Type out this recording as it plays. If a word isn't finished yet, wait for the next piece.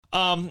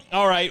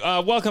All right.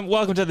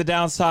 Welcome to The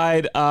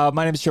Downside.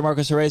 My name is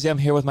Marcos Arezi. I'm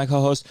here with my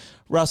co-host,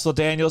 Russell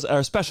Daniels,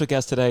 our special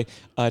guest today,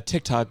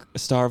 TikTok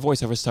star,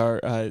 voiceover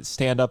star,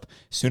 stand-up,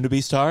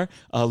 soon-to-be star,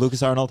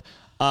 Lukas Arnold.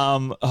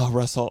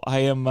 Russell,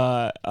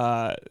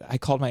 I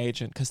called my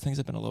agent because things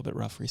have been a little bit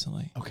rough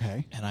recently.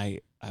 Okay. And I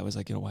was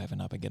like, why have I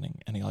not been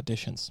getting any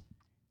auditions?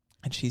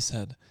 And she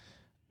said,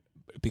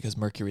 because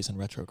Mercury's in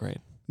retrograde.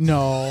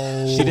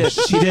 No, she did.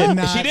 She did.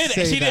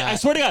 I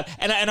swear to God.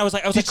 And I was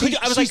like, No.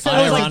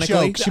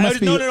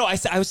 I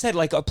said,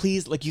 like,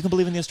 please, like, you can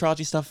believe in the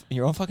astrology stuff in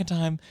your own fucking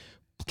time.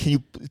 Can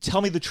you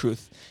tell me the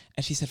truth?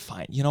 And she said,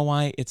 fine. You know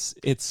why? It's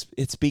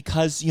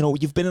because,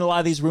 you've been in a lot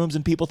of these rooms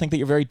and people think that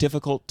you're very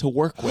difficult to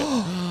work with.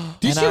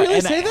 Did she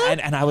really say that?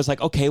 And I was like,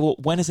 okay, well,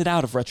 when is it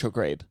out of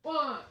retrograde?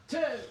 1,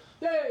 2,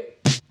 3.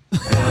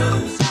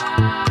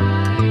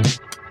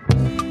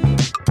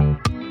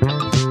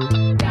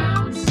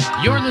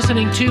 You're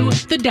listening to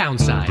The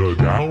Downside. The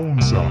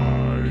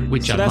Downside.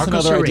 With So John that's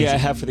Marcos another idea Arezi. I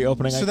have for the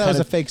opening. So that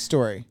was a fake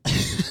story.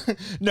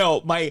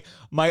 No, my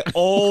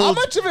old... How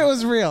much of it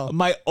was real?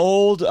 My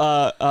old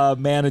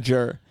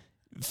manager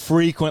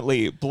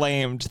frequently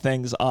blamed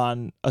things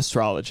on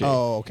astrology.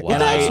 Oh, okay. Wow. Well,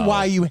 that's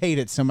why you hate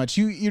it so much.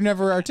 You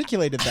never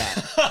articulated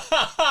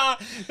that.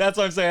 That's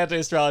why I'm saying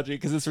anti-astrology,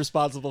 because it's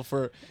responsible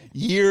for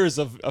years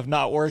of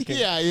not working.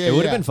 Yeah. It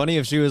would have been funny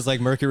if she was like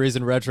Mercury's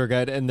in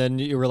retrograde, and then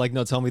you were like,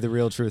 "No, tell me the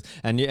real truth."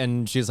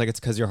 And she's like, "It's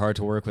because you're hard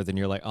to work with," and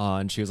you're like, "Oh,"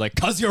 and she was like,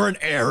 "Cause you're an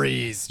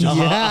Aries."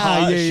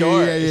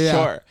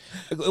 Sure.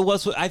 Well,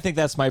 I think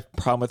that's my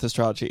problem with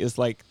astrology is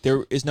like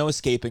there is no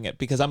escaping it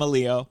because I'm a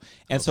Leo,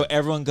 and so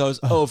everyone goes,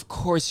 "Oh, of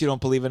course you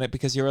don't believe in it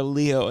because you're a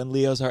Leo, and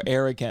Leos are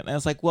arrogant." And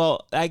it's like,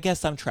 well, I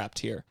guess I'm trapped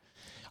here.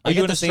 Are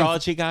you an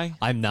astrology guy?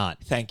 I'm not.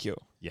 Thank you.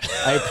 Yeah.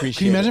 I appreciate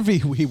Can you imagine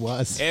it. if he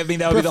was? I mean,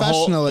 that would be the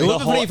whole... Professionally. It would the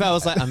be whole funny if I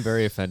was like, I'm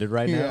very offended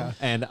right Yeah. now,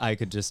 and I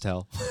could just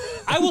tell.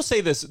 I will say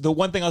this. The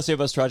one thing I'll say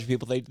about astrology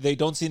people, they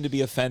don't seem to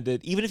be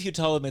offended. Even if you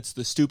tell them it's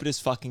the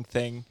stupidest fucking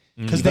thing.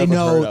 Because you've they ever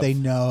heard know. of. They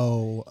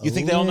know. You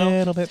think they all know? A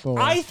little bit more.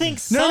 I think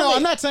some... No.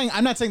 I'm not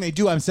saying they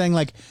do. I'm saying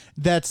like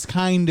that's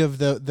kind of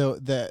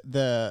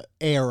the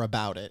air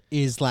about it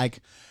is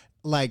like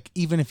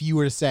even if you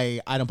were to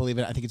say I don't believe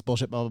it, I think it's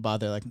bullshit, blah blah blah.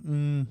 They're like,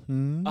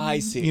 I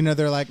see.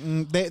 They're like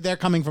they're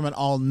coming from an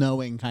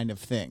all-knowing kind of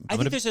thing. I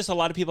think there's just a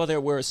lot of people out there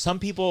where some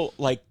people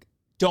like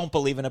don't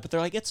believe in it, but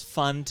they're like, it's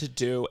fun to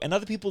do. And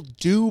other people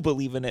do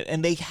believe in it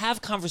and they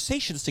have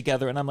conversations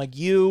together. And I'm like,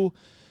 you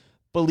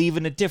believe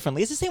in it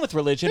differently. It's the same with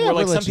religion where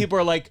like some people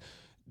are like,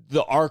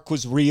 the ark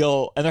was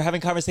real, and they're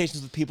having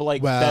conversations with people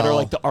like that are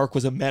like the ark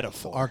was a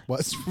metaphor. The arc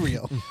was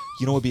real.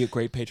 You know what would be a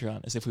great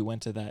Patreon is if we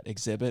went to that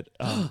exhibit,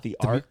 the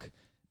ark.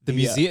 The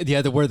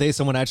museum, where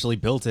someone actually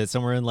built it,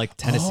 somewhere in like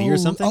Tennessee or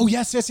something. Oh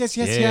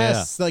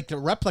yes, like the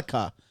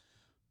replica.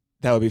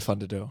 That would be fun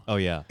to do. Oh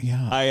yeah.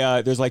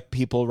 Yeah. There's like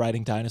people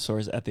riding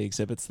dinosaurs at the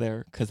exhibits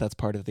there because that's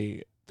part of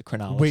the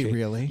chronology. Wait,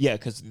 really? Yeah,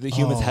 because the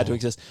humans had to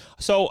exist.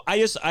 So I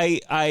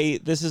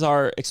this is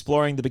our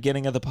exploring the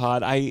beginning of the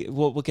pod.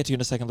 We'll get to you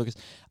in a second, Lucas.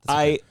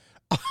 I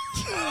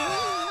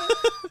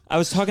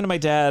was talking to my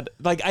dad.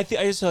 Like I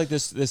just feel like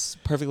this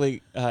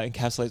perfectly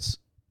encapsulates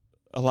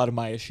a lot of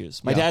my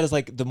issues. My dad is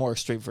like the more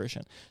extreme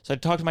version. So I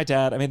talked to my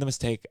dad. I made the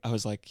mistake. I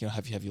was like,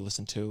 have you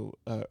listened to?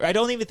 I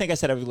don't even think I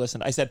said have you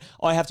listened. I said,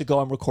 I have to go.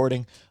 I'm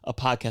recording a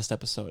podcast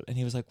episode. And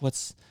he was like,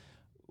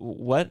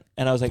 what?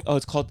 And I was like,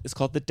 it's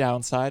called The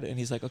Downside. And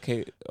he's like,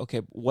 okay,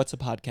 what's a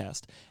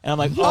podcast? And I'm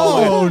like,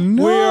 no,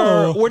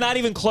 we're not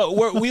even close.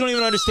 We don't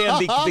even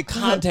understand the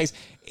context.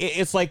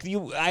 It's like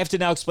I have to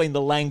now explain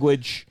the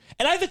language,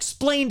 and I've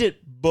explained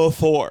it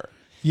before.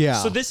 Yeah.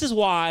 So this is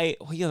why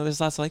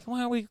there's lots of like,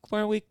 why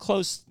aren't we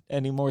close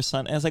anymore,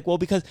 son? And it's like, well,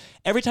 because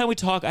every time we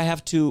talk, I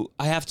have to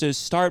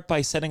start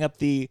by setting up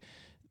the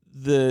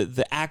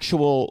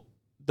actual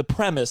the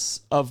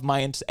premise of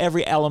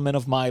every element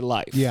of my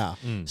life. Yeah.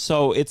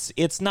 So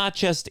it's not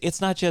just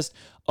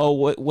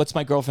what's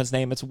my girlfriend's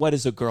name? It's what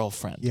is a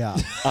girlfriend? Yeah.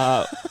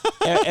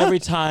 Every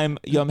time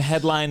I'm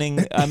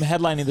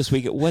headlining this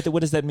week. What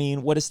does that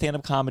mean? What is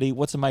stand-up comedy?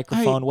 What's a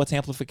microphone? What's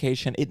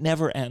amplification? It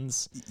never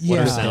ends. What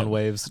Yeah. are sound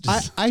waves?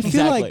 I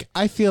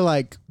feel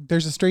like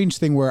there's a strange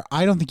thing where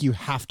I don't think you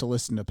have to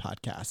listen to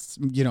podcasts.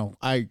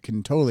 I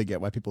can totally get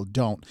why people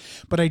don't,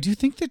 but I do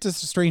think that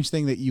it's a strange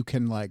thing that you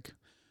can like,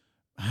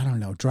 I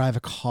don't know, drive a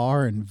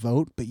car and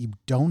vote, but you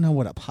don't know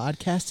what a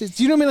podcast is.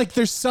 Do you know what I mean? Like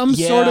there's some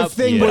sort of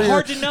thing where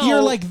hard to know.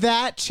 You're like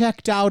that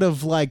checked out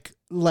of like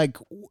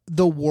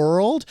the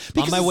world.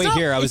 On my way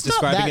here, I was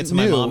describing it to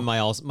my new. mom.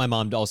 My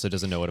mom also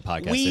doesn't know what a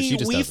podcast is. She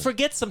just we doesn't.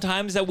 forget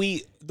sometimes that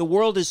the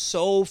world is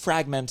so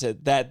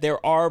fragmented that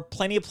there are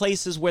plenty of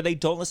places where they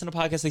don't listen to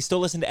podcasts. They still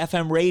listen to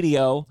FM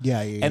radio.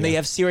 And they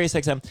have Sirius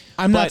XM.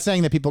 I'm not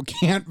saying that people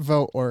can't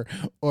vote or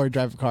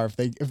drive a car if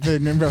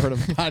they've never heard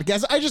of a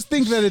podcast. I just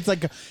think that it's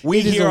like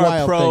we here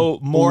are pro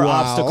more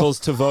obstacles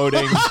to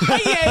voting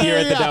here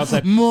at the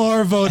Downside.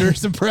 More voter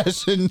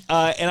suppression.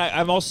 And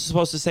I'm also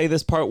supposed to say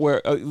this part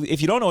where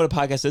if you don't know what a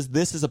podcast is,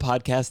 this is a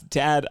podcast.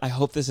 Dad, I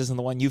hope this isn't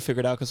the one you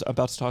figured out because I'm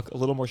about to talk a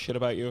little more shit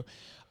about you.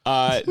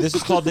 This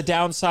is called The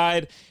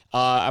Downside.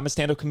 I'm a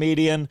stand-up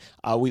comedian.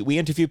 We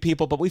interview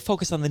people, but we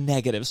focus on the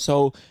negatives.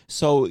 So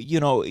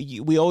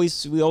we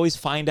always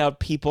find out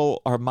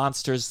people are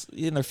monsters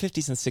in their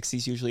 50s and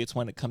 60s. Usually, it's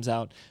when it comes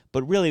out.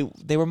 But really,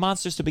 they were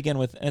monsters to begin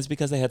with, and it's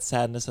because they had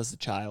sadness as a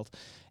child.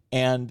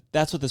 And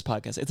that's what this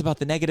podcast is. It's about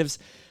the negatives.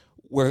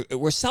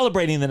 We're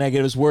celebrating the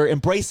negatives. We're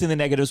embracing the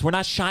negatives. We're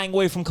not shying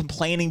away from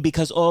complaining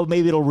because,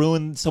 maybe it'll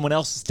ruin someone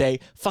else's day.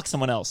 Fuck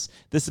someone else.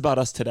 This is about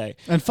us today.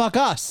 And fuck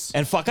us.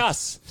 And fuck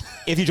us.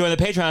 If you join the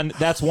Patreon,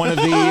 that's one of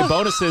the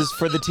bonuses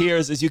for the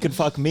tiers is you can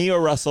fuck me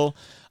or Russell.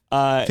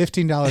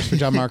 $15 for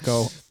John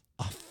Marco.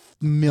 $1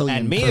 million.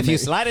 And me if you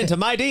slide into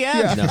my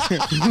DM.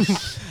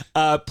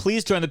 No.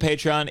 Please join the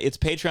Patreon. It's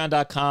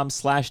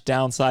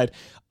patreon.com/downside.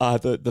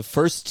 The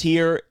first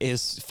tier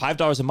is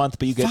 $5 a month,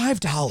 but you get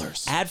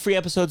 $5 ad-free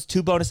episodes,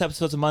 2 bonus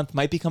episodes a month,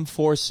 might become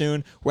 4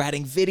 soon. We're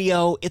adding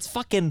video. It's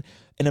fucking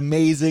an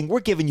amazing. We're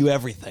giving you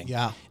everything.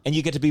 Yeah. And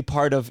you get to be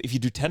part of, if you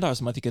do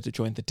 $10 a month, you get to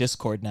join the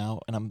Discord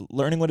now. And I'm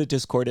learning what a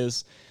Discord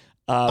is.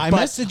 I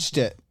messaged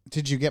it.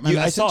 Did you get my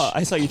message?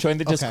 I saw you join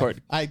the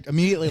Discord. I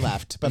immediately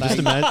left, but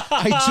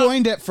I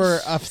joined it for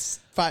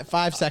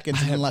 5 seconds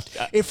and then left.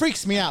 It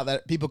freaks me out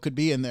that people could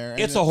be in there.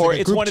 It's like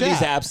it's one chat. of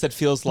these apps that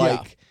feels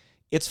like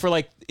it's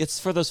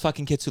for those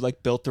fucking kids who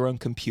like built their own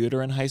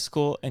computer in high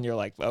school, and you're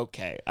like,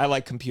 okay, I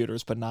like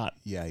computers, but not.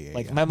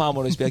 My mom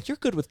would always be like, you're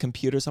good with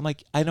computers. I'm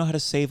like, I know how to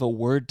save a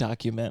Word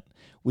document,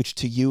 which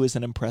to you is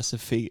an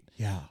impressive feat.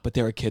 Yeah. But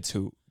there are kids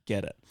who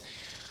get it.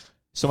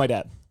 So my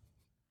dad.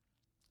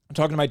 I'm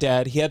talking to my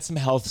dad. He had some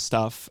health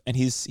stuff, and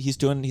he's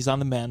on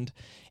the mend.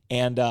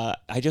 And I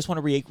just want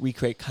to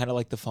recreate kind of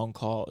like the phone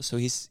call. So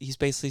he's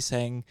basically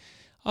saying,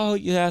 oh,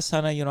 yeah,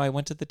 son, I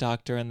went to the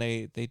doctor, and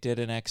they did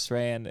an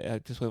X-ray.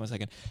 And just wait 1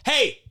 second.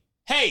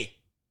 Hey,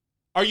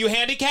 are you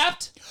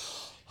handicapped?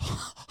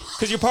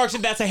 Because you're parked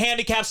in, that's a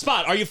handicapped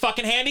spot. Are you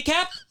fucking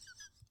handicapped?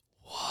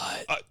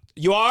 What?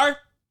 You are?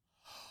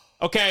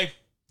 Okay,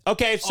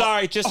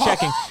 sorry, just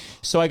checking.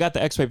 So I got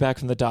the X-ray back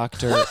from the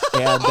doctor,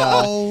 and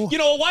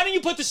why don't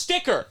you put the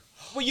sticker?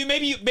 Well, you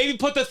maybe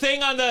put the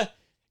thing on the.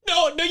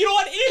 No, you know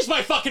what? It is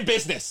my fucking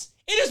business.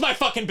 It is my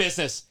fucking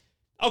business.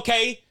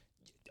 Okay,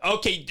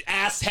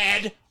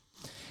 asshead.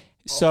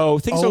 So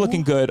things are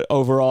looking good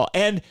overall,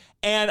 and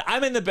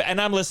I'm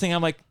and I'm listening.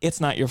 I'm like, it's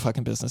not your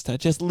fucking business,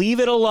 Ted. Just leave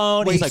it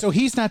alone. Wait, he's like, so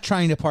he's not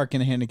trying to park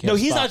in a handicap no,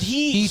 he's spot. not.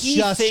 He's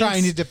just thinks,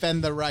 trying to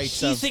defend the rights.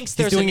 He thinks He's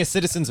there's doing a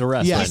citizen's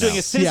arrest. Yes. Right He's now. doing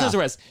a citizen's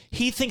arrest.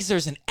 He thinks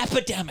there's an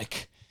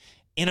epidemic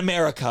in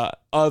America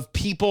of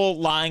people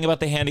lying about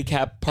the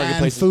handicap parking and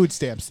places. food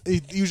stamps.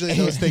 Usually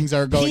those things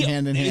are going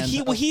hand in hand.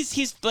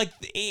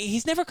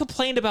 He's never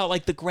complained about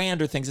like the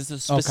grander things. It's the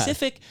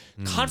specific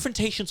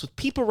confrontations with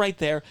people right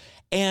there.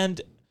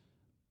 And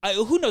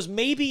who knows?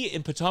 Maybe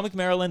in Potomac,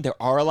 Maryland,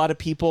 there are a lot of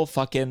people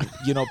fucking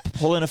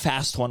pulling a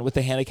fast one with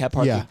the handicap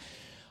parking. Yeah.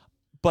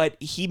 But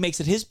he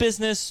makes it his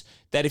business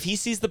that if he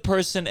sees the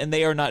person and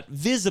they are not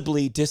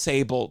visibly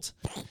disabled,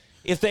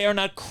 if they are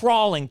not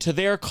crawling to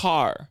their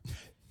car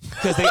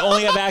because they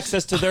only have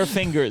access to their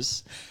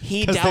fingers,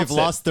 he doubts they've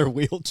lost their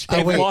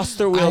wheelchair. They've lost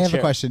their wheelchair. I have a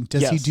question.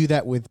 Does he Yes. do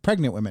that with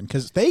pregnant women?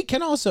 Because they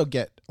can also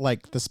get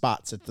like the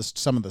spots at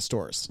some of the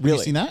stores. Have Really?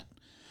 you seen that?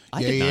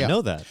 I did not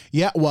know that.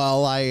 Yeah,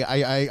 well,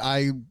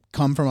 I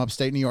come from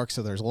upstate New York,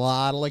 so there's a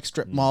lot of like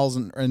strip malls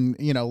and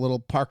little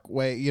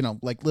parkway,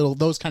 like little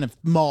those kind of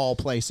mall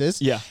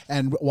places. Yeah.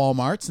 And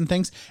Walmarts and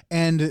things.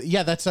 And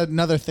yeah, that's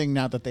another thing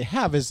now that they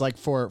have is like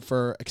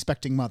for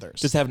expecting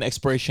mothers. Does it have an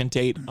expiration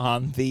date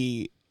on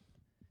the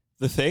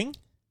thing?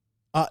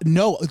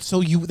 No,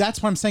 so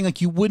that's what I'm saying.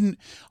 Like you wouldn't.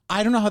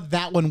 I don't know how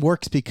that one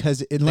works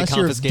because unless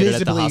you're confiscate it at the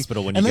visibly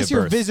hospital when you unless give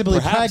you're birth. visibly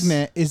Perhaps.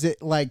 pregnant, is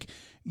it like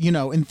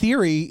in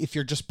theory, if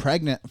you're just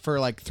pregnant for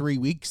like 3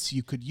 weeks,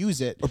 you could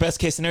use it. Or best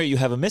case scenario, you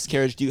have a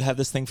miscarriage. Do you have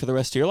this thing for the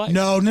rest of your life?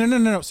 No.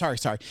 Sorry.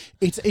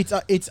 It's.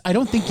 I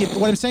don't think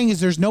what I'm saying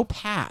is there's no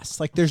pass.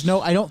 Like there's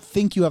no. I don't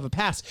think you have a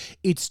pass.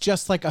 It's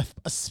just like a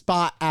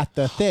spot at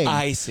the thing.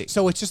 I see.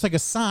 So it's just like a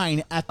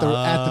sign at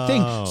the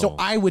thing. So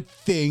I would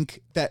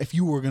think that if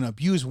you were gonna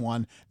abuse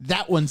one,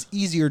 that one's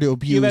easier to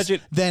abuse imagine-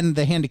 than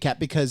the handicap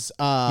because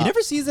You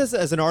never see this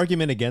as an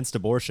argument against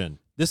abortion.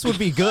 This would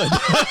be good.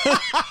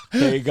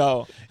 There you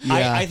go.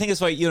 Yeah. I think it's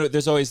like,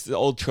 there's always the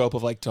old trope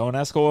of like, don't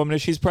ask a woman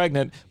if she's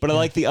pregnant. But I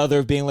like the other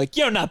of being like,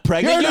 you're not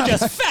pregnant. You're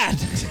just fat.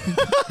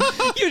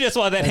 You just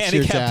want that That's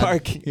your handicap dad.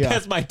 parking. Yeah.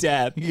 That's my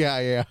dad.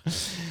 yeah.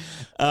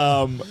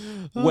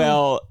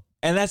 Well,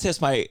 and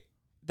that's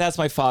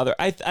my father.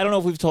 I don't know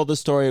if we've told the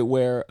story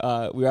where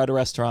we were at a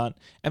restaurant.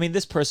 I mean,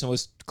 this person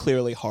was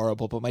clearly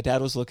horrible, but my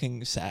dad was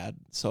looking sad.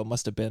 So it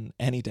must have been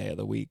any day of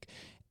the week.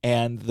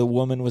 And the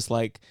woman was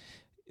like,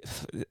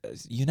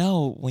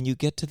 when you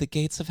get to the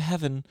gates of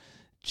heaven,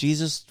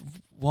 Jesus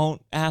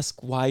won't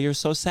ask why you're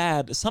so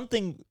sad.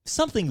 Something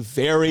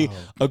very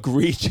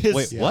egregious.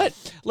 Wait, what?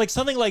 Like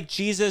something like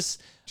Jesus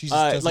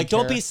doesn't like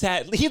don't care. be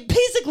sad.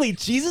 Basically,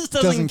 Jesus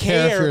doesn't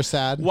care if care you're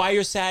sad. why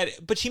you're sad.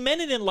 But she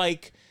meant it in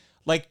like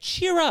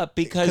cheer up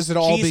because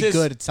it'll all be Jesus,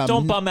 good at some-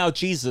 don't bum out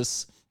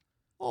Jesus.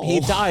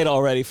 He died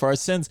already for our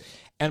sins.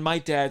 And my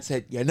dad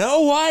said, you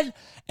know what?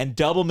 And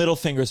double middle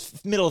fingers,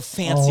 middle of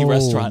fancy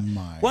restaurant.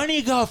 My. Why don't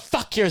you go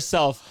fuck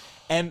yourself?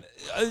 And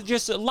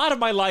just a lot of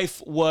my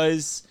life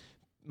was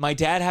my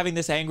dad having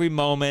this angry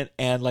moment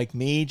and like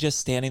me just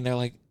standing there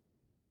like,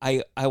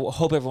 I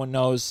hope everyone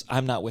knows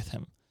I'm not with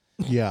him.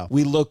 Yeah.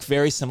 We look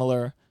very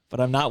similar,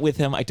 but I'm not with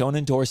him. I don't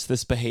endorse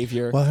this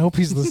behavior. Well, I hope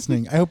he's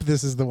listening. I hope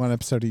this is the one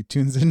episode he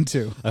tunes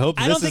into. I hope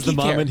I don't this is think the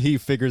he'd care. moment he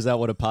figures out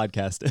what a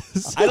podcast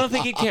is. I don't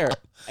think he'd care.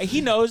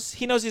 He knows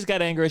he's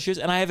got anger issues,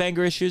 and I have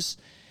anger issues.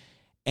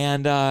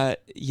 And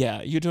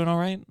yeah, you doing all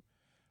right?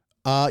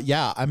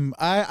 Yeah,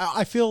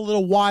 I feel a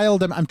little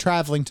wild. I'm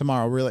traveling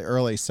tomorrow really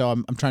early, so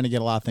I'm trying to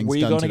get a lot of things Where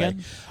you done going today.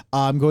 again?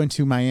 I'm going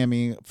to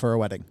Miami for a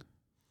wedding.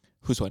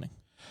 Who's winning?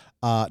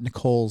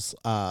 Nicole's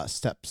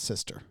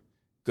stepsister.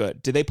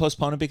 Good. Did they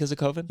postpone it because of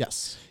COVID?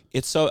 Yes.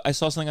 It's so. I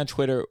saw something on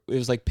Twitter. It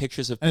was like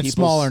pictures of And people. it's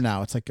smaller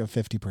now. It's like a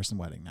 50-person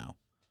wedding now.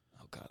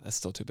 Oh god, that's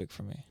still too big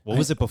for me. What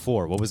was it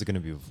before? What was it going to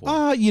be before?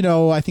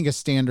 I think a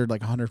standard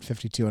like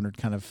 150, 200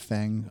 kind of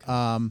thing.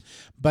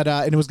 But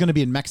and it was going to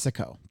be in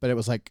Mexico, but it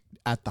was like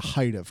at the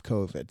height of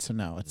COVID. So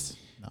now it's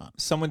not.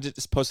 Someone did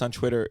this post on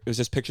Twitter. It was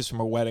just pictures from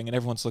a wedding, and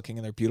everyone's looking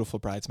in their beautiful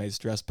bridesmaids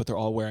dress, but they're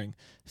all wearing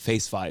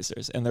face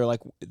visors, and they're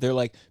like,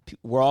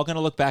 we're all gonna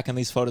look back on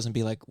these photos and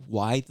be like,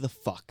 why the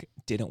fuck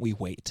didn't we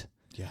wait?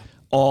 Yeah.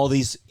 All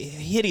these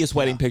hideous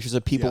wedding pictures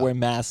of people Yeah. wearing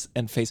masks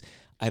and face.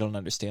 I don't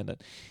understand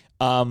it.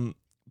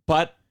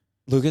 But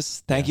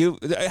Lucas, thank you.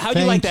 How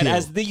do you like Thank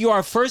that? you. You are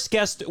our first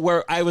guest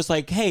where I was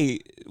like, hey,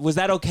 was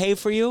that okay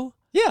for you?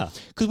 Yeah.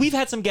 Because we've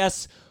had some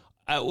guests,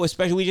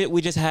 especially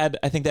we just had,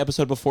 I think the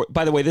episode before.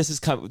 By the way,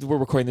 we're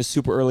recording this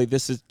super early.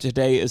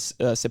 Today is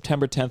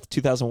September 10th,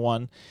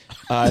 2001.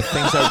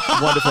 Things are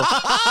wonderful.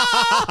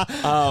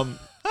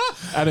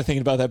 I've been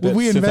thinking about that bit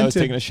since I was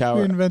taking a shower.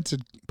 We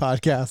invented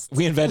podcasts.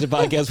 We invented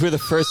podcasts. We're the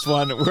first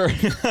one.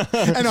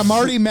 And I'm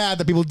already mad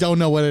that people don't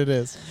know what it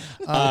is.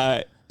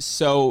 But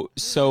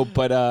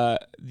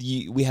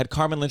we had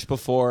Carmen Lynch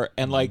before,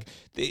 and like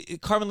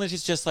Carmen Lynch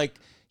is just like,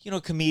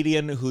 a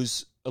comedian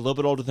who's a little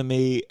bit older than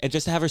me, and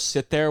just to have her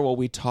sit there while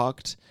we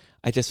talked,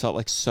 I just felt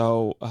like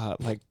so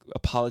like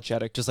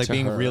apologetic, Just like to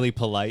being her. really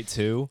polite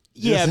too.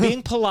 Yeah,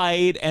 being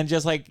polite and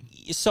just like,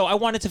 so I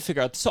wanted to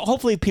figure out. So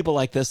hopefully people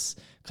like this,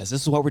 because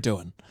this is what we're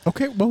doing.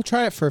 Okay, we'll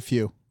try it for a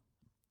few.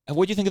 And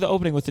what do you think of the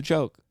opening with the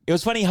joke? It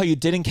was funny how you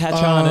didn't catch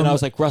on, and I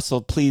was like,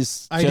 Russell,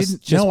 please, I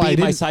just didn't. No, be I my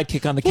didn't.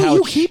 sidekick on the Well,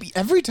 you couch. keep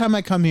every time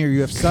I come here, you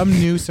have some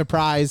new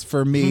surprise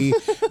for me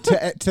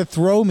to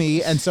throw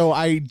me, and so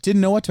I didn't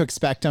know what to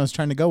expect. I was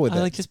trying to go with I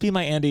it. like, just be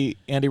my Andy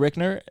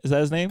Rickner. Is that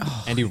his name?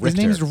 Andy His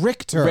Richter. name's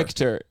Richter.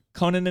 Richter.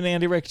 Conan and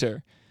Andy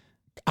Richter.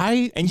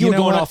 And you you were know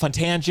going what? off on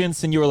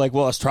tangents, and you were like,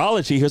 well,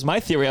 astrology, here's my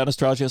theory on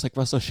astrology. I was like,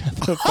 Russell, shut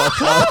the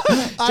fuck up.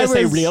 Just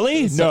say,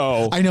 really?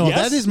 No. I know.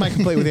 Yes? That is my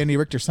complaint with Andy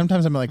Richter.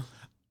 Sometimes I'm like,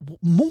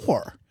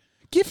 more.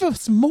 Give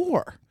us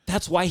more.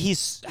 That's why he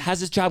has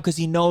his job, because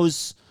he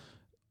knows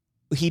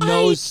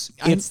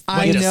it's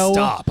I when to know.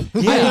 stop.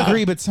 I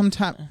agree, but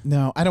sometimes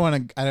no, I don't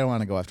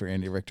want to go after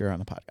Andy Richter on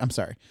the pod. I'm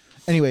sorry.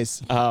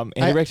 Anyways,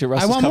 Andy Richter,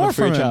 Russell's I want coming more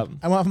for your from job. him.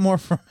 I want more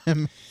from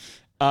him.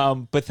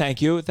 But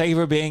thank you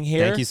for being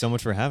here. Thank you so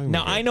much for having me.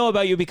 Now here. I know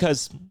about you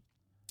because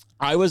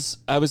I was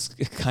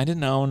kind of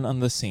known on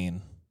the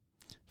scene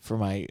for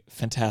my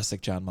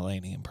fantastic John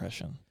Mulaney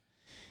impression,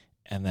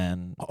 and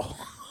then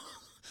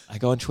I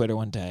go on Twitter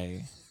one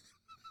day.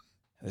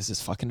 There's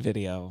this fucking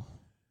video,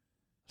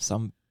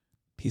 some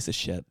piece of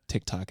shit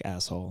TikTok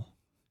asshole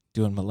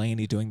doing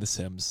Mulaney doing The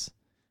Sims,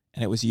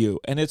 and it was you,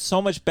 and it's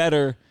so much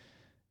better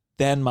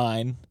than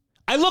mine.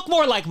 I look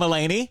more like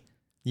Mulaney.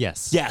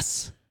 Yes.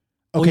 Yes.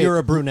 Well, Okay. you're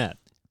a brunette.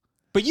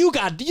 But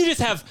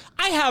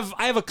I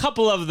have a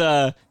couple of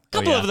the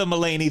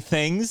Mulaney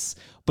things,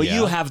 but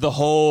you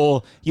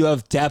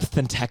have depth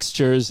and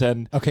textures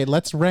and Okay,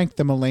 let's rank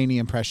the Mulaney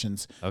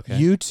impressions. Okay.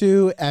 You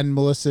two and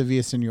Melissa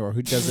Villasenor,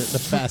 who does it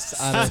the best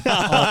out of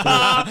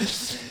all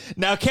three.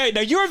 Now, Carrie,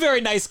 you're a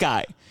very nice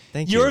guy.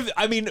 Thank you.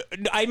 I mean,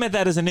 I meant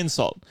that as an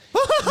insult.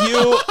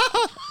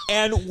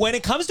 And when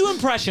it comes to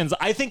impressions,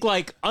 I think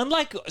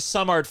unlike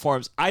some art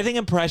forms, I think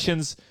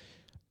impressions,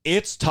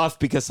 it's tough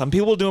because some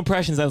people do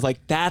impressions and it's like,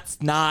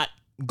 that's not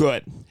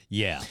good.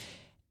 Yeah.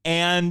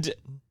 And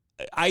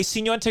I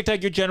seen you on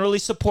TikTok. You're generally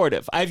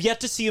supportive. I've yet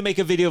to see you make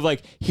a video of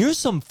like, here's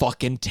some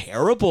fucking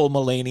terrible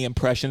Mulaney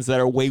impressions that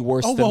are way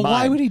worse Oh than well, mine.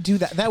 why would he do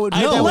that? That would.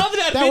 I that love would,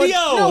 that would- video.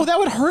 no, that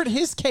would hurt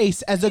his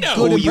case as a No,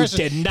 good you impression.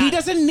 did not. He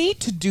doesn't need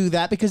to do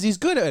that because he's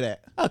good at it.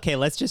 Okay,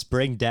 let's just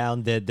bring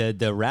down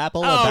the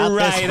rabble all about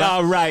right, this.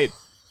 all right.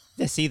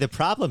 See, the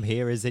problem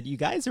here is that you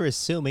guys are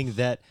assuming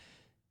that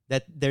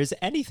there's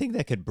anything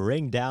that could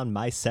bring down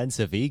my sense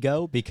of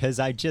ego because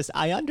I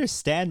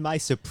understand my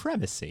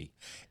supremacy.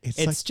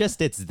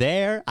 It's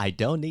there. I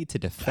don't need to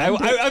defend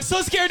it. I'm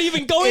so scared to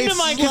even go into It's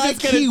mine because like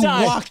it's gonna he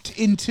die. walked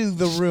into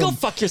the room. Go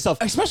fuck yourself.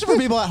 Especially for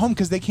people at home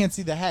because they can't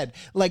see the head.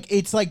 Like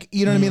it's like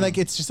you know what I mean. Like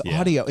it's just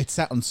audio. It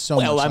sounds so.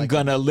 Well, much I'm like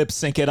gonna lip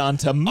sync it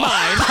onto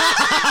mine,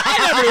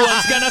 and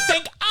everyone's gonna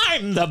think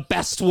I'm the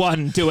best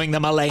one doing the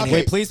Mulaney.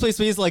 Wait,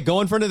 please, like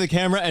go in front of the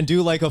camera and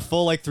do like a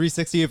full like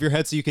 360 of your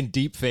head so you can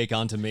deep fake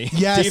onto me.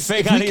 Yes, Deep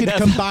fake if on we could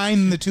Edith.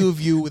 combine the two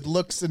of you with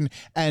looks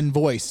and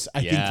voice,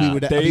 I think we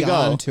would There be you go.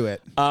 on to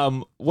it.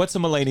 What's a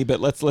Mulaney bit?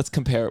 Let's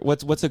compare.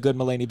 What's a good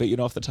Mulaney bit you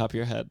know off the top of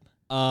your head?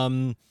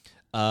 Hold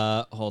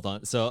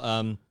on.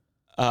 So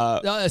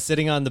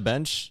sitting on the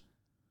bench.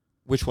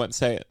 Which one?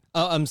 Say it.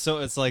 So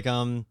it's like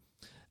and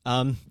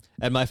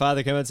my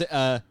father came and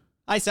said,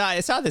 I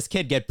saw this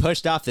kid get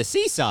pushed off the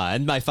seesaw,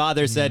 and my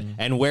father said,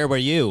 "And where were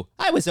you?"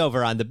 I was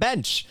over on the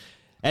bench.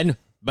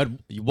 But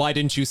why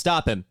didn't you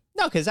stop him?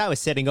 No, because I was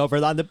sitting over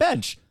on the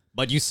bench.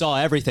 But you saw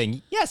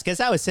everything. Yes, because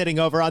I was sitting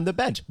over on the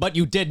bench. But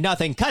you did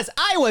nothing because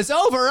I was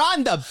over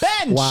on the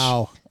bench.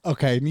 Wow.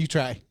 Okay, you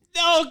try.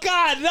 Oh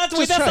God, that's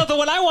try. not the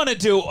one I want to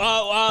do.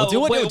 Do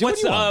what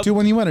you want. Do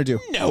one you want to do.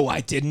 No, I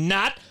did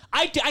not.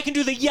 I can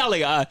do the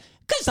yelling.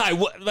 Cause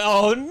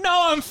oh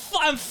no,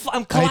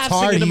 I'm collapsing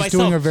hard. into He's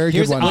myself. doing a very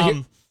good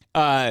one.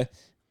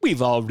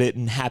 We've all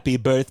written happy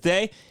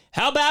birthday.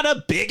 How about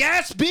a big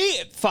ass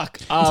beat? Fuck.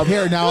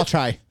 Here, now I'll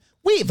try.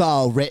 We've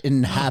all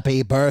written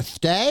happy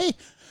birthday.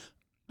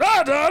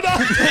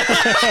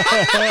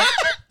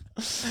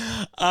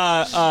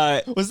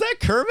 Was that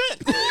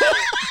Kermit?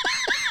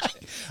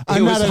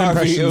 I'm not an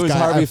Harvey. It impressions was guy.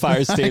 Harvey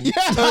Firestein.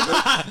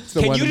 It's the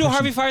Can one you do impression.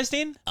 Harvey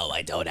Firestein? Oh,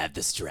 I don't have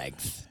the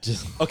strength.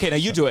 Okay, now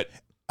you do it.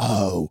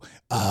 Oh,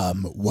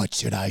 what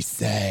should I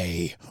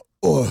say?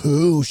 Or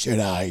who should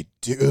I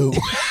do?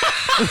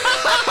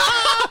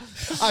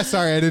 I'm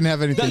sorry, I didn't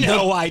have anything.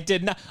 No, I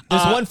did not.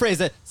 There's one phrase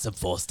that some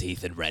false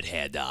teeth and red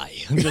hair dye.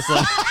 I'm just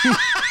like,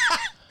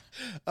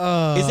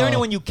 Is there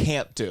anyone you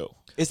can't do?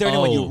 Is there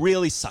anyone you Oh.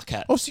 really suck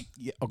at? Oh, see,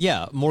 yeah, okay.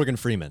 yeah, Morgan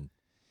Freeman.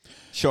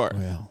 Sure.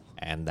 Well,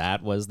 And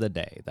that was the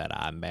day that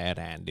I met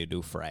Andy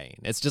Dufresne.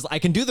 It's just I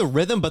can do the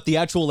rhythm, but the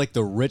actual like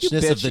the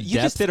richness of Bitch, the you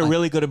depth. just did a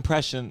really good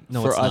impression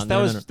No, for it's us. not.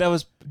 No, That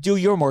was do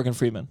your Morgan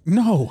Freeman.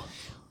 no.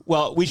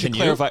 Well, we should Can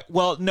you? clarify.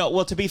 Well, no.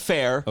 Well, to be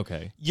fair,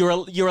 Okay.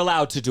 you're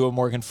allowed to do a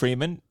Morgan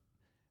Freeman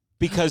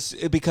because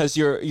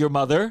your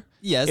mother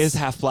Yes. is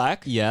half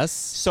black. Yes.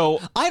 So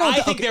I don't-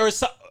 think okay. there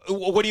is.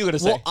 What are you gonna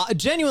say? Well,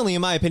 genuinely,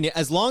 in my opinion,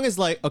 as long as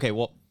like okay,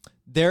 well,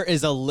 there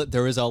is a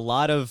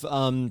lot of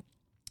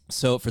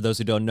So for those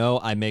who don't know,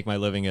 I make my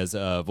living as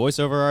a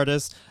voiceover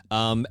artist.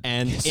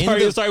 And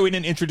sorry, we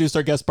didn't introduce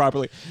our guest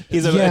properly.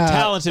 He's a Yeah,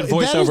 talented That is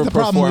voiceover the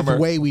problem with performer.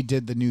 the way we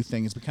did the new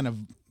thing is we kind of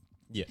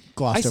yeah.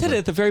 glossed I said over it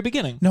at the very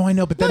beginning. No, I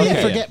know, but then Okay.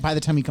 I forget by the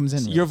time he comes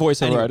in. You're a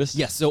voiceover Anyway, artist.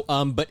 Yes. So,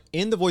 but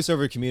in the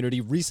voiceover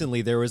community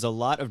recently, there was a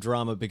lot of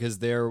drama because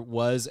there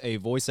was a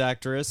voice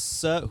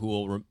actress who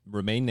will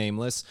remain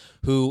nameless,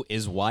 who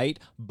is white,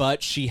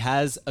 but she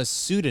has a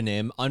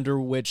pseudonym under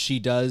which she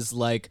does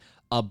like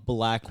a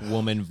black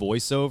woman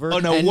voiceover. Oh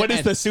no! And- What is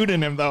and the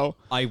pseudonym though?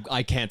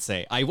 I can't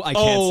say. I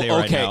can't say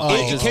right okay. now.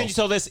 Can you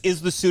tell this?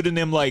 Is the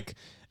pseudonym like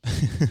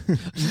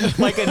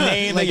like a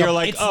name that you're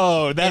like, it's-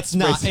 oh, that's it's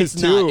not. racist It's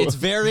too. not.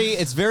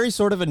 It's very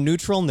sort of a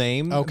neutral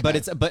name.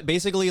 Okay. But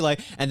basically like,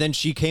 and then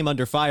she came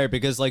under fire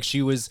because like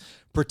she was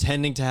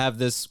pretending to have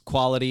this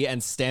quality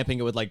and stamping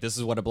it with like this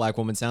is what a black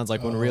woman sounds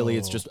like when really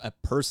it's just a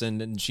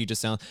person and she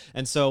just sounds.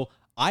 And so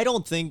I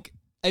don't think.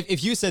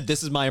 If you said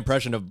this is my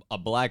impression of a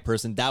black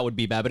person, that would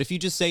be bad. But if you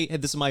just say, hey,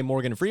 this is my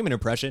Morgan Freeman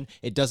impression,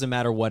 it doesn't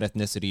matter what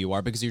ethnicity you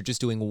are because you're just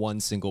doing one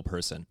single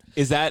person.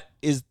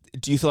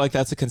 Do you feel like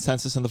that's a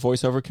consensus in the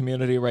voiceover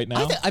community right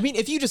now? I mean,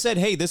 if you just said,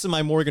 hey, this is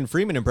my Morgan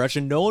Freeman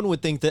impression, no one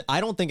would think that. I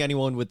don't think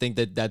anyone would think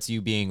that that's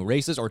you being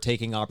racist or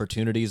taking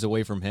opportunities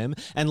away from him.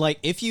 And like,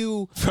 if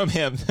you. From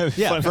him.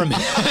 Yeah, from him.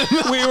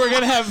 We were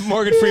going to have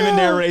Morgan Freeman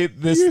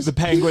narrate the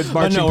Penguins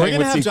marching no, we're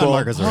Penguins gonna have sequel. John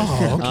Marcus.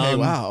 Oh, okay,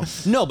 wow.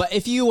 No, but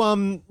if you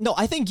no,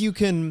 I think you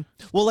can.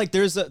 Well, like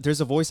there's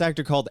a voice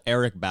actor called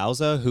Eric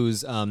Bauza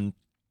who's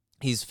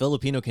he's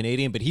Filipino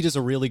Canadian, but he does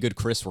a really good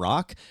Chris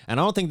Rock, and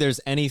I don't think there's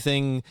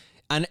anything.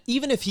 And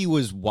even if he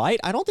was white,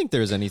 I don't think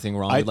there's anything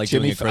wrong with like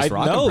doing a Chris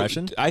Rock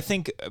impression. I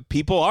think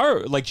people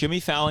are like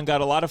Jimmy Fallon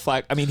got a lot of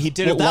flack. I mean, he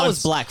did Well, it that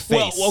once. was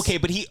blackface. Well, okay,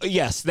 but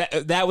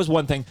that was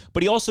one thing.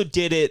 But he also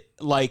did it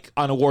like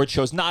on award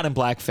shows, not in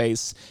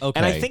blackface. Okay.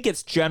 And I think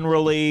it's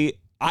generally.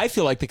 I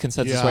feel like the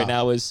consensus Yeah. right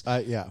now is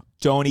Yeah.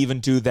 don't even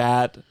do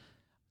that.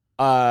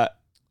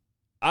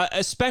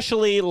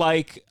 Especially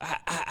like.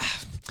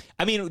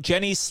 I mean,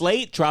 Jenny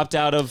Slate dropped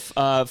out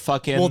of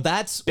fucking. Well,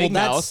 that's Big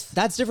Mouth.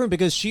 that's different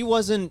because she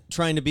wasn't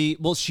trying to be.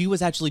 Well, she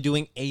was actually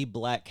doing a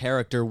black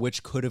character,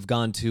 which could have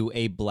gone to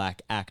a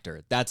black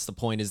actor. That's the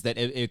point. Is that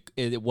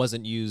it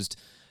wasn't used.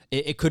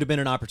 It could have been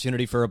an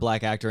opportunity for a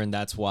black actor, and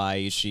that's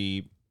why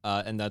she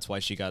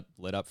got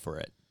lit up for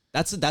it.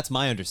 That's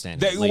my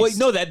understanding. at least.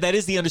 That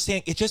is the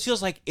understanding. It just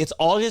feels like it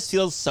all just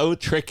feels so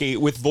tricky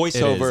with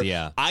voiceover. It is,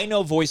 yeah. I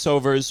know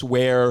voiceovers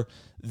where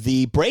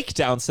the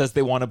breakdown says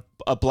they want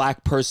a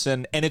black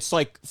person, and it's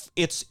like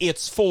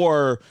it's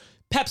for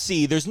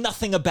Pepsi. There's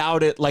nothing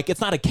about it. Like, it's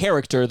not a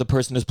character the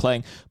person is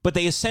playing, but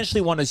they essentially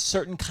want a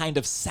certain kind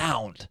of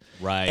sound.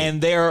 Right.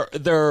 And they're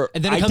And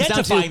then it comes down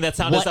identifying to that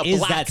sound as what a is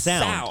black that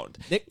sound?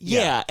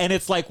 Yeah. And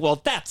it's like, well,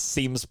 that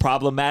seems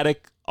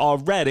problematic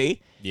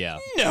already. Yeah.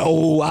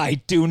 No, I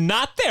do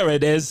not. There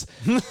it is.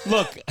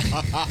 Look.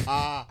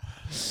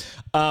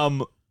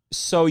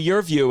 So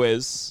your view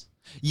is?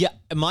 Yeah,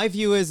 my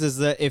view is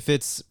that if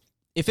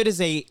it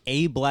is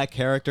a black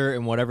character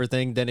in whatever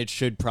thing, then it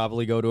should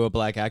probably go to a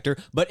black actor.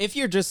 But if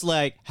you're just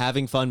like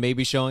having fun,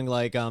 maybe showing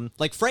like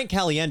Frank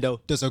Caliendo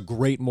does a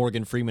great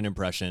Morgan Freeman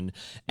impression,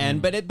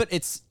 and but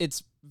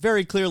it's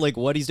very clear like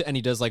what he's and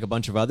he does like a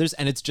bunch of others,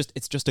 and it's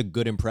just a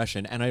good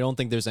impression, and I don't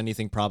think there's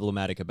anything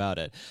problematic about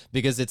it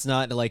because it's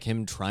not like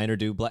him trying to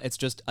do black. It's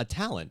just a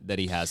talent that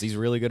he has. He's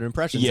really good at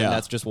impressions, and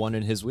that's just one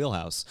in his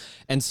wheelhouse,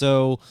 and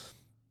so.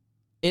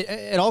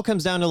 It all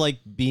comes down to like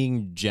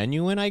being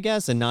genuine, I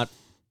guess, and not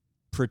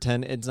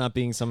pretend it's not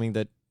being something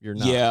that you're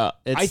not. Yeah.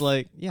 I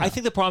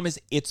think the problem is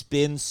it's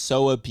been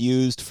so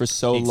abused for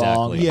so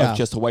long Yeah. of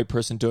just a white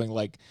person doing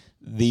like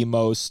the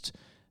most.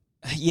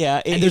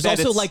 Yeah. And there's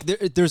also like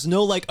there's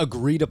no like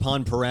agreed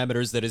upon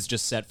parameters that is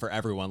just set for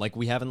everyone. Like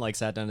we haven't like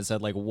sat down and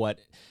said like what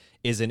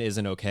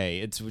isn't okay.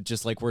 It's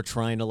just like we're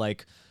trying to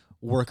like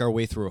work our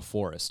way through a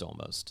forest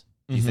almost.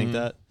 Do you think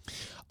that?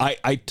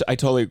 I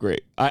totally agree.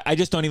 I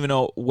just don't even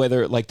know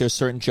whether like there's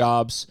certain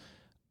jobs.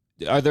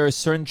 Are there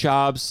certain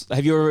jobs?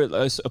 Have you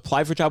ever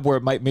applied for a job where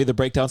it might made the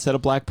breakdown said a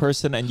black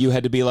person and you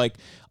had to be like,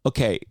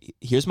 okay,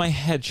 here's my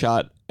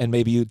headshot, and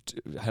maybe you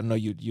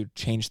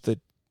changed the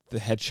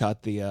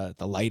headshot,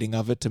 the lighting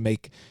of it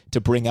to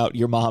bring out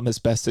your mom as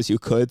best as you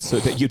could so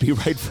that you'd be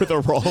right for the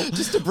role.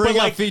 Just to bring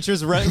out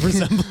features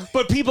resemble.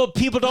 But people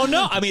don't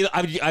know. I mean,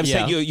 I'm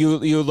saying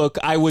you look.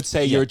 I would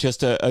say you're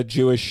just a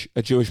Jewish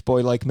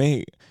boy like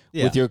me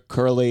with your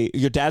curly.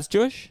 Your dad's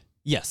Jewish?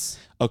 Yes.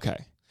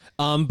 Okay.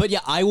 But yeah,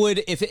 I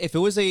would if it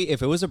was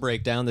a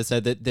breakdown that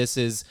said that this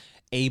is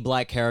a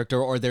black character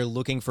or they're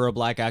looking for a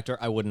black actor,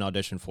 I wouldn't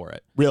audition for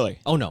it. Really?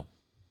 Oh no.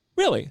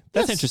 Really?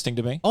 That's Yes. interesting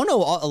to me. Oh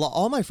no!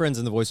 All my friends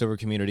in the voiceover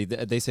community,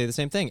 they say the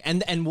same thing.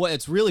 And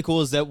what's really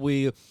cool is that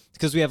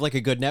because we have like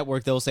a good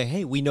network, they'll say,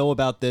 "Hey, we know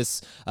about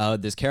this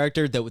this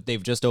character that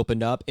they've just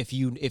opened up. If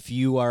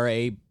you are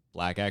a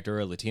black actor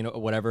or Latino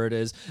or whatever it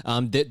is,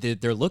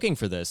 they're looking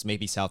for this,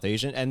 maybe South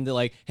Asian, and they're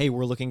like, hey,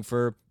 we're looking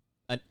for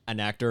an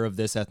actor of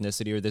this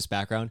ethnicity or this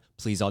background.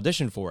 Please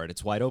audition for it.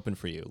 It's wide open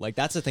for you. Like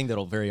that's a thing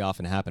that'll very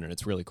often happen, and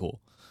it's really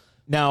cool.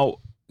 Now,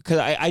 because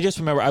I just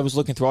remember I was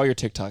looking through all your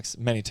TikToks,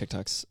 many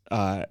TikToks,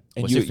 and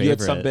What's you your had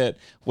some favorite?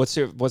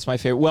 bit. What's my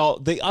favorite? Well,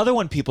 the other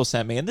one people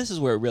sent me, and this is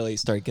where it really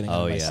started getting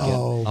under my skin.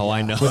 Oh,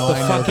 I know. Well,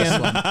 I know this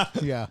fucking-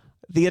 one. Yeah.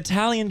 The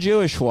Italian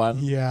Jewish one.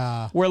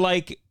 Yeah. Where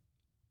like,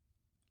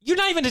 you're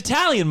not even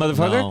Italian,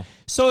 motherfucker. No.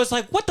 So it's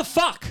like, what the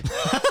fuck?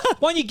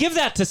 Why don't you give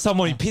that to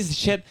someone, you piece of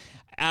shit?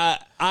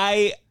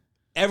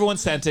 Everyone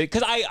sent it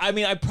because I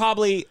mean I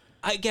probably.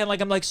 Again, like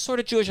I'm like sort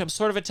of Jewish, I'm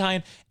sort of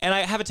Italian, and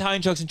I have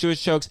Italian jokes and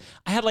Jewish jokes.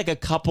 I had like a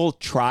couple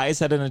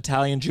tries at an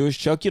Italian Jewish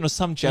joke,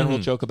 some general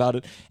joke about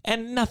it,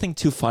 and nothing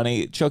too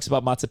funny. Jokes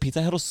about matzo pizza.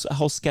 I had a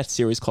whole sketch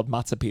series called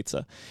Matzo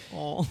Pizza.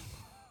 Oh.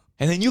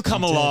 And then you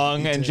come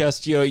along and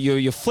just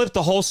you flip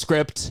the whole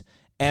script.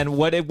 And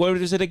what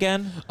is it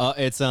again?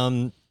 It's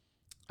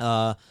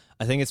I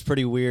think it's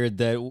pretty weird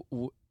that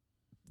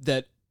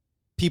that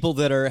people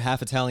that are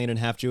half Italian and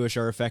half Jewish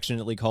are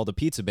affectionately called a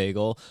pizza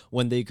bagel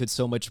when they could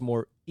so much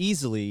more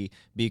easily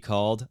be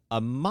called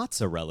a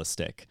mozzarella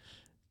stick.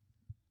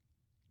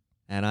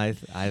 And I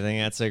think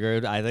that's a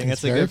good. I think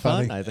It's that's a very good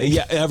funny. fun. I think.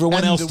 Yeah, everyone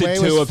And else the did way it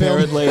too. was filmed,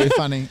 Apparently, very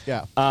funny.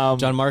 Yeah.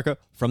 John Marco,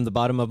 from the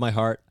bottom of my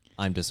heart,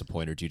 I'm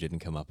disappointed you didn't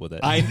come up with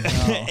it.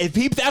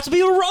 That's what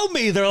people wrote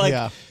me. They're like,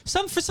 Yeah.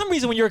 for some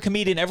reason when you're a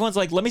comedian, everyone's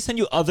like, let me send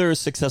you other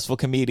successful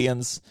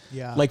comedians,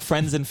 Yeah. like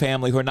friends and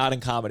family who are not in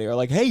comedy, or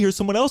like, hey, here's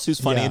someone else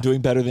who's funny Yeah. and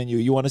doing better than you.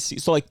 You want to see?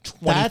 So like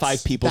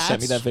 25 people sent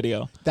me that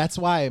video. That's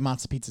why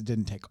Matzo Pizza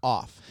didn't take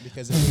off,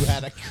 because if you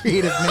had a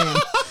creative name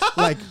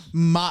like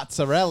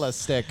Mozzarella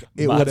Stick,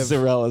 it would have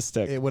Mozzarella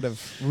stick. it would have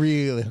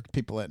really hooked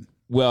people in.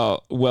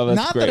 Well, that's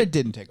Not great. that it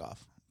didn't take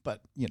off,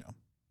 but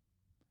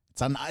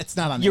it's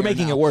not on. You're air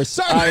making now. it worse.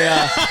 Sorry.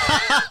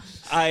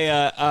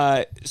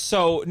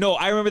 So no,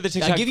 I remember the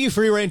TikTok. I give you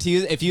free reign to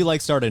use. If you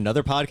like start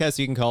another podcast,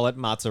 you can call it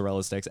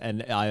mozzarella sticks,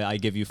 and I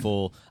give you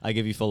full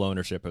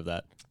ownership of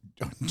that.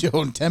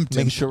 Don't tempt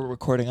him. Make sure we're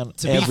recording on.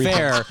 To be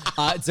fair,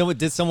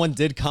 someone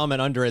did comment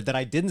under it that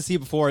I didn't see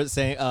before,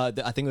 saying I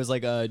think it was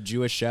like a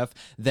Jewish chef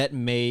that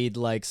made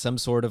like some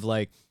sort of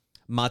like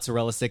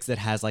mozzarella sticks that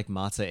has like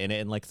matzah in it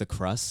and like the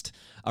crust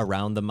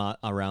around the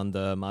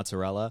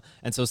mozzarella,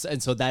 and so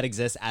that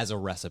exists as a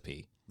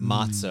recipe,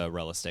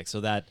 mozzarella sticks.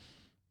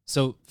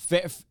 So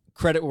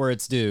credit where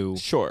it's due.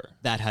 Sure.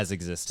 That has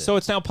existed. So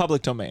it's now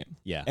public domain.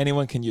 Yeah.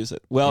 Anyone can use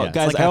it. Well, Yeah, it's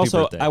guys, like I Happy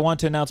Birthday. I want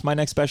to announce my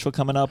next special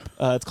coming up.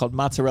 It's called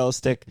Mozzarella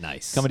Stick.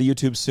 Nice. Coming to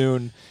YouTube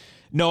soon.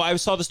 No, I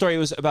saw the story. It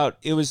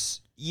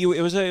was you.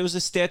 It was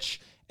a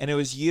stitch, and it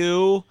was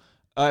you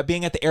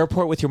being at the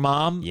airport with your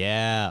mom.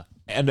 yeah.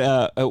 And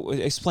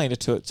explain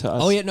it to us.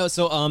 Oh yeah, no.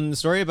 So the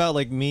story about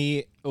like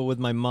me with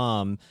my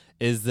mom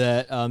is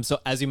that so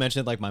as you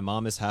mentioned, like my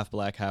mom is half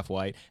black, half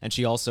white, and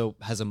she also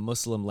has a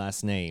Muslim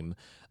last name.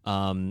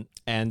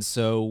 And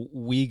so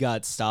we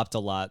got stopped a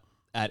lot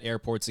at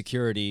airport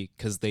security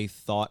because they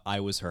thought I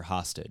was her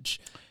hostage.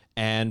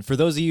 And for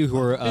those of you who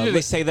are, did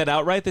they say that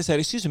outright? They said,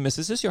 "Excuse me, miss,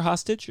 is this your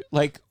hostage?"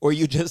 Like, or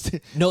you just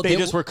No, they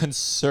just were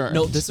concerned.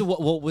 no, this is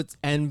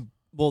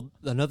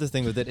another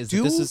thing with it is that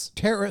Do this is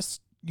terrorists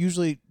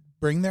usually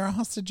bring their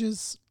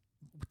hostages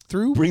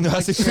through? Bring the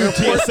hostage through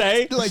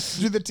TSA? Like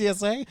through the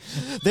TSA?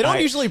 they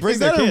don't usually bring Is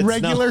their that kids. a no.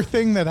 regular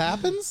thing that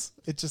happens?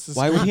 It just is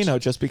Why would he strange. know?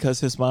 Just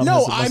because his mom?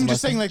 No, has a I'm Muslim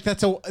just saying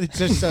husband? like it's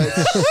just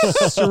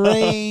a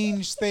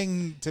strange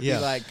thing to Yeah.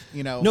 be like,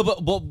 you know. No,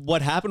 but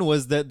what happened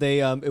was that they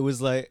it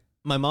was like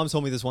my mom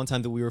told me this one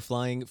time that we were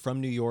flying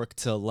from New York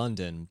to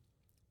London,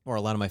 or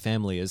a lot of my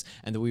family is,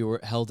 and that we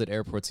were held at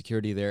airport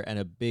security there, and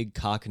a big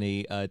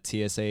Cockney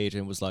TSA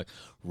agent was like,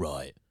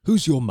 "Right,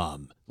 who's your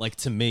mum?" Like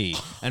to me,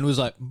 and was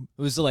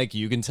like,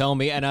 "You can tell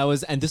me." And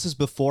this is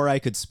before I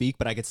could speak,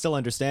 but I could still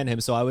understand him.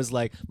 So I was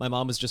like, my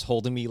mom was just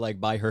holding me like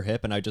by her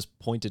hip, and I just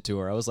pointed to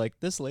her. I was like,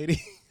 "This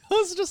lady," I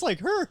was just like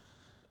her.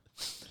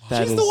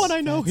 That She's the is- one I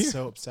know That's here.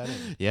 so upsetting.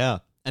 Yeah.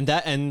 And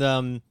that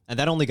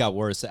only got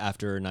worse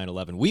after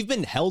 9/11. We've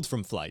been held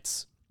from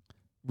flights.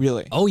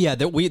 Really? Oh yeah,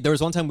 there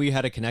was one time we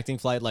had a connecting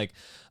flight like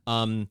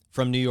from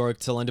New York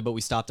to London, but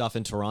we stopped off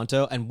in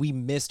Toronto and we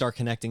missed our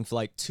connecting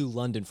flight to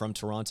London from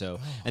Toronto.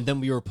 And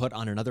then we were put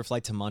on another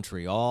flight to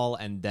Montreal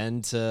and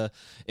then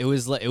it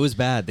was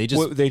bad. They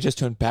just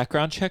doing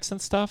background checks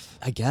and stuff?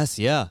 I guess,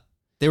 yeah.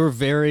 They were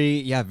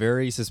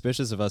very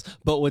suspicious of us.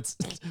 But what's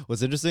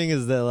interesting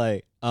is that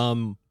like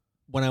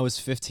when I was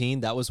 15,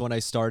 that was when I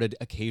started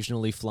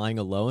occasionally flying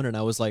alone, and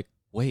I was like,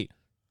 wait,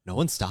 no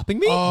one's stopping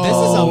me? Oh, this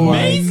is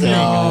amazing.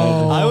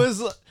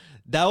 God.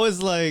 That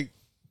was like,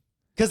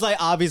 because like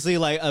obviously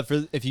like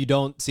if you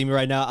don't see me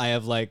right now, I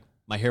have like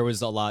my hair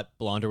was a lot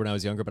blonder when I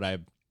was younger, but I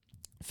have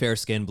fair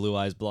skin, blue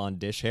eyes,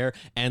 blondish hair,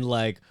 and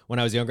like when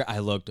I was younger, I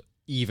looked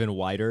even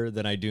whiter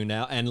than I do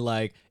now. And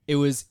like it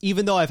was,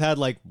 even though I've had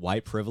like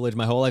white privilege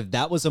my whole life,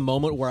 that was a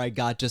moment where I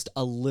got just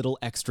a little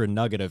extra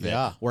nugget of it.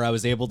 Yeah. Where I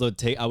was able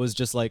to I was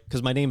just like,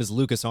 because my name is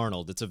Lukas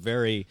Arnold. It's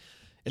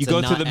You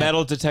go through the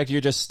metal detector,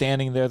 you're just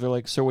standing there. They're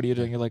like, "Sir, what are you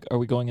doing?" You're like, "Are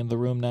we going in the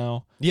room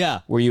now?" Yeah.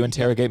 Where you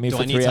interrogate me Do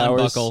for I need 3 to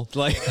hours? unbuckle?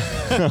 Like,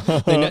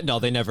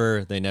 they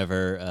never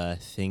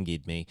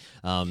thingied me.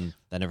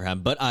 That never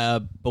happened.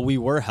 But we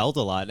were held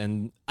a lot,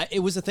 and it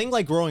was a thing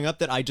like growing up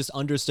that I just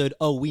understood.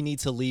 Oh, we need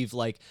to leave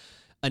like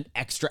an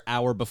extra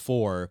hour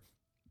before,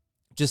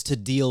 just to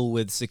deal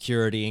with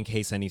security in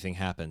case anything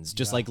happens.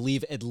 Just like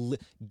leave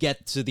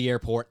get to the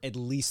airport at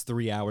least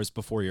 3 hours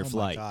before your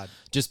flight, God.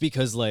 just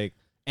because like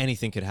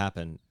anything could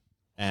happen,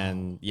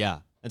 and yeah.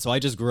 And so I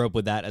just grew up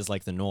with that as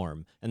like the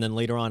norm. And then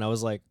later on, I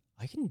was like,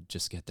 I can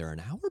just get there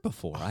an hour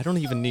before. I don't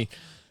even need.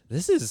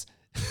 This is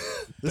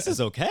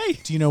okay.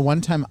 Do you know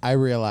one time I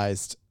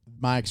realized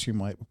my extreme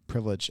white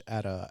privilege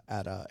at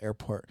a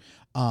airport?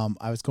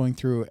 I was going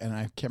through, and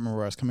I can't remember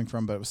where I was coming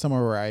from, but it was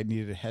somewhere where I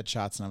needed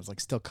headshots, and I was like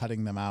still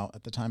cutting them out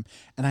at the time.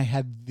 And I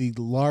had the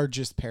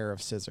largest pair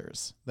of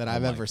scissors that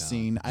I've ever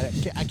seen. I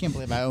can't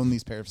believe I own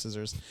these pair of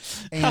scissors.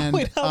 And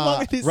Wait, how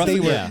long are these they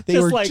scissors? were Yeah. they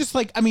Just were like- just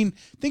like, I mean,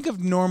 think of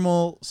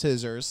normal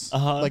scissors,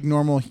 like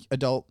normal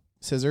adult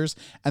scissors,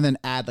 and then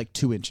add like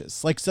 2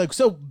 inches, like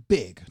so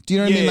big. Do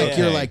you know what I mean? Yeah, Like yeah,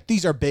 you're yeah. like,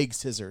 these are big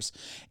scissors,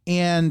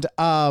 and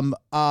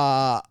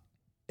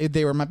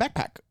they were in my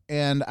backpack,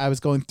 and I was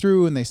going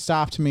through, and they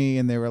stopped me,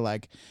 and they were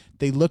like,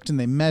 they looked and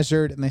they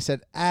measured, and they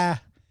said,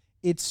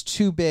 it's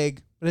too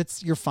big,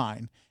 but you're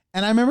fine.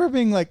 And I remember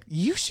being like,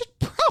 you should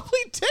probably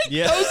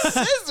take those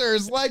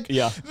scissors. Like,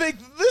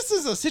 this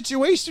is a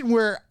situation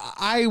where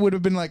I would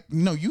have been like,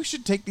 no, you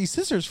should take these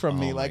scissors from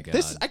me. my Like God.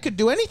 this, I could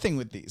do anything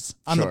with these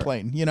on the Sure.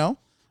 plane, you know?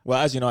 Well,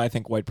 as you know, I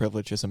think white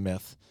privilege is a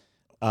myth.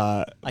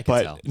 I can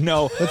But tell.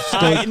 no, Let's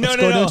no,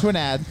 go to an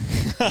ad.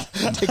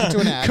 Take it to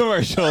an ad.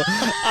 commercial.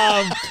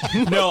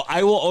 No,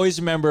 I will always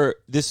remember.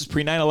 This is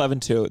pre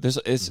 9/11 too.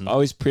 It's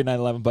always pre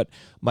 9/11. But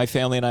my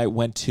family and I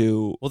went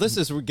to. Well, this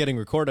is getting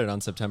recorded on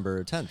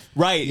September 10th.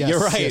 Right, Yes, you're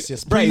right.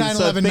 yes. Right, Pre-9/11,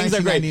 so things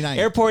are great. 1999.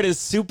 Airport is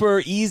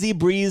super easy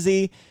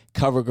breezy.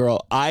 Cover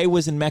girl. I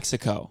was in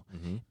Mexico,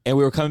 and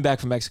we were coming back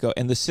from Mexico,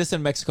 and the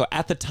system in Mexico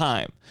at the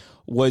time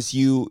was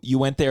you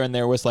went there, and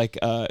there was like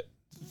a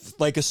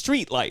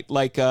street light,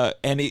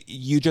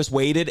 you just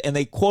waited, and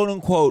they quote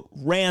unquote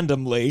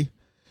randomly,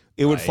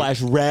 it would flash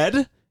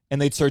red,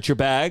 and they'd search your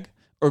bag,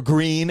 or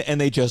green,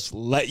 and they just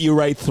let you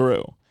right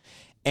through.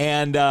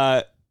 And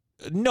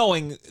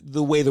knowing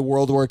the way the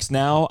world works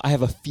now, I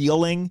have a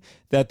feeling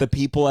that the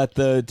people at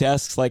the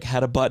desks like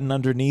had a button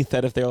underneath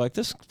that if they're like,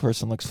 this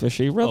person looks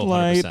fishy, red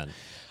light. 100%.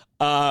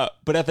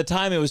 But at the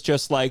time, it was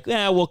just like,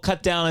 we'll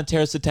cut down on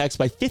terrorist attacks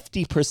by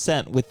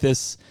 50% with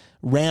this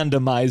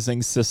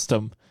randomizing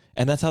system.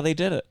 And that's how they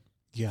did it.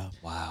 Yeah.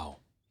 Wow.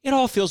 It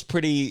all feels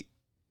pretty,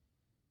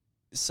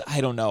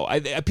 I don't know.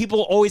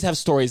 People always have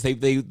stories. They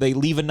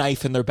leave a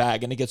knife in their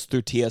bag and it gets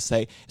through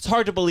TSA. It's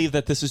hard to believe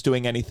that this is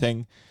doing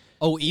anything.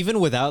 Oh, even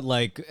without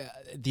like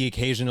the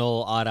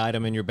occasional odd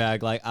item in your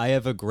bag. Like I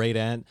have a great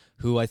aunt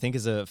who I think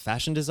is a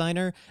fashion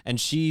designer, and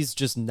she's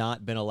just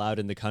not been allowed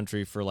in the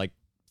country for like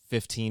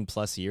 15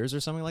 plus years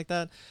or something like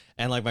that.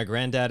 And like my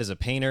granddad is a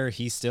painter.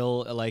 He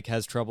still like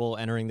has trouble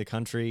entering the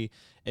country.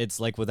 It's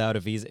like without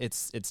a visa,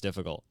 it's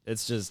difficult.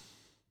 This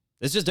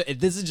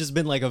has just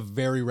been like a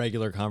very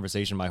regular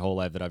conversation my whole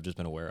life that I've just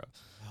been aware of.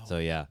 So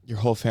yeah, Your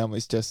whole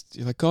family's just,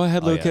 you're like, go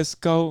ahead, Lucas,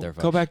 They're go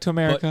fine. back to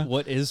America. But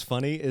what is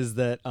funny is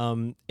that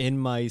in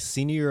my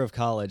senior year of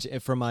college,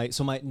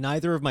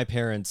 neither of my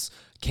parents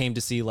came to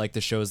see like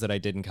the shows that I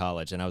did in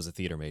college, and I was a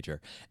theater major.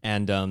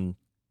 And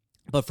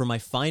but for my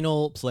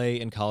final play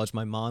in college,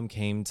 my mom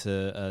came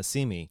to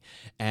see me,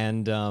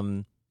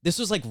 and this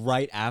was like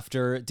right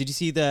after. Did you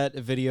see that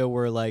video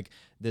where like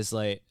this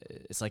like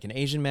it's like an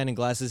Asian man in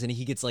glasses and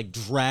he gets like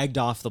dragged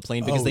off the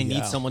plane because they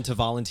need someone to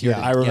volunteer? Yeah,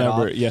 to I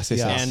remember. Get off. Yes.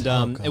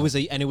 And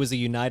it was a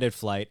United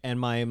flight, and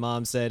my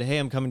mom said, "Hey,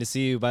 I'm coming to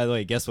see you. By the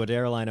way, guess what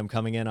airline I'm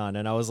coming in on?"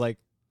 And I was like,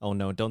 "Oh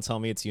no, don't tell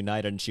me it's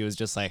United." And she was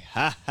just like,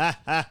 ha ha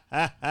ha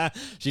ha ha.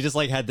 She just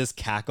like had this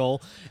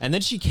cackle, and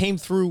then she came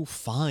through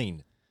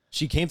fine.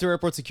 She came through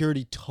airport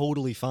security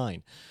totally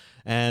fine,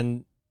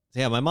 and.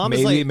 Yeah, my mom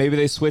is like... Maybe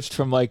they switched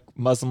from like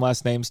Muslim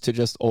last names to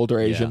just older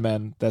Asian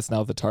men. That's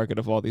now the target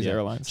of all these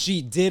airlines.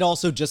 She did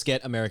also just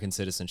get American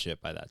citizenship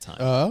by that time.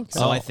 Okay.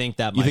 So I think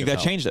that You think that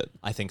changed it?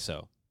 I think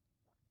so.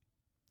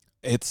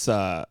 It's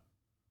I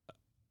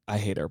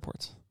hate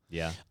airports.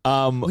 Yeah.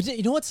 Because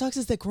You know what sucks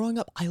is that growing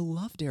up, I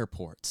loved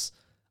airports.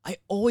 I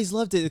always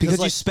loved it. you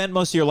like, spent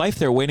most of your life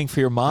there waiting for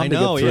your mom I to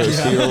know, get through.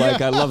 yeah. So you're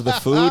like, I love the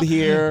food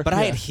here. But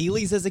I had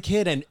Heelys as a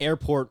kid and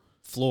airport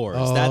floors.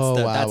 Oh, That's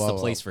the wow.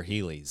 place for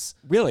Heelys.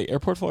 Really,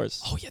 airport floors.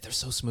 Oh yeah, they're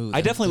so smooth.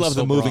 I definitely They're love so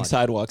the moving broad.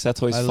 sidewalks.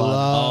 That's always I fun.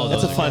 love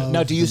That's a those. fun.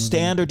 Now, do you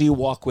stand or do you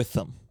walk with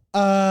them?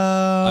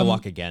 I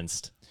walk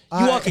against.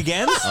 You walk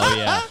against? Oh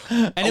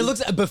yeah, and it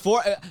looks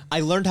before I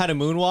learned how to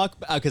moonwalk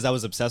because I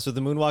was obsessed with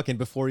the moonwalk, and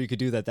before you could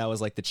do that, that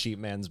was like the cheap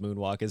man's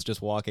moonwalk is just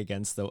walk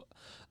against the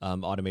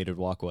automated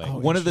walkway.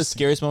 One of the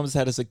scariest moments I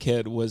had as a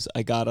kid was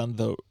I got on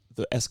the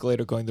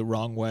escalator going the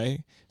wrong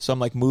way. So I'm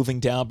like moving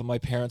down, but my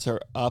parents are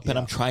up and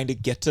I'm trying to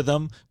get to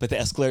them, but the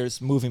escalator is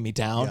moving me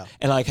down. Yeah.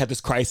 And I like had this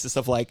crisis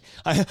of like,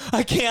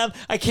 I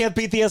can't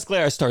beat the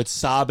escalator. I start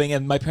sobbing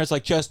and my parents are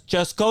like,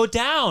 just go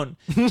down,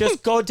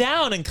 just go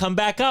down and come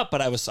back up.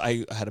 But I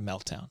had a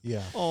meltdown.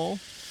 Yeah. Oh,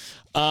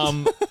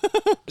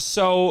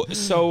 So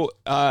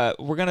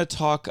we're going to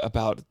talk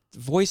about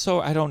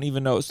voiceover. I don't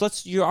even know. So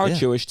you are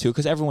Jewish too,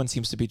 because everyone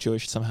seems to be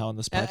Jewish somehow in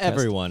this podcast.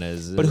 everyone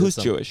is. But who's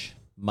Jewish?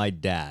 My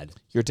dad.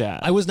 Your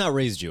dad. I was not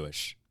raised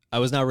Jewish. I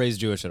was not raised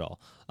Jewish at all.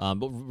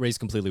 But raised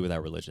completely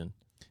without religion.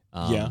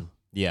 Yeah.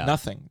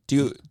 Nothing.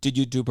 Did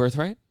you do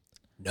birthright?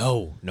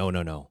 No.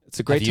 It's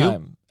a great Have you?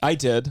 time. I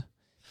did.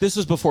 This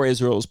was before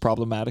Israel was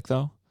problematic,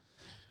 though.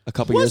 A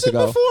couple years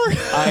ago. Before?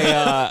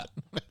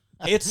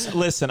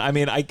 Listen, I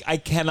mean, I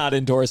cannot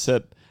endorse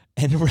it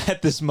and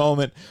at this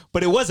moment,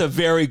 but it was a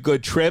very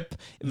good trip.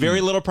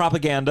 Very little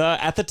propaganda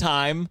at the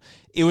time.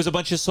 It was a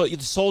bunch of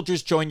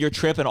soldiers joined your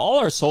trip, and all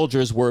our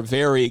soldiers were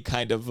very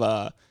kind of.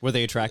 Were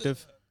they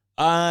attractive?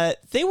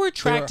 They were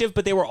attractive,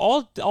 but they were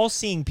all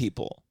seeing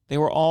people. They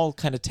were all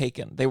kind of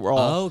taken. They were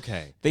all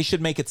okay. They should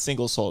make it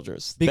single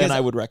soldiers. Because then I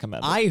would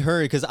recommend it. I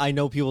heard because I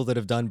know people that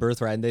have done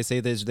birthright, and they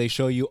say they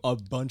show you a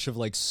bunch of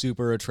like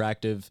super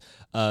attractive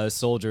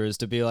soldiers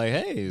to be like,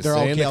 hey, They're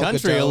all stay in the Gal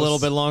country a Gadot's. little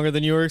bit longer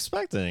than you were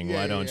expecting.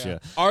 Why don't you?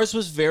 Ours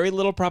was very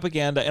little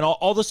propaganda, and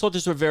all the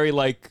soldiers were very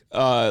like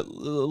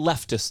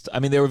leftist. I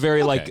mean, they were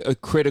very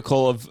like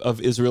critical of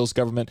Israel's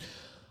government.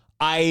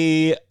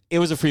 It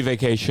was a free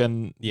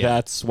vacation. Yeah.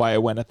 That's why I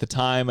went at the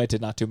time. I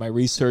did not do my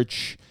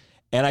research.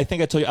 And I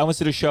think I told you, I once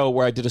did a show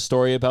where I did a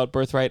story about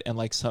birthright, and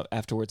like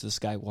afterwards this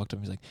guy walked up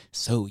and he was like,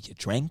 so you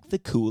drank the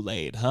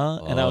Kool-Aid, huh?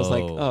 And I was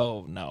like,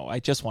 oh no, I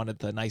just wanted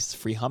the nice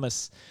free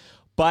hummus.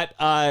 But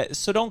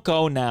so don't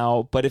go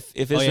now. But if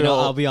Israel,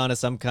 I'll be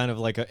honest, I'm kind of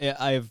like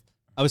I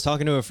was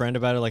talking to a friend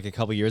about it like a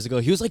couple years ago.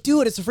 He was like,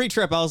 dude, it's a free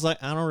trip. I was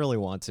like, I don't really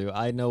want to.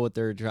 I know what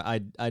they're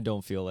I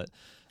don't feel it.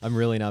 I'm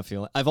really not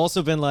feeling it. I've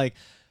also been like,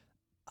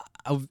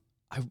 I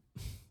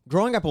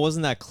growing up, I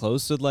wasn't that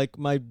close with like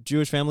my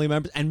Jewish family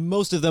members, and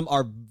most of them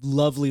are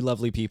lovely,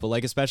 lovely people.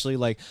 Like especially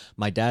like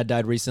my dad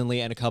died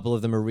recently, and a couple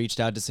of them have reached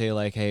out to say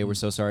like, "Hey, we're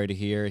so sorry to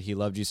hear. He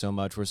loved you so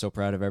much. We're so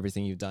proud of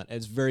everything you've done."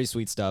 It's very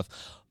sweet stuff.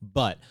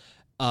 But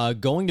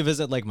going to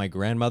visit like my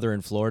grandmother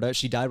in Florida,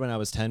 she died when I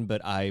was 10,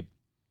 but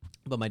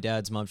my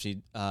dad's mom,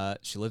 she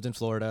lived in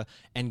Florida,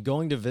 and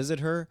going to visit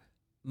her,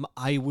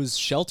 I was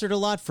sheltered a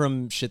lot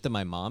from shit that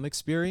my mom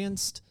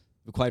experienced,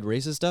 quite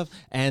racist stuff,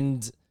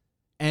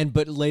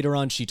 but later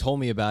on she told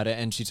me about it,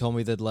 and she told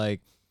me that like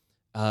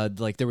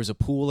there was a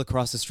pool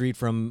across the street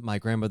from my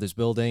grandmother's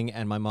building,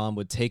 and my mom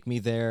would take me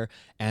there,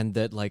 and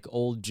that like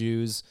old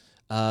Jews,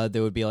 they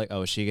would be like,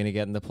 oh, is she gonna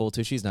get in the pool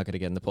too? She's not gonna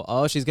get in the pool.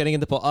 Oh, she's getting in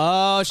the pool.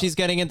 Oh, she's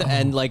getting in the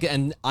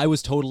and I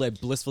was totally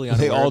blissfully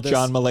unaware. they all of this.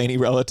 John Mulaney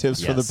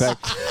relatives for the back.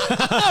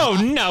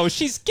 Oh no,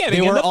 she's getting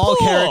They in were the all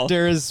pool.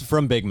 characters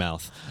from Big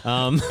Mouth.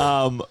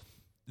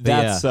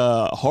 That's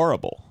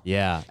horrible.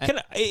 Yeah.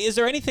 Is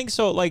there anything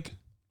so like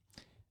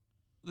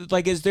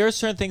is there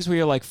certain things where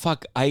you're like,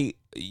 fuck,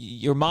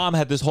 your mom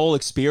had this whole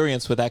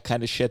experience with that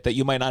kind of shit that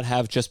you might not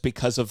have just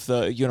because of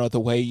the, you know, the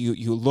way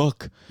you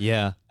look.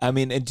 Yeah. I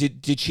mean, and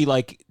did she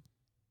like,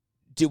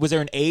 was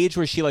there an age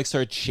where she like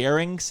started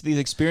sharing these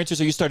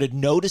experiences, or you started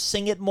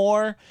noticing it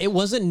more? It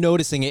wasn't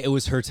noticing it. It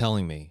was her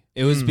telling me.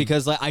 It was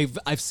because like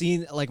I've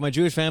seen like my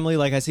Jewish family,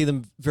 like I see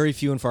them very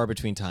few and far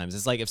between times.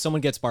 It's like if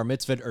someone gets bar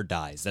mitzvahed or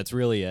dies, that's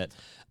really it.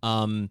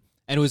 And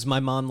it was my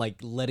mom like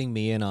letting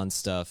me in on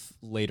stuff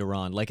later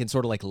on, like in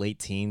sort of like late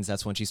teens.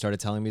 That's when she started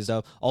telling me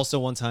stuff. Also,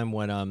 one time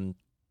when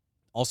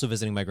also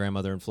visiting my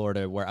grandmother in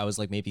Florida, where I was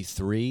like maybe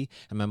 3,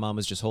 and my mom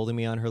was just holding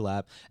me on her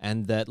lap,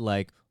 and that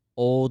like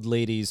old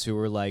ladies who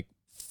were like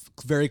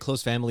very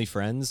close family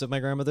friends of my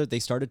grandmother, they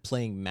started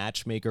playing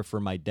matchmaker for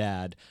my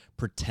dad,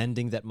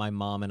 pretending that my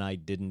mom and I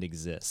didn't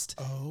exist.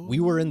 Oh, we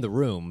were in the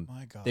room.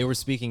 my God. They were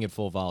speaking at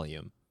full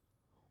volume.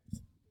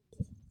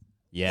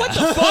 Yeah. What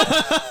the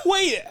fuck?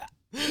 Wait.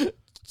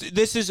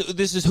 This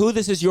is who?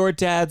 This is your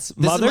dad's This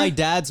mother? is my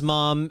dad's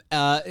mom,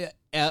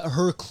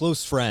 her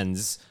close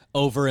friends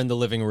over in the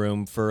living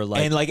room for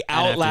like and like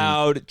out enacting-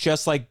 loud,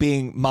 just like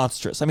being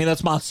monstrous. I mean,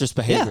 that's monstrous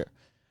behavior.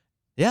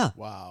 Yeah.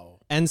 Wow.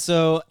 And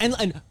so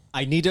and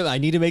I need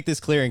to make this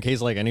clear in case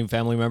like any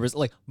family members,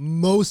 like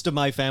most of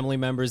my family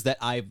members that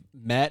I've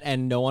met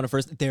and know on a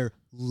first, they're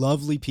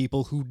lovely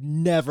people who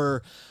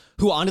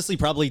honestly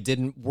probably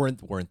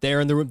weren't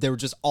there in the room. They were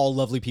just all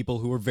lovely people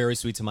who were very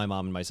sweet to my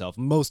mom and myself.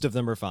 Most of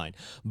them are fine,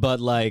 but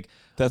like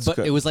That's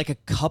good. it was like a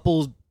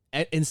couple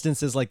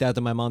instances like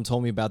that my mom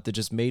told me about that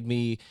just made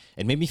me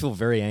feel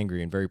very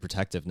angry and very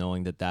protective,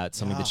 knowing that that's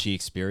something that she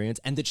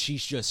experienced and that she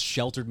just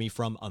sheltered me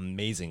from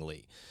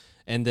amazingly,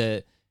 and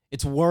that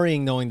it's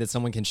worrying knowing that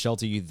someone can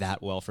shelter you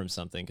that well from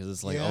something, because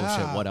it's like, oh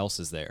shit, what else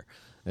is there?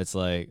 It's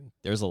like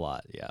there's a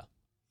lot. Yeah.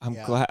 I'm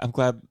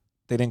glad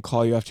they didn't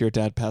call you after your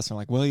dad passed and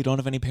like, well, you don't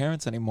have any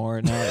parents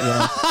anymore now, you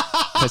know,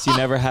 because you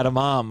never had a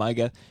mom, I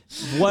guess.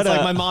 What It's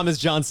like my mom is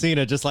John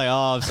Cena, just like,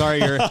 oh, I'm sorry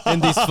you're in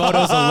these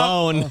photos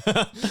alone.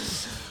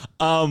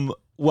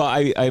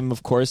 Well, I'm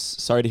of course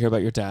sorry to hear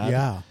about your dad.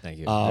 Yeah. Thank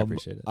you. I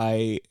appreciate it.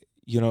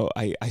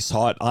 I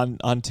saw it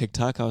on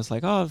TikTok. I was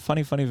like, oh,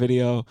 funny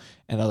video.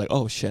 And I was like,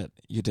 oh shit,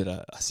 you did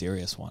a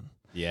serious one.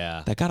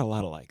 Yeah. That got a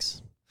lot of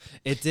likes.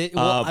 It did.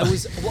 Well,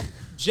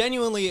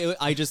 genuinely,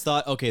 I just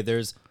thought, okay,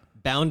 there's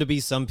bound to be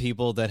some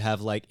people that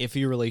have like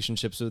iffy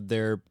relationships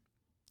with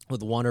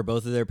one or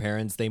both of their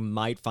parents. They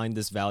might find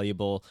this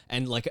valuable,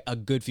 and like a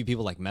good few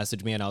people like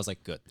messaged me, and I was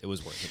like, good, it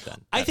was worth it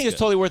then. I think it's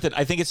totally worth it.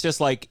 I think it's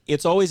just like,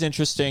 it's always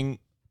interesting.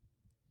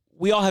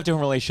 We all have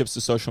different relationships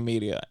to social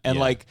media, and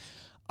like,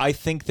 I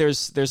think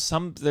there's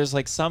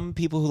some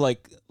people who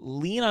like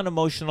lean on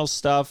emotional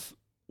stuff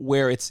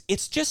where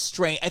it's just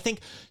strange. I think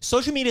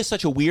social media is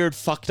such a weird,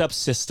 fucked up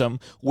system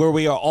where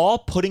we are all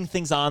putting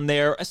things on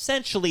there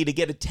essentially to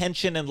get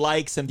attention and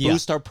likes and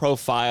boost our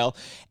profile.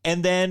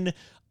 And then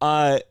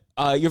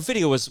your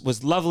video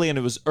was lovely and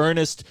it was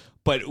earnest,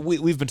 but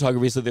we've been talking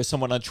recently. There's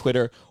someone on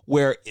Twitter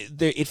where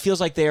it feels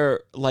like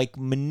they're like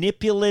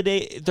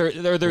manipulating.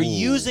 They're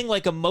using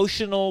like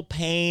emotional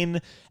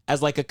pain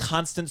as like a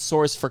constant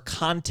source for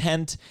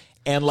content.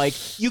 And like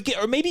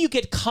maybe you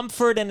get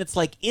comfort and it's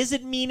like, is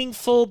it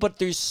meaningful? But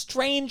there's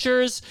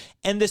strangers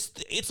and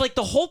it's like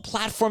the whole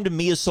platform to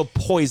me is so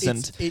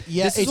poisoned.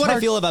 This is what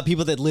I feel about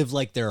people that live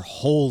like their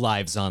whole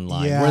lives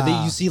online, where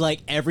you see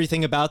like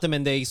everything about them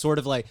and they sort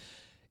of like,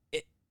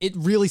 it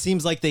really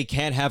seems like they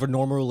can't have a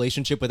normal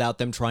relationship without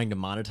them trying to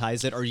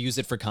monetize it or use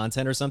it for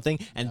content or something.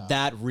 And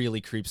that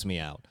really creeps me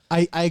out.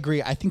 I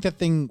agree. I think the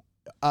thing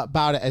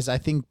about it is I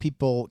think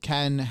people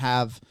can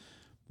have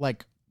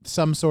like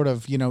some sort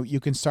of, you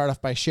can start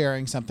off by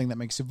sharing something that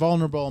makes you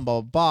vulnerable and blah,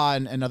 blah,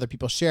 blah, and other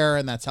people share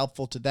and that's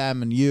helpful to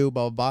them and you,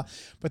 blah, blah, blah.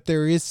 But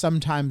there is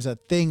sometimes a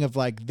thing of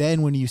like,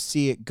 then when you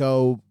see it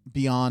go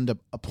beyond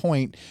a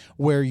point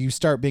where you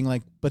start being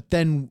like, but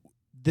then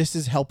this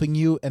is helping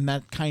you. And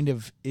that kind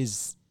of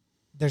is,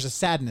 there's a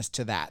sadness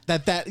to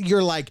that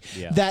you're like,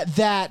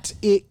 that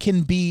it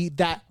can be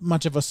that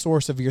much of a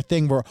source of your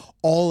thing where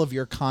all of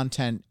your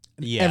content,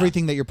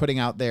 everything that you're putting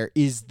out there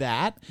is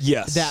that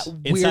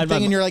weird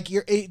thing, and you're like,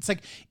 it's like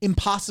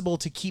impossible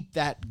to keep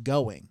that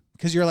going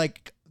because you're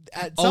like,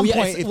 at some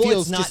point it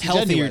feels it's not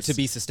healthier to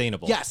be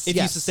sustainable. Yes, if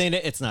you sustain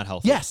it, it's not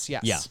healthy. Yes.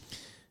 Yeah.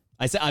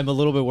 I said I'm a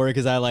little bit worried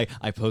because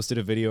I posted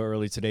a video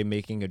early today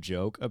making a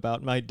joke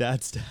about my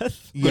dad's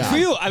death. Good for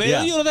you. I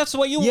mean, that's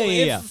what you.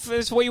 If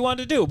it's what you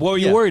wanted to do. What were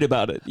you worried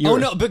about it?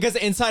 No, because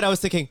inside I was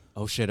thinking,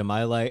 oh shit, am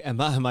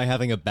I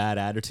having a bad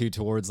attitude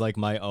towards like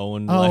my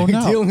own?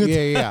 Dealing with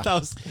that?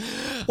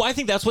 Well, I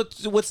think that's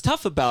what's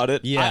tough about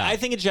it. Yeah, I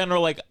think in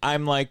general, like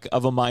I'm like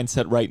of a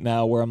mindset right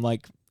now where I'm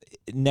like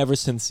never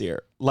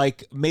sincere.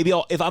 Like maybe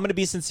if I'm gonna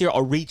be sincere,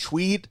 I'll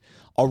retweet.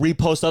 I'll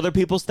repost other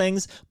people's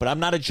things, but I'm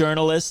not a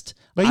journalist.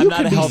 But I'm you not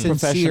can a be health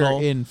sincere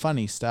professional. in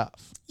funny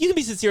stuff. You can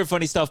be sincere in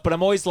funny stuff, but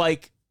I'm always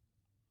like,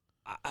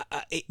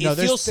 it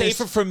feels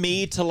safer for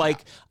me to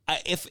like,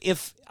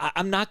 if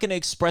I'm not going to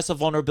express a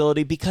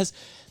vulnerability because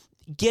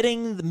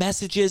getting the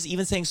messages,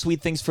 even saying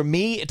sweet things, for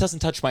me, it doesn't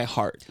touch my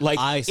heart.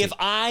 Like if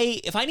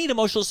I need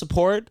emotional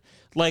support,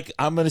 like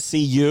I'm gonna see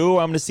you,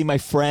 or I'm gonna see my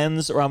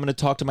friends, or I'm gonna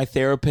talk to my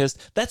therapist.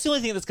 That's the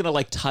only thing that's gonna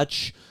like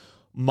touch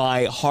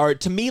my heart.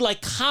 To me,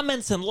 like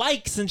comments and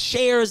likes and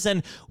shares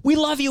and we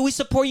love you, we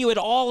support you, it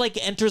all like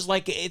enters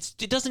like it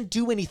doesn't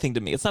do anything to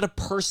me. It's not a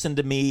person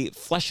to me,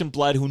 flesh and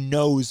blood, who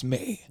knows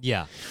me.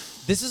 Yeah.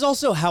 This is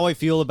also how I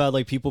feel about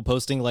like people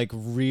posting like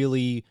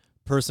really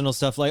personal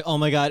stuff, like, oh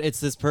my god,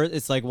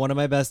 it's like one of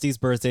my besties'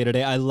 birthday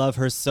today, I love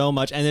her so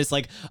much, and it's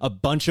like a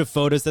bunch of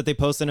photos that they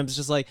post, and I'm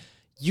just like,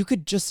 you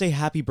could just say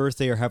happy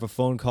birthday or have a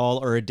phone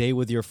call or a day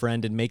with your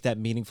friend and make that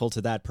meaningful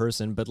to that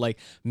person. But like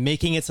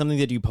making it something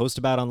that you post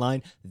about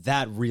online,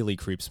 that really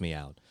creeps me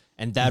out.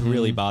 And that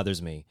really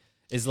bothers me.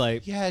 Is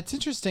like, yeah, it's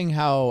interesting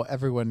how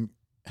everyone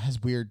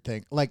has weird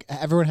things. Like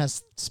everyone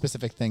has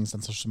specific things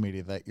on social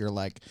media that you're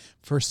like,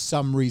 for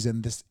some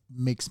reason, this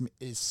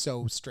is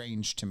so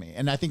strange to me.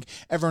 And I think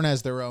everyone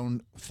has their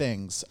own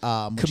things.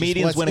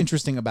 Comedians, what's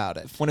interesting about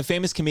it. When a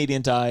famous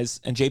comedian dies,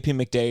 and JP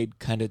McDade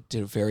kind of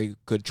did a very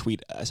good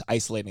tweet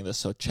isolating this,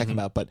 so check him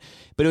out. But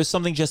it was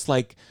something just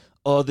like,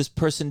 oh, this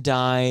person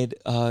died.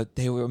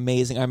 They were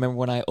amazing. I remember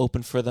when I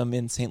opened for them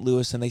in St.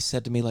 Louis, and they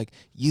said to me, like,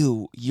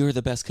 you're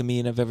the best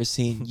comedian I've ever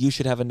seen. You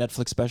should have a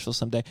Netflix special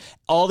someday.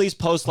 All these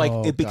posts, like,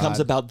 it becomes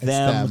about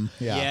them.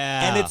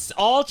 Yeah. And it's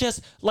all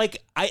just,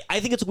 like, I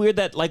think it's weird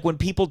that, like, when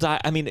people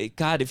die, I mean,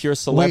 God, if you're a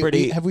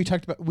celebrity. Have we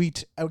talked about, I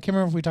can't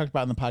remember if we talked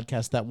about in the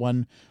podcast that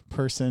one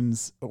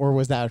person's, or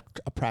was that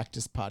a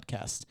practice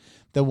podcast?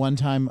 The one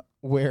time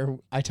where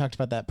I talked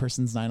about that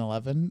person's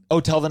 9/11. Oh,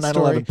 tell the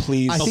 9/11,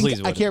 please.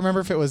 I can't remember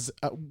if it was,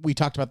 we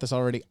talked about this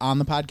already on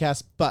the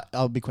podcast, but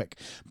I'll be quick.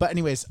 But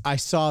anyways, I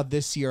saw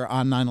this year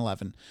on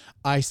 9/11,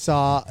 I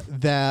saw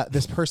that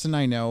this person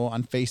I know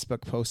on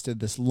Facebook posted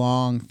this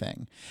long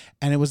thing.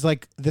 And it was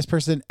like, this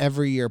person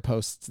every year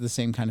posts the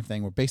same kind of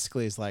thing where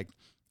basically is like,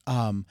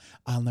 I'll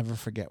never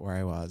forget where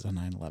I was on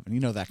 9/11.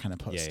 You know, that kind of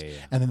post. Yeah.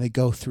 And then they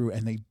go through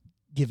and they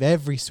give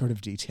every sort of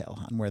detail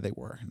on where they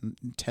were in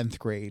 10th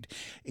grade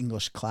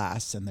English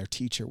class, and their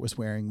teacher was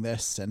wearing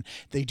this, and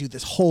they do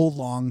this whole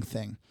long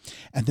thing.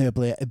 And they'll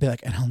be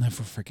like, and I'll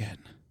never forget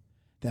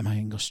that my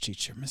English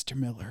teacher, Mr.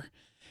 Miller,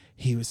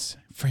 he was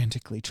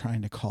frantically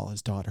trying to call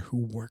his daughter who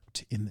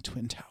worked in the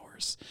Twin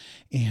Towers.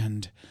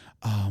 And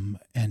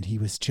he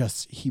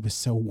was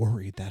so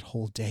worried that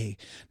whole day,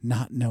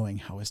 not knowing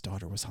how his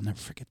daughter was. I'll never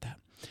forget that.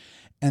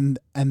 And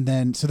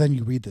then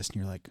you read this and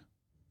you're like,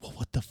 well,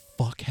 what the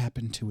fuck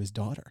happened to his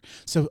daughter?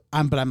 So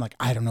I'm like,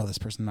 I don't know this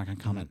person. I'm not going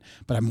to comment,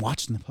 but I'm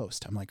watching the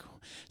post. I'm like,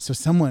 so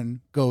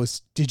someone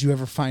goes, did you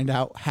ever find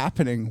out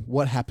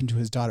what happened to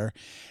his daughter?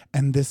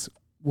 And this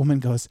woman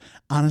goes,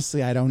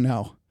 honestly, I don't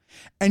know.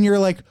 And you're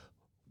like,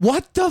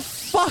 what the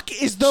fuck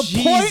is the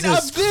point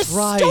of this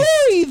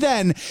story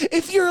then?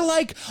 If you're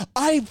like,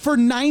 for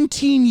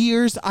 19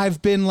 years,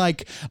 I've been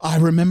like, I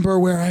remember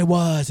where I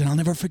was and I'll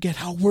never forget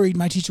how worried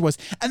my teacher was.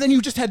 And then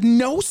you just had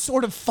no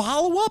sort of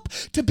follow-up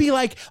to be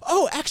like,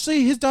 oh,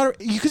 actually his daughter,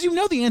 because you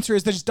know the answer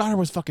is that his daughter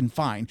was fucking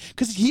fine.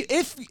 Because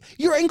if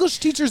your English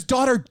teacher's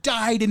daughter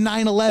died in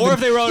 9/11, or if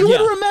they wrote, you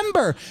would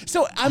remember.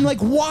 So I'm like,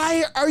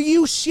 why are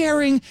you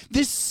sharing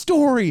this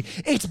story?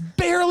 It's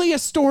barely a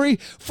story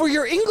for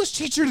your English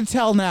teacher to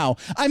tell now.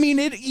 I mean,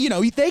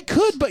 they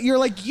could, but you're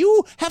like,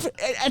 you have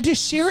to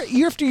share it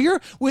year after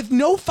year with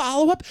no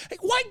follow-up.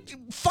 Like, why?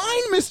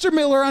 Find Mr.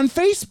 Miller on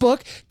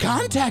Facebook,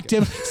 contact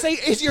him, say,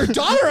 is your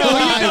daughter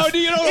alive?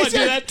 You don't want to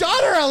do that.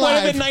 Daughter alive?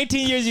 What if in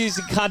 19 years you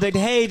contact,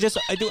 hey,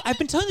 I've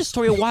been telling this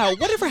story a while.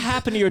 Whatever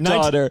happened to your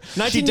daughter?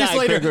 19 years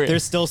later, they're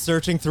still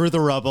searching through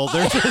the rubble.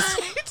 They're just...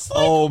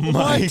 Like, oh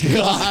my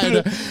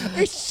God.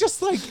 It's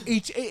just like,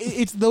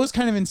 it's those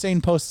kind of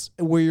insane posts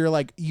where you're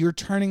like, you're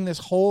turning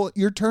this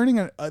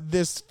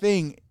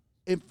thing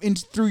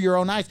through your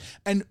own eyes,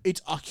 and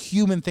it's a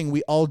human thing.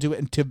 We all do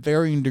it to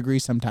varying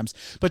degrees sometimes,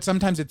 but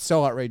sometimes it's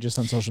so outrageous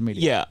on social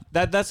media. Yeah,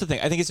 that's the thing.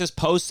 I think it's just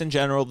posts in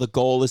general. The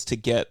goal is to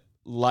get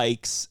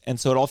likes, and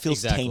so it all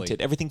feels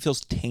tainted. Everything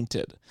feels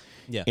tainted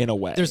in a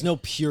way. There's no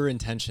pure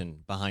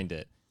intention behind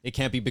it. It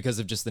can't be because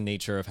of just the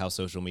nature of how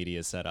social media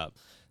is set up.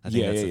 I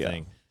think that's the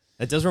thing.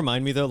 It does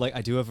remind me though, like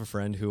I do have a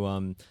friend who,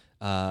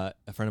 a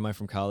friend of mine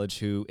from college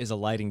who is a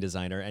lighting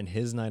designer, and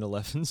his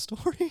 9/11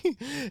 story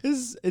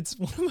it's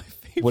one of my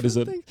favorite. What is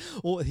it? Things.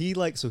 Well, he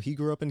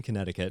grew up in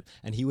Connecticut,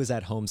 and he was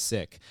at home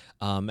sick.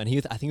 And I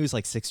think he was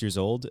like 6 years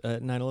old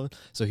at 9/11.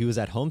 So he was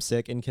at home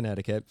sick in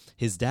Connecticut.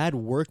 His dad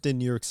worked in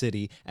New York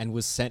City and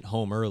was sent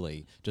home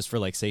early just for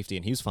like safety,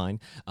 and he was fine.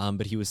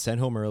 But he was sent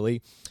home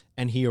early,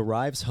 and he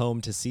arrives home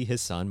to see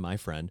his son, my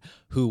friend,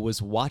 who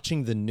was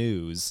watching the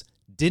news.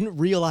 Didn't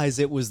realize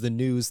it was the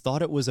news,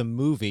 thought it was a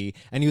movie,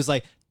 and he was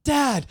like,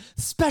 Dad,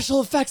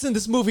 special effects in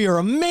this movie are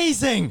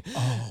amazing.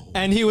 Oh.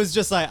 And he was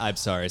just like, I'm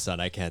sorry, son,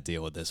 I can't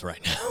deal with this right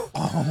now.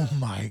 Oh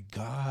my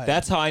God.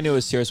 That's how I knew it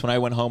was serious. When I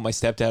went home, my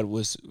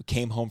stepdad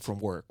came home from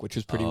work, which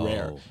was pretty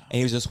rare. And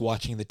he was just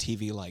watching the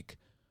TV like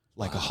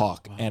a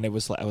hawk. Wow. And I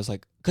was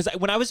like, because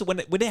when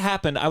it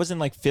happened, I was in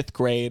like 5th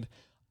grade.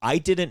 I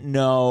didn't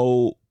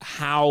know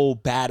how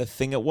bad a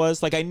thing it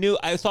was. Like I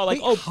thought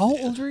like, Wait, how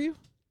old were you?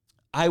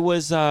 I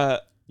was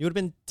You would have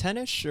been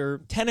 10-ish or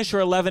 10ish or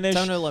 11ish.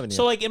 10 or 11, yeah.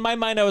 So like in my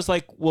mind, I was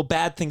like, well,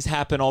 bad things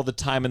happen all the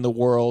time in the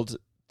world.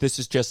 This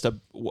is just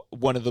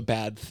one of the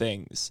bad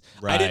things.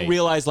 I didn't Right.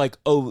 realize like,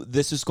 oh,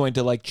 this is going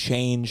to like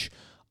change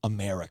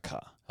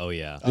America. Oh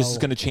yeah. This is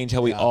going to change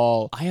how we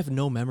all. I have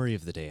no memory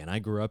of the day, and I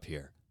grew up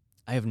here.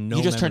 I have no.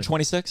 You just memory. turned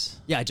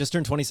 26. Yeah, I just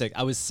turned 26.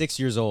 I was 6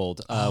 years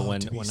old when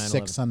to be 9/11.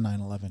 6 on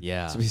 9/11.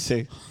 Yeah, So we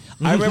see.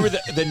 I remember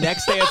the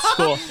next day at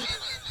school.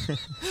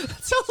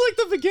 sounds like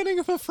the beginning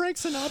of a Frank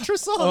Sinatra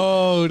song.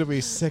 Oh, to be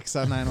 6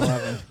 on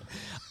 9/11.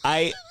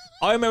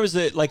 All I remember is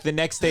that like the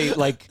next day,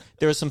 like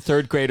there were some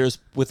third graders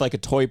with like a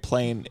toy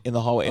plane in the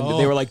hallway, and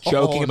they were like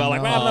joking about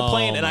like we're having a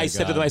plane, and my I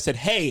said to God. them, I said,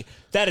 "Hey,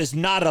 that is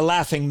not a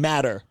laughing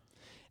matter."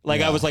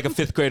 Like I was like a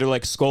fifth grader,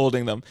 like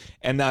scolding them,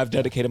 and now I've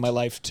dedicated my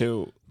life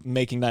to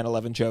making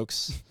 9/11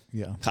 jokes.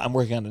 Yeah, I'm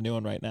working on a new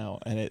one right now,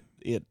 and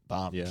it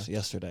bombed Yeah.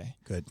 yesterday.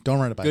 good. Don't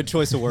write about Good it.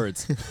 choice of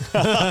words.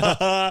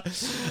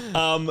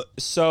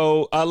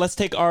 So let's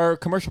take our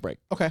commercial break,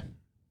 Okay.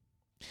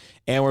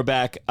 and we're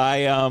back.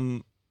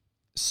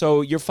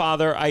 So your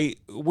father,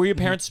 were your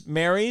parents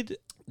married?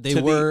 They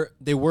To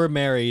were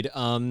married.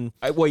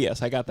 Well,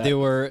 yes, I got that. They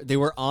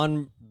were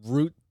en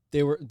route.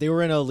 They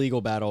were in a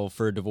legal battle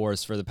for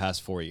divorce for the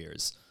past 4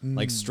 years,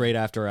 like straight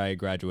after I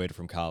graduated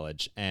from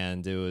college,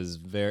 and it was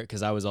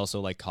because I was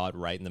also like caught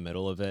right in the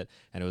middle of it,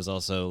 and it was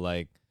also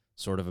like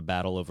sort of a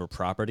battle over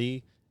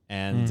property,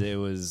 and it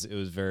was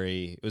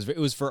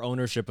for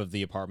ownership of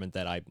the apartment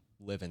that I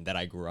live in, that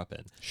I grew up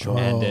in. Sure.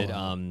 And it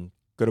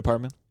Good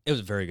apartment. it was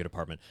a very good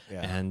apartment,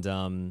 Yeah.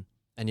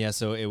 and yeah,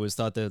 so it was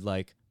thought that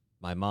like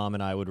my mom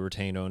and I would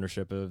retain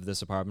ownership of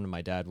this apartment, and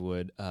my dad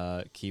would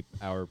keep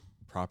our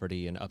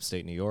property in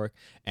upstate New York,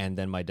 and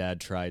then my dad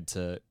tried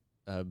to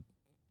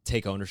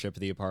take ownership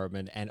of the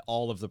apartment and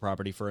all of the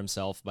property for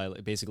himself by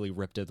basically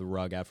ripped the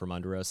rug out from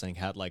under us, and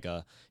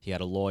he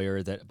had a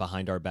lawyer that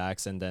behind our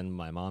backs, and then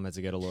my mom had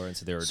to get a lawyer, and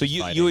so they were So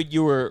just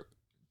you were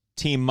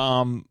team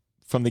mom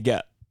from the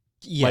get.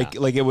 yeah.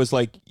 Like it was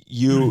like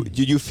you.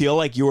 Did you feel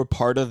like you were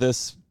part of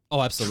this?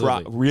 Oh,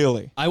 absolutely.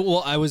 Really? I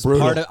was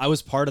Brutal.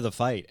 part of the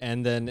fight,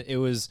 and then it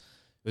was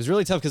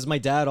really tough because my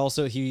dad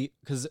also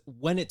because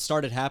when it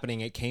started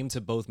happening, it came to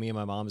both me and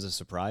my mom as a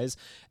surprise,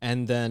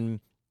 and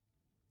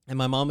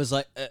my mom was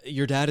like,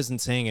 "Your dad isn't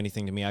saying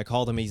anything to me." I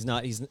called him. He's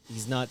not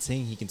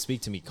saying he can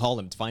speak to me. Call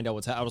him to find out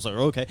what's happening. I was like,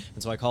 "Okay,"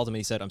 and so I called him, and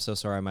he said, "I'm so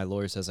sorry. My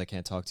lawyer says I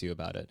can't talk to you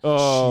about it."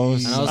 Oh,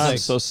 Jeez. And I was I'm like-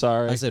 so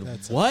sorry. I said,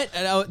 "What?"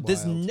 And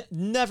this wild.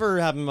 never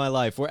happened in my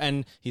life.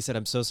 And he said,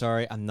 "I'm so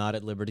sorry. I'm not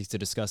at liberty to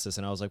discuss this."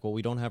 And I was like, "Well,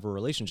 we don't have a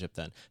relationship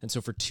then." And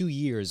so for 2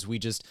 years, we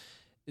just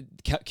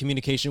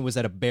communication was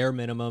at a bare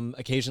minimum.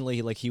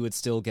 Occasionally, like he would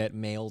still get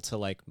mail to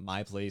like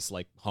my place,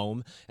 like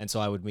home, and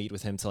so I would meet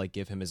with him to like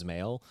give him his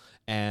mail.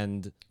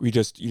 And you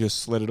just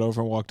slid it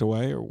over and walked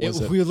away, or was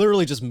it? we would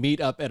literally just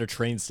meet up at a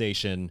train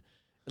station.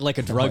 Like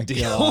a drug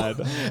deal, God.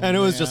 and it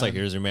was just like,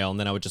 here's your mail, and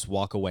then I would just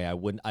walk away. I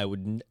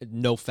would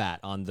no fat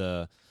on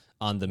the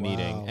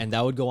meeting, and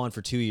that would go on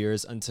for 2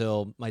 years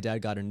until my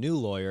dad got a new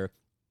lawyer,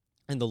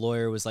 and the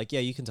lawyer was like, yeah,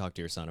 you can talk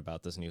to your son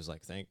about this, and he was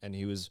like, and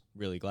he was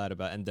really glad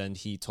about it. And then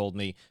he told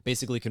me,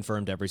 basically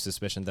confirmed every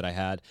suspicion that I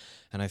had,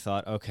 and I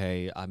thought,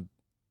 okay,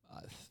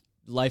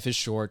 life is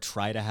short,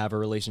 try to have a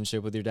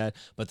relationship with your dad,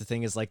 but the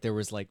thing is, like, there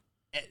was like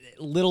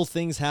little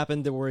things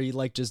happened where he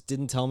like just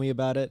didn't tell me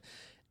about it.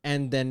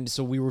 And then,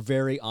 so we were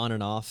very on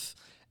and off.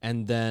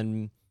 And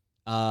then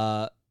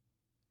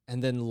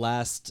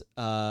last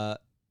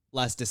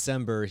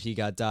December, he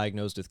got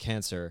diagnosed with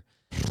cancer,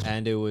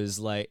 and it was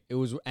like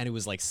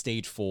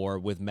stage 4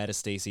 with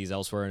metastases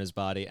elsewhere in his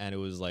body, and it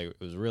was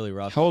really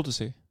rough. How old is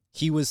he?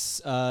 He was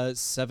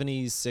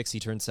 76. He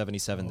turned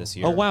 77 this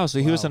year. Oh wow! So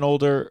he was an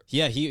older.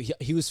 Yeah,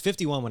 he was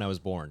 51 when I was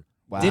born.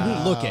 Wow.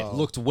 Didn't look it.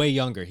 Looked way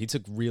younger. He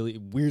took really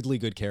weirdly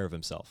good care of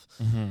himself.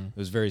 It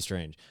was very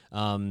strange.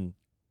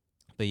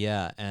 But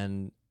yeah,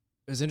 and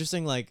it was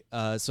interesting. Like,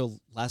 so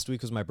last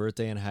week was my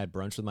birthday, and I had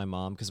brunch with my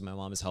mom because my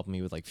mom is helping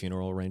me with like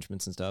funeral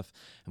arrangements and stuff.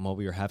 And while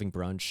we were having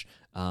brunch,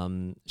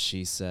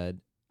 she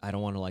said, "I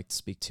don't want to like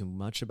speak too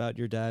much about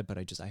your dad, but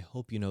I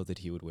hope you know that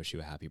he would wish you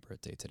a happy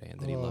birthday today, and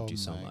that he loved you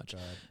so much."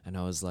 God. And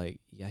I was like,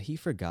 "Yeah, he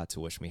forgot to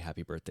wish me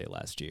happy birthday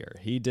last year.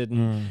 He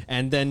didn't."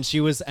 And then she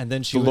was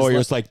The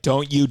lawyer's like,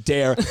 "Don't you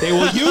dare! They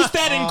will use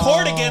that in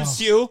court against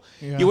you.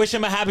 Yeah. You wish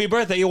him a happy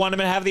birthday. You want him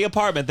to have the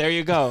apartment. There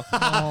you go."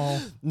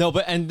 No,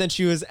 but and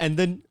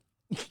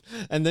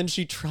then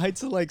she tried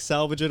to like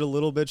salvage it a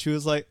little bit. She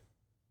was like,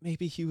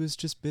 maybe he was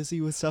just busy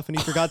with stuff and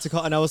he forgot to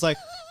call. And I was like,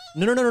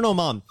 no,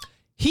 Mom.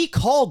 He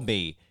called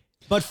me,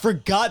 but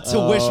forgot to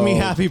wish me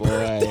happy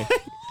birthday.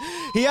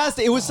 He asked.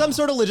 It was some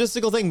sort of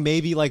logistical thing,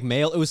 maybe like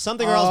mail. It was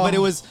something else, but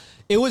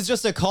it was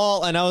just a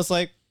call. And I was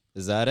like,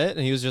 is that it?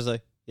 And he was just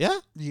like, yeah.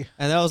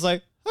 And I was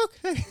like,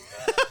 okay.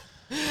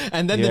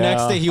 And then the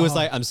next day he was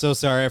like, I'm so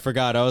sorry, I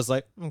forgot. I was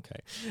like, okay.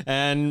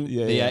 And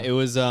it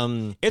was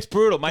It's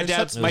brutal. My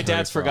dad's very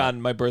fraught. forgotten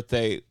my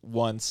birthday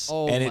once,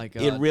 Oh and my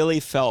God. it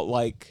really felt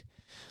like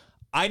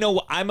I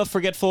know I'm a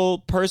forgetful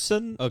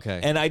person. Okay.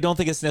 And I don't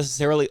think it's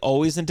necessarily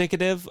always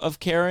indicative of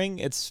caring.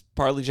 It's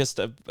partly just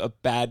a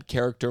bad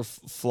character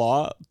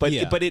flaw. But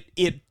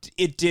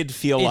it did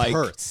feel It like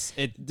hurts.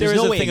 there There's is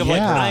no a way thing it of like,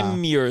 can't.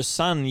 I'm your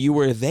son. You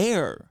were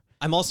there.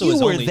 I'm also You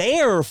his were only.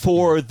 there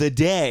for the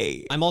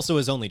day. I'm also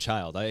his only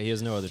child. He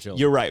has no other children.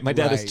 You're right. My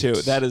dad is Right. too.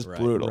 That is Right.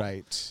 brutal.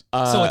 Right.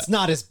 So it's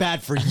not as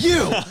bad for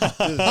you.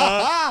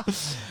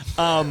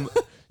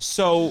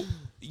 So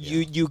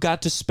you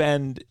got to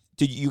spend.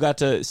 You got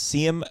to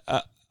see him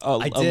a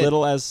did.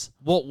 little as.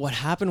 Well, what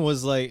happened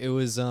was like it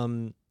was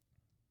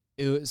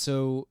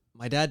so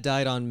my dad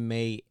died on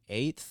May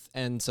 8th,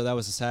 and so that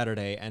was a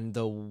Saturday, and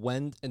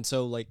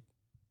so like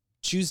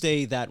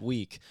Tuesday that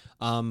week,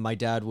 my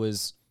dad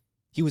was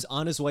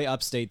on his way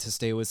upstate to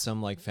stay with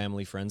some like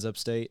family friends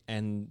upstate,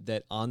 and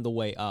that on the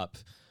way up,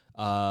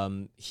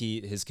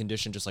 his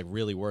condition just like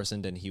really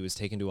worsened, and he was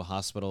taken to a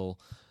hospital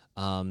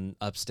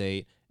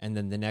upstate. And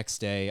then the next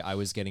day, I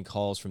was getting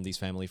calls from these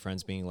family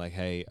friends being like,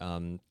 "Hey,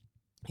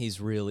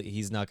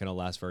 he's not going to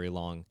last very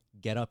long.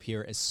 Get up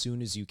here as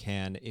soon as you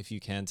can, if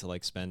you can, to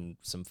like spend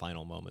some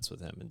final moments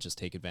with him and just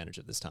take advantage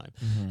of this time."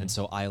 And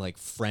so I like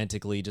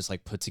frantically just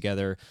like put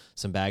together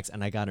some bags,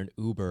 and I got an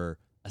Uber,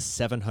 a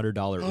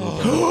 $700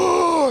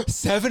 Uber.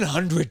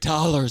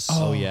 $700.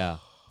 Oh yeah,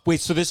 Wait,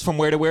 so this from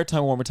where to where?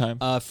 Time one more time.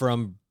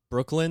 from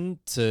Brooklyn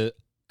to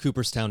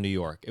Cooperstown, New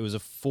York. It was a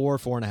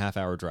 4.5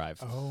 hour drive.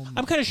 Oh,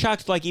 I'm kind of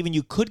shocked. Like even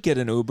you could get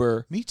an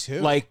Uber. me too.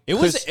 Like It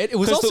was 'cause- it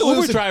was 'cause also the it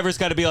Uber was a- driver's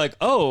got to be like,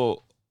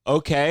 oh,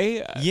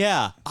 okay.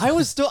 Yeah, I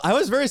was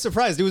very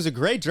surprised. He was a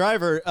great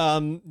driver.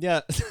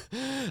 Yeah,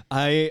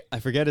 I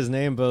forget his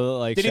name, but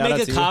like, Did he shout out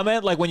make to a you.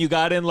 comment like when you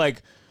got in,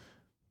 like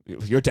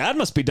your dad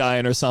must be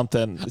dying or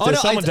something? Is Oh, there no,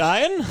 someone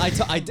dying?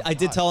 I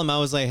did tell him, I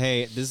was like,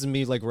 hey, this is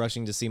me like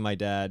rushing to see my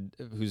dad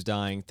who's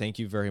dying. Thank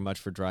you very much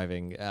for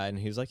driving. And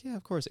he was like, yeah,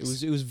 of course.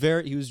 He was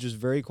just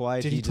very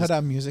quiet. Did he put just,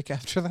 on music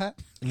after that?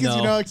 Because No.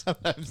 you know, like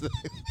sometimes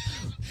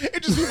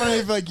it just be funny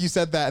if like you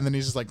said that and then he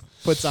just like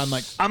puts on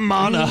like I'm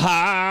on a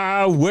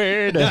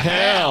highway to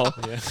hell.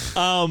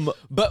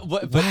 But Wow.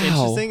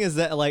 interesting is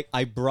that like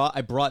I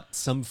brought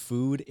some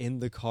food in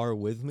the car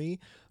with me,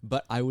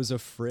 but I was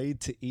afraid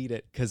to eat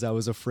it because I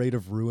was afraid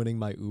of ruining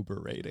my Uber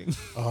rating.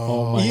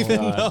 Oh my Even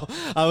God. though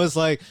I was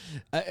like,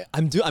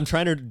 I'm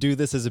trying to do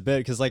this as a bit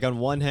because like on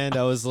one hand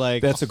I was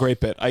like, That's a great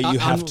bit. You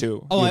have I'm-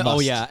 to. Oh, You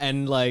must. yeah,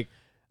 and like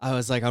I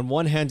was like, on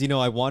one hand, you know,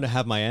 I want to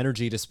have my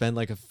energy to spend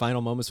like a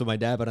final moments with my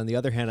dad, but on the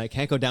other hand, I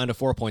can't go down to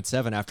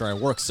 4.7 after I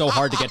worked so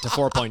hard to get to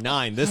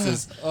 4.9. This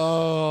is That's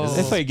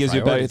why it gives you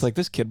a better. priorities. It's like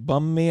this kid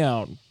bummed me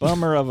out.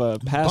 Bummer of a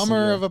passenger.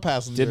 bummer of a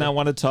passenger. Did not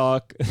want to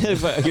talk.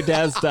 But your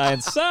dad's dying.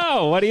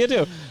 So what do you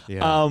do?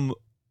 Yeah.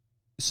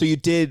 So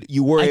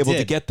you were I able to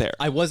did. get there.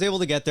 I was able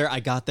to get there. I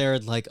got there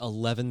at like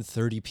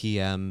 11:30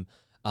 p.m.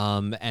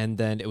 And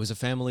then it was a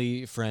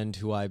family friend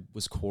who I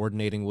was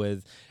coordinating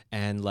with,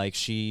 and like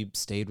she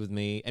stayed with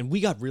me, and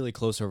we got really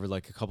close over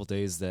like a couple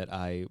days that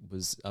I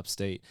was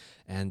upstate,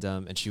 and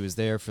she was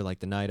there for like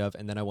the night of,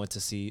 and then I went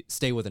to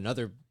stay with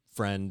another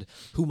friend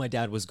who my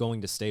dad was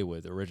going to stay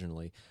with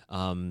originally.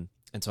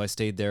 And so I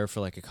stayed there for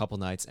like a couple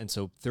nights. And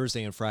so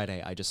Thursday and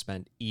Friday, I just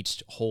spent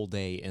each whole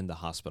day in the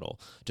hospital,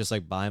 just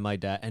like by my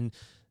dad. And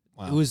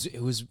it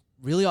was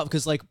really odd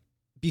because like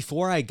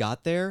before I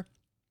got there,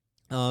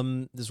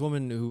 this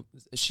woman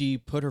she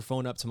put her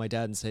phone up to my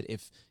dad and said,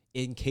 if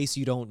in case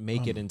you don't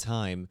make it in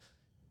time,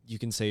 you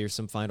can say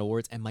some final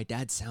words. And my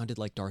dad sounded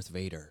like Darth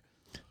Vader.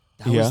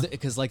 That was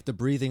because like the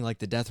breathing, like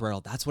the death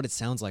rattle, that's what it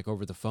sounds like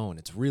over the phone.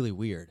 It's really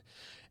weird.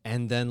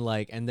 And then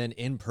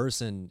in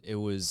person, it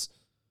was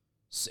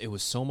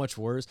so much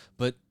worse.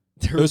 But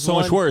there It was so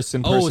much worse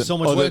in person. Oh, it was so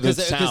much worse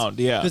the sound.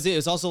 Yeah. because it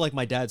was also like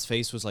my dad's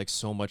face was like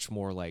so much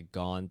more like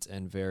gaunt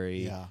and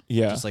very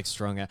Yeah. just like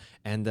strung out.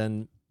 And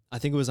then I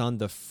think it was on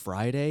the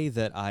Friday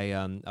that I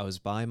was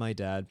by my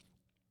dad,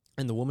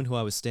 and the woman who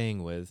I was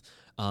staying with,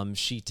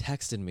 she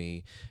texted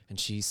me and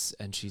she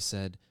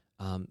said,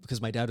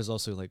 because my dad is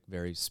also like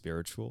very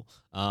spiritual,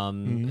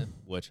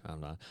 which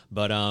I'm not,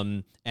 but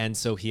and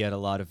so he had a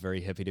lot of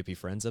very hippy dippy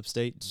friends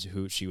upstate.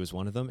 Who she was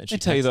one of them. And she I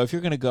tell you texted- though, if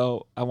you're gonna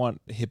go, I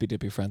want hippy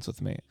dippy friends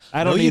with me.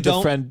 I don't No, you need the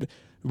don't. friend.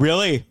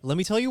 Really? Let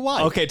me tell you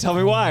why. Okay, tell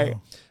me why.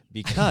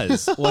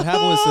 Because what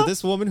happened was, so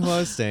this woman who I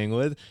was staying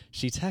with,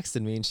 she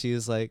texted me and she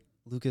was like,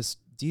 Lucas,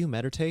 do you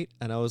meditate?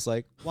 And I was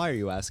like, why are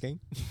you asking?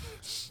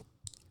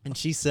 And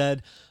she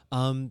said,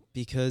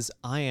 because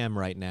I am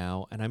right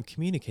now and I'm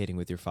communicating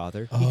with your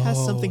father. He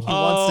has something he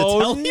wants to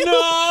tell you.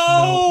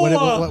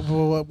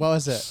 No! What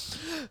was it?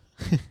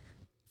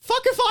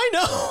 Fuck if I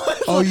know.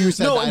 Oh, you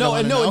said no, I don't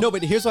wanna know? no.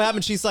 But here's what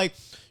happened. She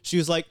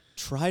was like,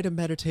 try to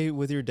meditate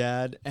with your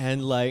dad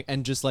and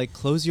just like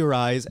close your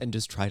eyes and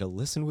just try to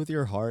listen with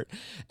your heart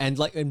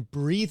and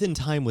breathe in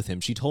time with him.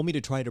 She told me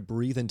to try to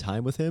breathe in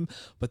time with him.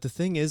 But the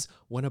thing is,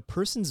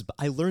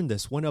 I learned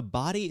this, when a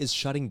body is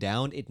shutting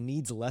down, it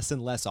needs less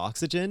and less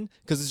oxygen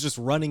because it's just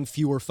running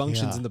fewer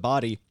functions Yeah. in the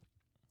body.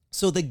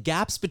 So the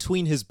gaps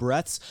between his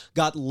breaths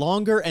got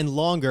longer and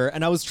longer,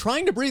 and I was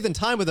trying to breathe in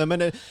time with him,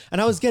 and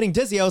I was getting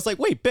dizzy. I was like,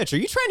 "Wait, bitch, are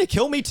you trying to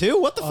kill me too?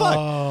 What the fuck?"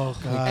 Oh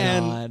God.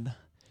 And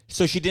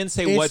So she didn't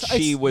say what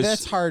she was.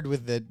 That's hard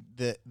with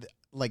the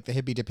like the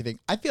hippy dippy thing.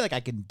 I feel like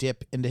I can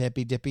dip into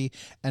hippy dippy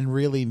and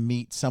really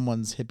meet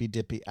someone's hippy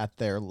dippy at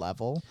their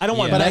level. I don't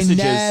want but messages.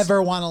 I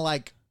never want to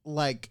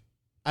like.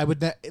 I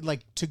would like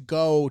to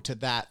go to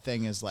that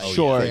thing is like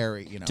Sure.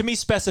 very, To me,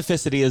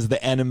 specificity is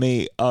the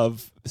enemy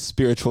of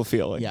spiritual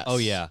feeling. Yes. oh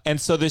yeah, And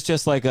so there's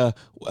just like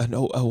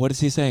what is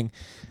he saying?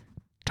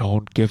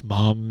 Don't give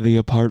mom the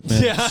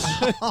apartment. yeah.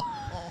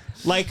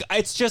 Like,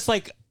 it's just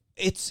like,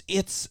 it's,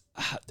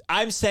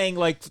 I'm saying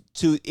like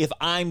if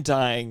I'm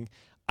dying,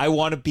 I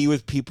want to be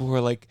with people who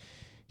are like,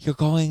 you're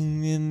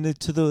going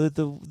into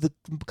the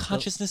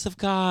consciousness of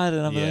God.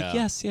 And I'm like,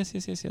 Yeah.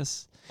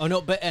 yes. Oh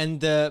no, but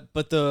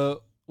the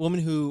woman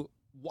who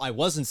I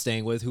wasn't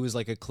staying with, who was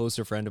like a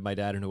closer friend of my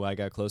dad and who I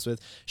got close with,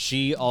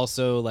 she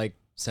also like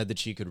said that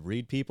she could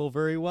read people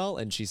very well,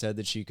 and she said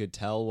that she could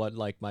tell what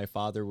like my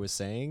father was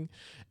saying,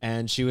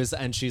 and she's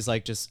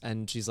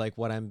like,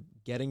 what I'm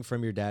getting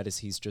from your dad is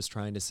he's just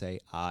trying to say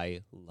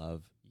I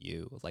love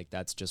you. Like,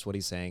 that's just what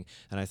he's saying.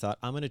 And I thought,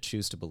 I'm going to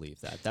choose to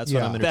believe that. That's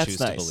what I'm going to choose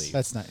to believe.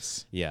 That's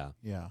nice. Yeah.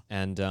 Yeah.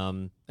 And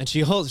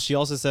she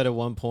also said at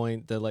one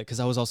point that, like, because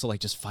I was also like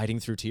just fighting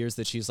through tears,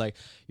 that she's like,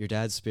 your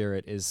dad's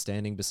spirit is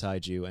standing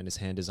beside you and his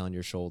hand is on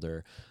your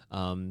shoulder.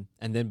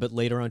 But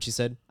later on she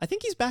said, I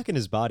think he's back in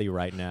his body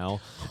right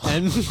now.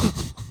 And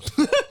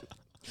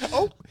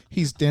Oh,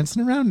 he's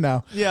dancing around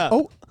now. yeah.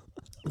 Oh,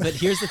 But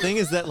here's the thing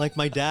is that, like,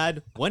 my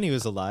dad, when he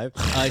was alive,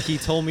 he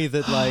told me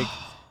that, like,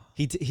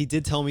 he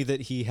did tell me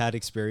that he had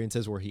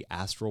experiences where he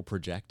astral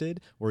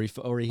projected, where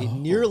he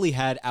nearly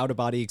had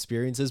out-of-body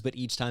experiences, but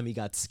each time he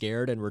got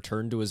scared and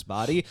returned to his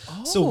body.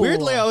 So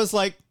weirdly, I was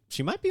like,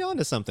 she might be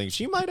onto something.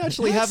 She might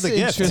actually have the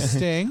gift.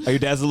 Interesting. Your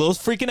dad's a little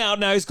freaking out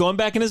now. He's going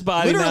back in his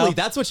body Literally, now.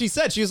 that's what she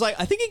said. She was like,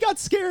 I think he got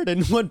scared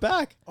and went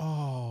back.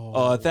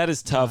 Oh, that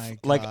is tough. my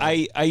Like,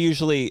 God. I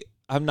usually,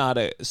 I'm not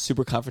a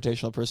super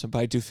confrontational person, but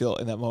I do feel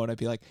in that moment I'd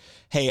be like,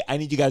 hey, I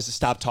need you guys to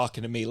stop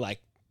talking to me,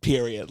 like,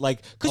 period.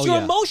 Like, because you're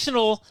yeah.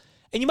 emotional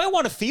and you might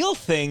want to feel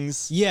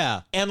things.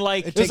 Yeah. And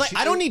like, It was like,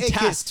 I don't need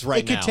tests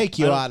right now. It could take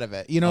you out of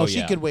it. You know, Oh, she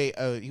yeah. could wait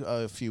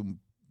a few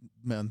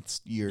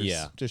months, years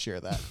Yeah. to share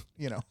that,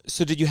 you know.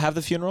 so did you have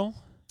the funeral?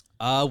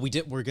 We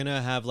did. We're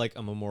gonna have like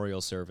a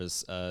memorial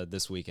service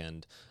this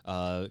weekend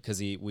because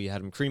we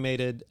had him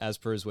cremated as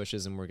per his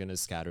wishes, and we're gonna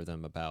scatter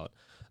them about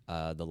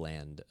the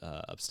land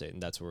upstate,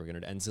 and that's where we're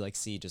gonna and to, like,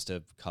 see just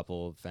a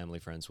couple of family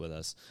friends with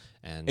us.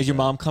 And Is your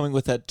mom coming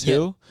with that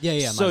too?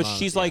 Yeah. So my mom,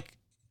 she's yeah. like,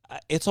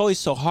 it's always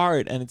so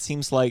hard, and it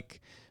seems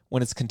like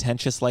when it's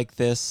contentious like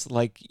this,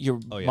 like your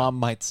yeah. mom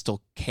might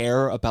still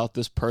care about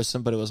this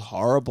person, but it was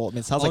horrible. I mean,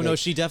 it sounds like no,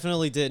 she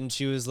definitely did, and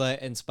she was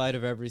like, in spite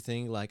of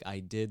everything, like, I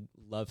did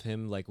love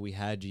him. Like, we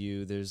had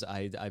you.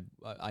 I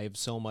have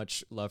so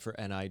much love for,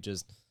 and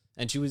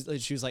she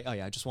was like, oh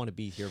yeah, I just want to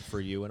be here for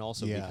you, and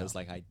also Yeah. because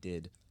like I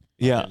did.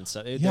 Yeah. And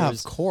so Yeah,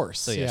 of course.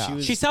 So yeah,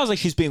 Yeah. she sounds like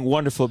she's being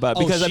wonderful about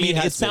it, Oh, because I she mean,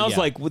 has it sounds been, yeah.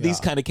 like with these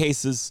kind of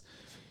cases,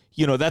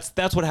 you know, that's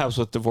what happens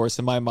with divorce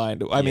in my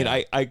mind. I mean,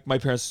 Yeah.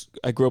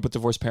 I grew up with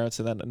divorced parents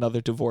and then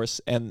another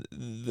divorce, and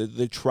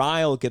the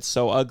trial gets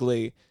so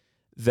ugly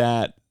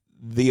that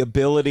the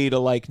ability to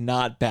like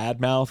not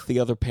badmouth the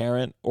other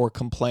parent or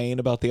complain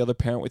about the other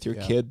parent with your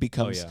kid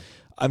becomes, yeah.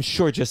 I'm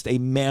sure, just a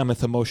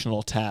mammoth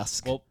emotional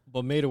task. Well,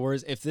 but made it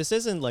worse, if this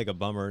isn't like a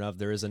bummer enough,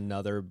 there is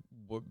another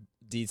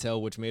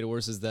detail which made it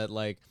worse, is that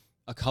like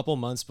a couple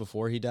months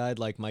before he died,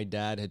 like my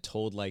dad had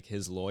told like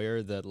his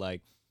lawyer that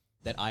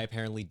that I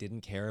apparently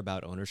didn't care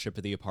about ownership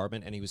of the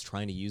apartment, and he was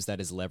trying to use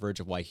that as leverage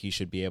of why he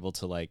should be able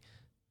to like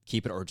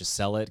keep it or just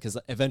sell it, because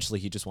eventually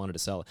he just wanted to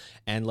sell it.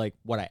 And like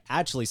what I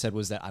actually said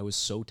was that I was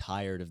so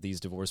tired of these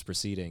divorce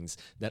proceedings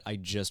that I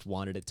just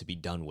wanted it to be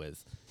done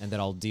with, and that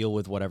I'll deal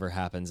with whatever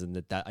happens, and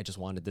that I just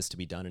wanted this to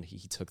be done. And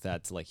he took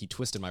that to, like, he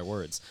twisted my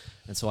words.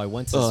 And so I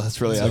went to Oh,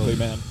 that's really ugly,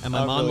 man. And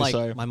my I'm mom really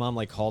sorry. my mom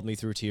like called me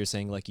through tears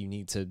saying like, you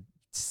need to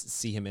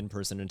see him in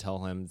person and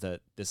tell him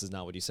that this is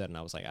not what you said. And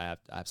I was like, I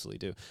absolutely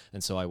do.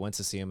 And so I went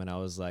to see him, and I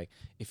was like,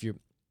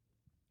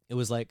 it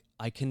was like,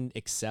 I can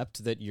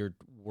accept that you're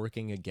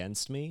working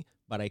against me,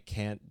 but I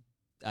can't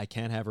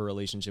have a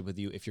relationship with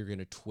you if you're going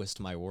to twist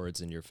my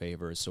words in your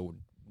favor. So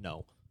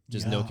no,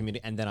 just no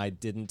community. And then I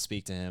didn't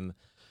speak to him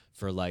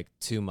for like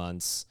 2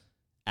 months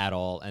at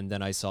all. And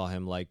then I saw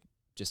him like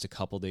just a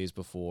couple days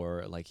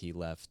before like he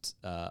left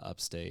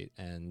upstate,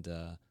 and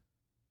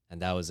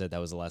that was it. That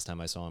was the last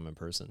time I saw him in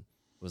person.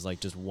 It was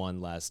like just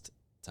one last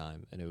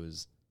time, and it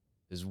was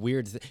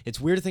weird. It's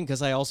weird to think,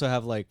 because I also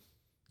have like,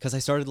 because I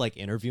started like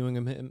interviewing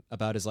him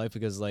about his life,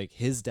 because like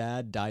his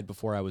dad died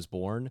before I was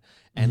born,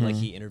 and like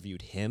he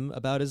interviewed him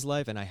about his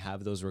life, and I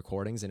have those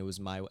recordings, and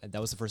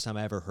that was the first time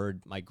I ever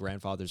heard my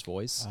grandfather's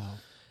voice.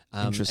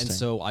 Interesting. And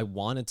so I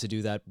wanted to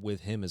do that with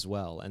him as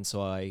well. And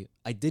so I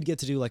did get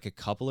to do like a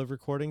couple of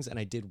recordings, and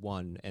I did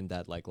one in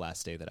that like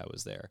last day that I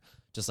was there.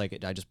 Just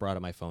like I just brought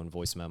out my phone,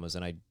 voice memos,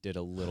 and I did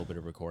a little bit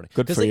of recording.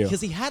 Good for you.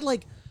 Because he had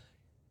like,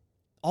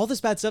 all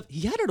this bad stuff.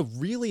 He had a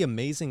really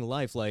amazing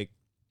life. Like,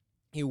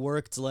 he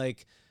worked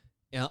like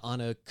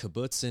on a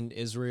kibbutz in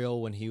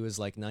Israel when he was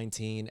like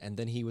 19, and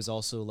then he was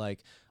also like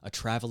a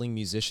traveling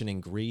musician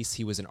in Greece.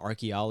 He was an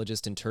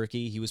archaeologist in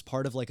Turkey. He was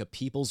part of like a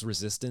people's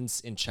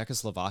resistance in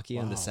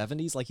Czechoslovakia in the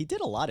 70s. Like, he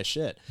did a lot of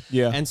shit.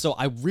 Yeah. And so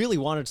I really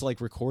wanted to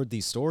like record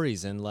these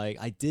stories, and like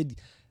I did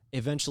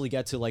eventually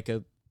get to like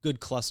a good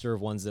cluster of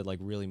ones that like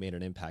really made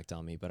an impact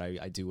on me, but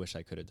I do wish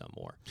I could have done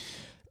more.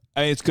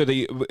 I mean, it's good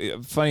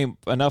that funny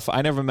enough,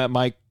 I never met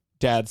my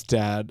dad's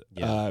dad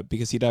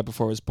because he died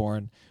before I was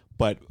born.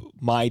 But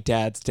my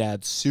dad's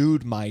dad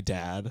sued my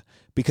dad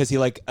because he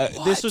like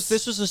this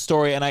was a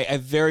story, and I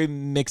have very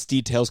mixed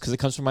details because it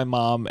comes from my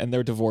mom and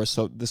they're divorced,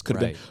 so this could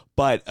have been.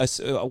 But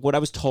what I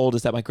was told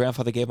is that my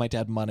grandfather gave my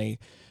dad money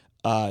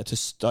to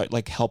start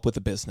like help with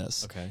the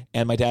business. Okay,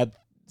 and my dad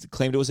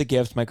claimed it was a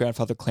gift. My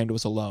grandfather claimed it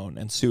was a loan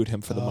and sued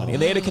him for the money.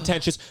 And they had a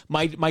contentious.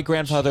 My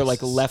grandfather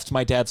like left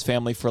my dad's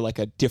family for like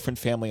a different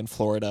family in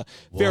Florida.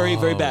 Very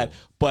very bad.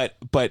 But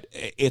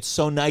it's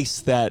so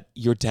nice that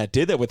your dad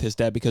did that with his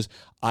dad, because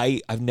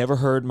I've never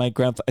heard my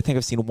grandfather. I think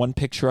I've seen one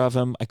picture of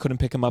him. I couldn't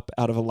pick him up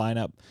out of a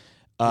lineup.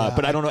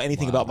 But I don't know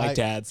anything about my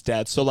dad's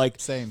dad. So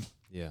like same.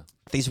 Yeah.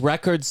 These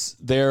records,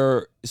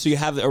 so you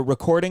have a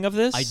recording of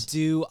this? I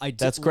do.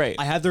 That's great.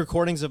 I have the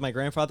recordings of my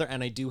grandfather,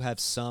 and I do have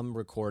some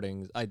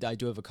recordings. I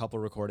do have a couple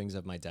recordings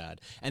of my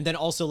dad. And then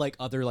also like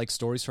other like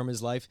stories from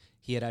his life,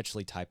 he had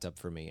actually typed up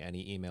for me, and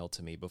he emailed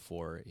to me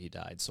before he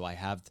died. So I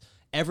have,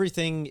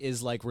 everything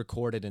is like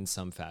recorded in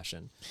some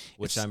fashion,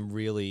 which I'm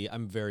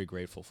very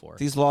grateful for.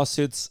 These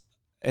lawsuits,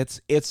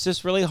 it's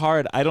just really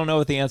hard. I don't know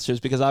what the answer is,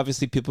 because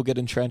obviously people get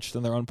entrenched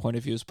in their own point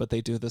of views, but they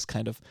do this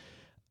kind of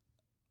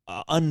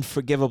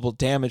unforgivable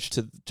damage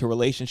to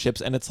relationships.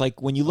 And it's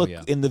like when you look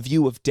in the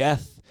view of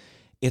death,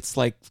 it's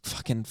like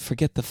fucking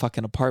forget the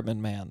fucking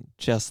apartment, man.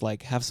 Just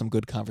like have some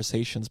good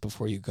conversations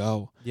before you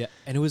go. Yeah.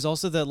 And it was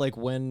also that like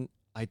when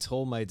I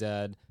told my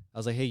dad, I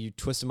was like, hey, you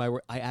twisted my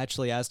word. I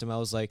actually asked him, I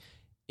was like,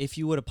 if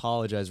you would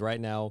apologize right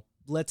now,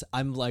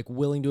 I'm like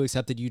willing to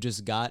accept that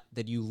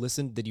you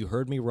listened, that you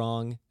heard me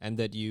wrong, and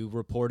that you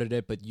reported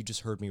it, but you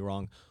just heard me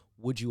wrong.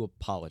 Would you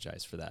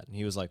apologize for that? And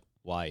he was like,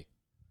 why?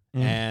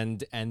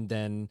 And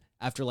then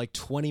after like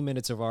 20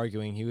 minutes of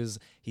arguing,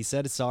 he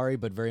said sorry,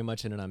 but very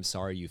much in an I'm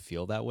sorry you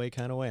feel that way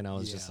kind of way. And I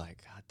was just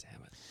like, God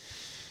damn it.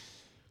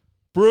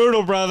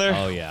 Brutal, brother.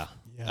 Oh yeah.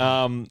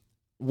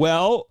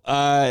 Well,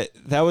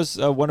 that was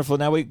wonderful.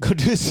 Now we go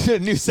to a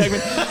new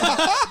segment.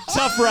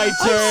 Tough right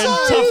turn.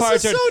 Tough hard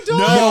turn.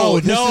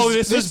 No,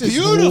 this was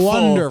beautiful.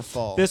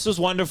 Wonderful. This was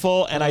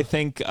wonderful, and I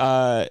think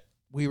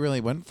we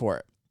really went for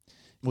it.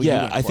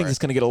 I think it's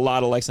going to get a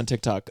lot of likes on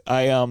TikTok.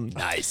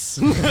 Nice.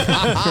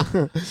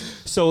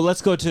 So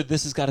let's go to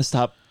This Has Got to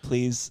Stop,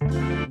 please.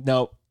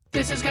 No.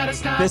 This has got to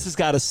stop. This has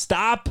got to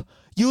stop.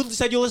 You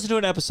said you listened to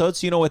an episode,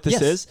 so you know what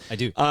this is. I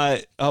do.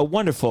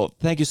 Wonderful.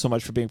 Thank you so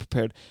much for being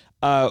prepared.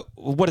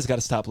 What has got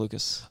to stop,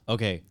 Lucas?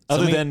 Okay.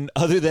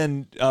 Other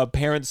than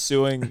parents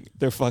suing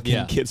their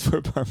fucking kids for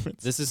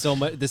apartments. This is so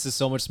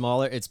much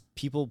smaller. It's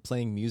people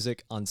playing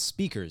music on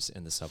speakers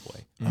in the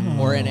subway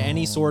or in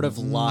any sort of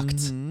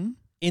locked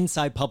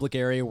inside public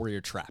area where you're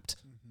trapped.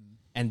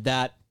 And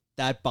that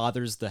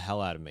bothers the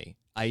hell out of me.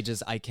 I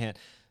can't.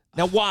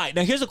 Now, why?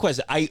 Now, here's the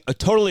question. I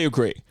totally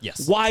agree.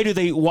 Yes. Why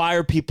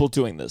are people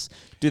doing this?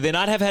 Do they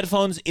not have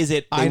headphones? Is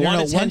it they I don't want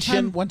know.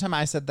 attention? One time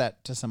I said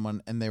that to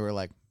someone, and they were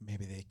like,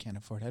 maybe they can't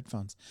afford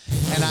headphones.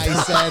 And I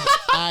said,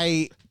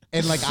 I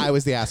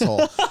was the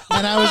asshole.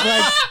 And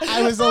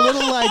I was a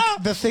little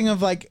like the thing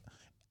of like,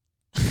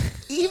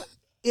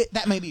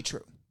 that may be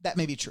true. That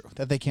may be true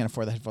that they can't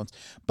afford the headphones,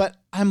 but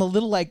I'm a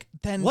little like,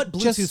 then what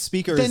Bluetooth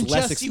speaker is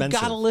less expensive?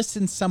 You gotta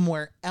listen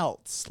somewhere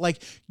else.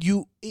 Like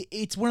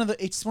it's one of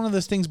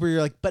those things where you're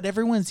like, but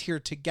everyone's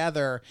here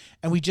together,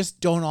 and we just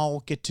don't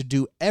all get to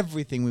do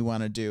everything we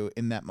want to do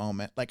in that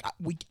moment. Like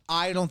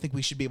I don't think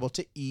we should be able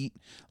to eat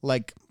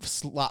like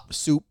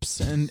soups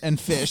and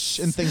fish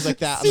and things like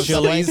that on the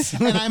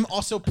subway. And I'm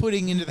also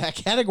putting into that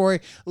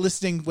category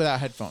listening without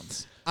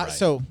headphones.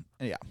 So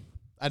yeah.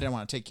 I didn't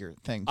want to take your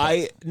thing.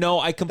 I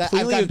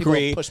completely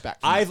agree.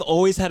 I've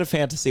always had a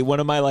fantasy, one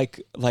of my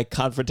like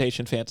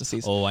confrontation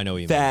fantasies. Oh, I know what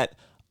you mean. That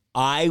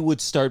I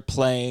would start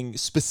playing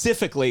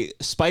specifically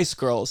Spice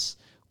Girls,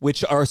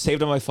 which are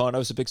saved on my phone. I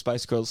was a big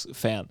Spice Girls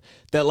fan.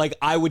 That like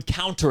I would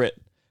counter it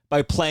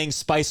by playing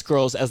Spice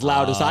Girls as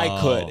loud as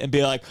I could and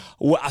be like,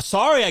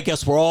 sorry, I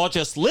guess we're all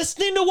just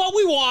listening to what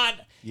we want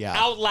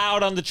out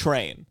loud on the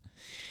train.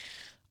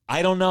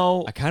 I don't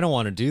know. I kind of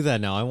want to do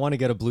that now. I want to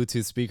get a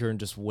Bluetooth speaker and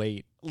just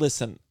wait.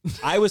 Listen,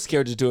 I was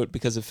scared to do it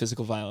because of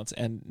physical violence,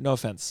 and no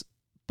offense,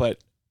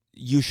 but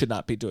you should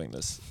not be doing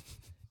this.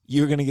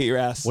 You're going to get your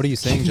ass. What are you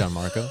saying, John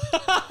Marco?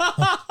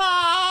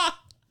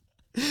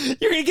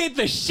 You're going to get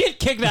the shit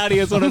kicked out of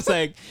you is what I'm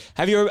saying.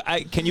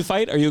 Can you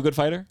fight? Are you a good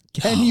fighter?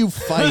 Can you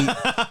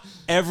fight?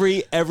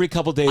 every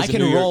couple days. I of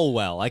can New Year- roll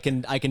well. I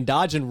can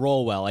dodge and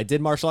roll well. I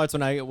did martial arts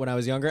when I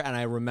was younger, and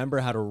I remember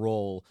how to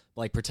roll,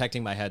 like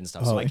protecting my head and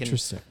stuff. Oh, so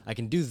interesting. I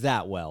can do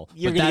that well.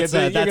 You're But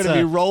gonna, you're gonna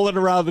be rolling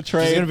around the He's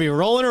train. gonna be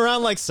rolling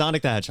around like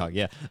Sonic the Hedgehog.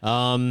 Yeah.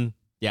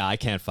 Yeah, I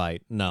can't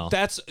fight. No.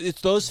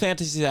 It's those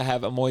fantasies I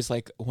have. I'm always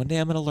like, one day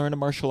I'm gonna learn a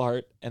martial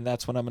art, and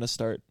that's when I'm gonna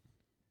start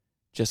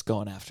just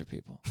going after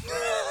people.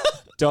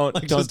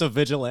 don't just a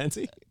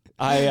vigilante.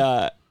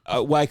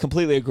 Well, I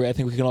completely agree. I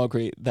think we can all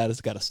agree that has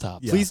got to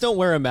stop. Please don't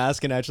wear a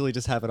mask and actually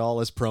just have it all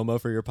as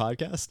promo for your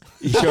podcast.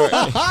 Sure.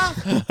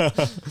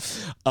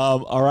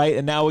 All right,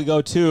 and now we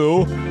go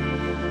to.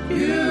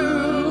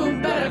 You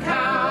better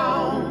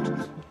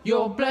count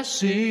your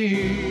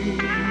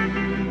blessings.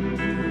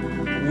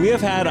 We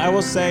have had, I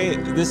will say,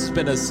 this has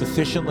been a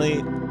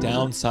sufficiently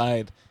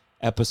downside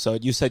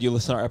episode. You said you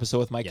listened to our episode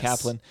with Mike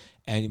Kaplan,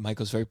 and Mike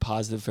was very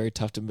positive, very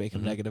tough to make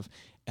him negative.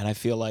 And I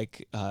feel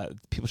like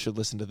people should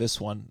listen to this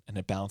one, and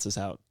it balances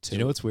out too.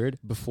 You know what's weird?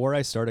 Before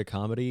I started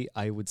comedy,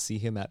 I would see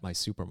him at my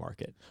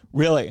supermarket.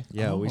 Really?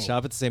 Yeah, we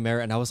shop at the same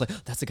area, and I was like,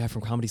 "That's the guy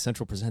from Comedy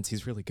Central Presents.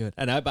 He's really good."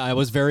 And I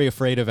was very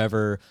afraid of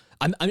ever.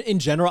 I'm in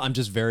general, I'm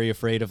just very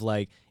afraid of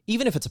like,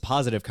 even if it's a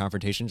positive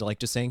confrontation, like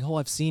just saying, "Oh,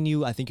 I've seen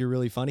you. I think you're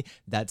really funny."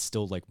 That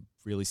still like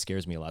really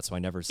scares me a lot. So I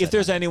never. Said If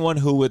there's anyone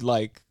who would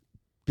like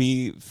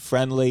be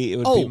friendly, it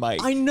would be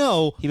Mike. I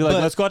know. He'd be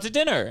like, "Let's go out to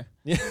dinner."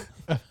 Yeah.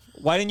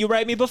 Why didn't you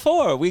write me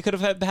before? We could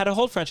have had a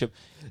whole friendship.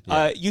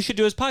 You should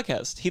do his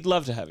podcast. He'd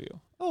love to have you.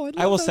 Oh,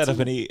 I will set up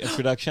any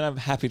introduction. I'm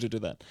happy to do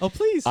that. Oh,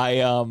 please.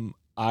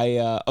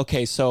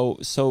 Okay, so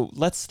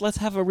let's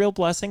have a real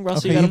blessing.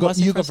 Russell, Okay, you got a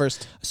blessing you for go us?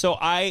 first. So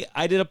I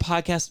did a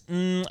podcast.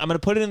 I'm gonna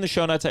put it in the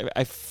show notes.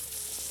 I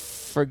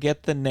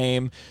forget the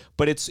name,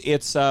 but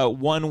it's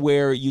one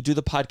where you do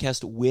the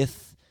podcast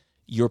with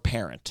your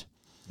parent,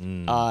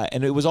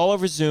 and it was all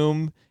over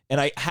Zoom. And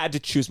I had to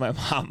choose my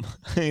mom.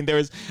 I mean,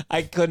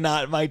 I could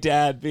not. My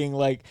dad being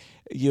like,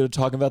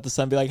 talking about the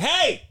son, be like,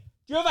 "Hey,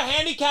 do you have a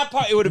handicap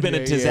part?" It would have been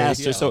a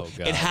disaster. So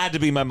it had to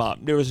be my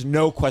mom. There was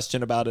no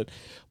question about it.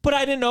 But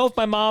I didn't know if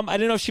I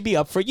didn't know if she'd be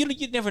up for it. You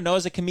never know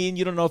as a comedian.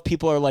 You don't know if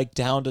people are like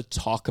down to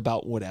talk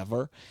about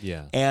whatever.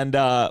 Yeah. And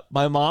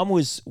my mom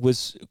was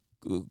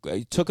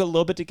it took a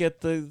little bit to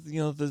get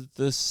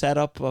the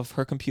setup of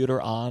her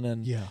computer on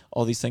and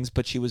all these things,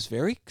 but she was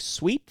very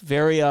sweet,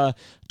 very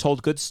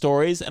told good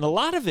stories, and a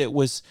lot of it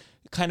was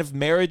kind of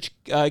marriage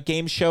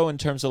game show in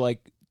terms of like,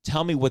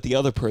 tell me what the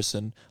other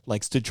person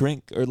likes to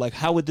drink, or like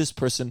how would this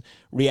person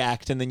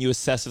react, and then you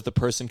assess if the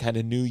person kind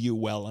of knew you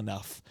well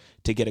enough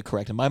to get it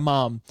correct. And my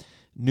mom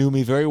knew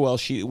me very well.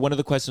 One of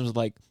the questions was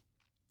like,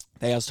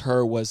 they asked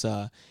her was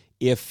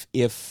if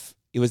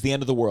it was the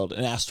end of the world,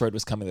 an asteroid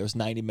was coming, there was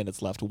 90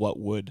 minutes left, what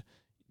would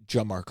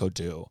Gianmarco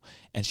do?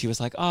 And she was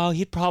like, oh,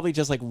 he'd probably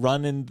just like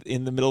run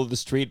in the middle of the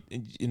street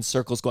in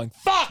circles going,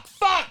 fuck,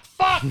 fuck,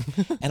 fuck.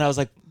 And I was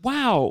like,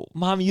 wow,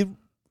 Mom, you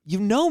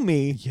know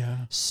me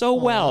so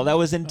well. That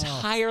was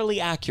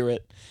entirely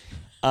accurate.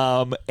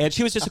 And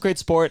she was just a great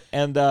sport.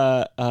 And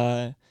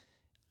I'm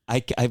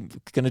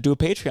going to do a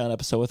Patreon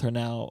episode with her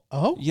now.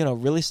 Oh.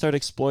 Really start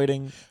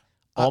exploiting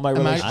all my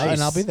relationships.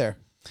 And I'll be there.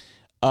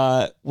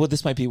 Well,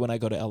 this might be when I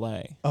go to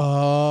LA.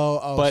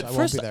 But so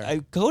first,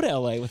 I go to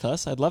LA with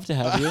us. I'd love to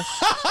have you.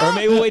 Or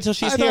maybe we'll wait till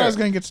she's I here. thought I was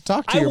going to get to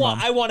talk to your mom.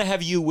 I want to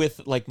have you with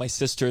like my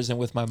sisters and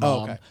with my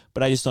mom.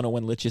 But I just don't know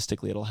when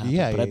logistically it'll happen.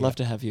 But I'd love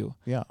to have you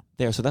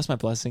there. So that's my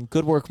blessing.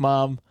 Good work,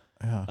 Mom.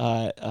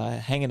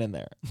 Hanging in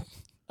there.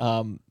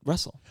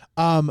 Russell.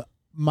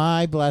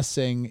 My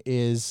blessing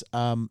is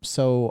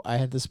so I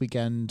had this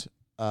weekend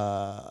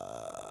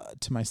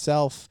to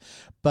myself,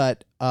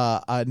 but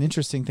an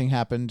interesting thing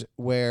happened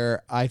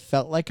where I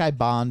felt like I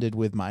bonded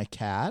with my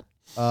cat.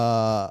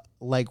 I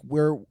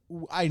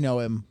know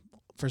him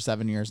for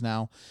 7 years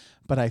now,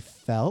 but I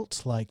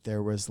felt like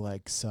there was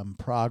like some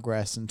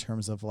progress in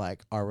terms of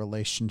like our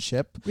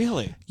relationship.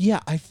 Really? Yeah,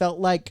 I felt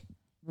like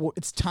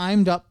it's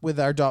timed up with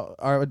our dog.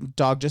 Our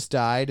dog just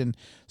died, and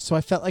so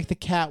I felt like the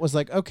cat was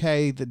like,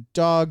 okay, the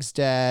dog's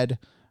dead.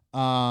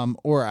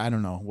 Or I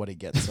don't know what he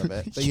gets of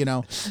it, but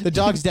the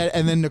dog's dead,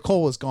 and then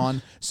Nicole was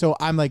gone. So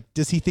I'm like,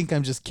 does he think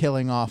I'm just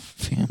killing off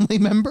family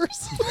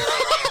members?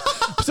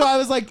 So I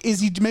was like, is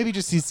he maybe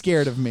just he's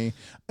scared of me?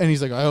 And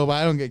he's like, I hope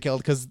I don't get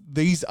killed because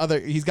he's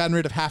gotten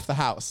rid of half the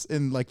house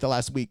in like the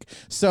last week.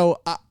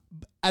 So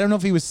I don't know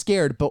if he was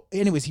scared, but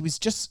anyways, he was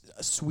just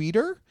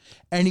sweeter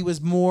and he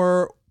was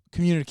more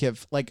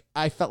communicative. Like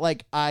I felt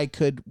like I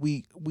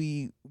knew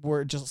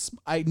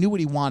what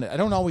he wanted. I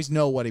don't always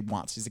know what he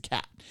wants. He's a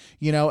cat,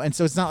 and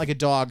so it's not like a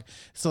dog.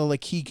 So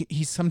like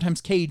he's sometimes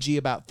cagey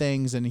about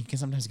things, and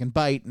sometimes he can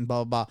bite and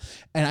blah blah blah.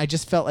 And I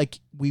just felt like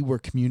we were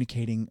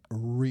communicating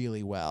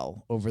really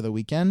well over the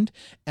weekend,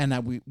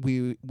 and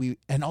we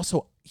and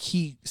also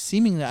he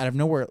seemingly out of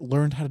nowhere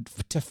learned how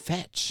to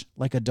fetch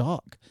like a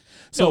dog.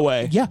 So, no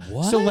way. Yeah.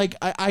 What? So like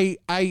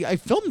I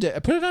filmed it. I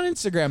put it on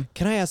Instagram.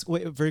 Can I ask,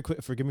 wait, very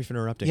quick, forgive me for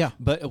interrupting. Yeah.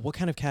 But what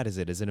kind of cat is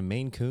it? Is it a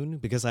Maine Coon?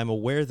 Because I'm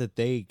aware that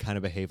they kind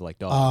of behave like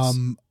dogs.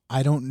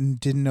 I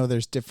didn't know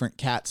there's different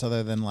cats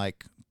other than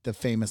like the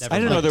famous. I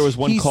didn't know there was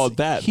one called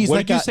that. He's What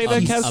like did you say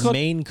that cat's A called?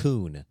 Maine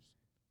Coon.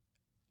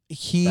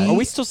 Are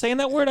we still saying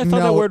that word? I thought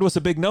No, that word was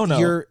a big no-no.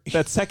 you're-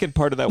 That second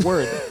part of that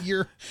word.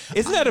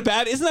 Isn't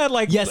that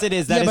like... Yes, it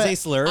is. That Yeah, is but a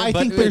slur. I but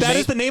think But that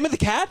is the name of the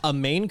cat? a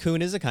Maine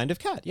Coon is a kind of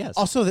cat. Yes.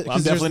 Also, Well,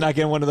 I'm definitely not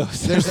getting one of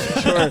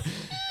those. Sure.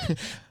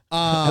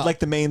 I'd like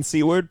the main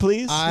C word,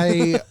 please.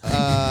 I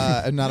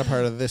am not a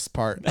part of this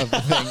part of the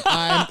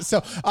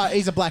thing.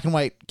 He's a black and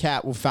white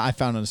cat I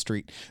found on the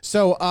street.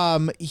 So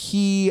but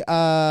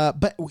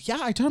yeah,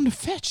 I told him to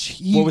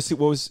fetch. What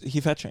was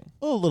he fetching?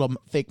 A little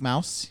fake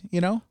mouse,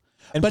 you know.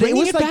 And but bringing it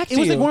was it like back to it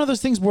was like you. one of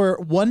those things where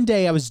one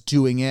day I was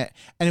doing it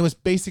and it was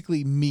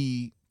basically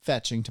me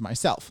fetching to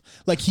myself.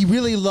 Like he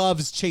really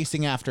loves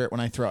chasing after it when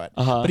I throw it,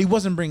 but he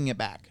wasn't bringing it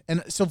back.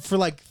 And so for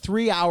like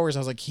 3 hours, I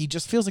was like, he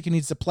just feels like he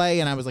needs to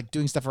play. And I was like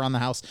doing stuff around the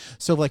house.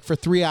 So like for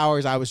 3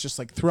 hours, I was just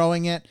like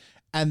throwing it,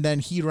 and then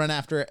he'd run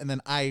after it, and then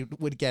I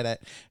would get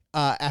it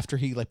after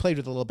he like played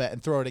with it a little bit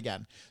and throw it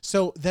again.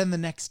 So then the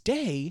next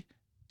day,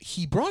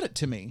 he brought it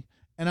to me,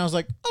 and I was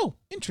like, oh,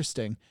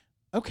 interesting.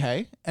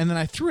 Okay. And then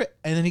I threw it,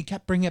 and then he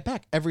kept bringing it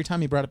back every time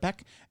he brought it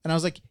back. And I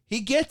was like, he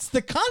gets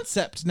the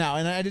concept now.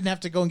 And I didn't have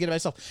to go and get it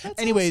myself.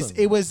 Anyways,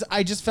 awesome.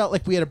 I just felt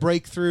like we had a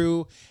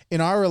breakthrough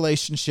in our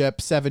relationship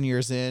 7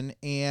 years in,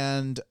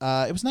 and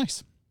it was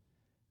nice.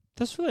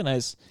 That's really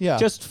nice. Yeah.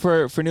 Just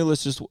for new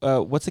listeners,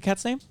 what's the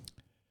cat's name?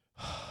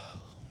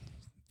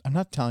 I'm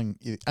not telling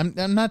you.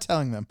 I'm not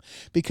telling them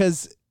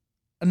because,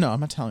 no,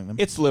 I'm not telling them.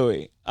 It's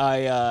Louis.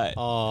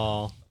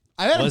 Oh.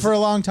 I've had him for a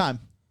long time.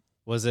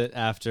 Was it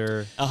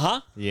after?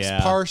 Uh-huh.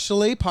 Yeah.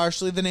 Partially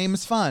the name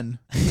is fun,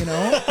 you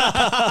know?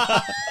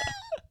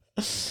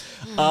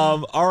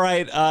 All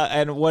right.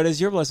 And what is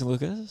your blessing,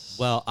 Lucas?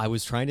 Well, I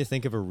was trying to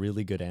think of a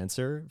really good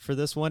answer for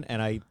this one, and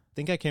I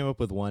think I came up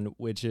with one,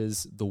 which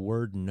is the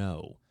word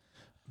no.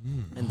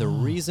 And the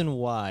reason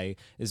why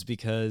is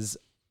because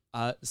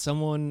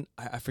someone,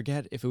 I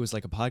forget if it was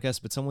like a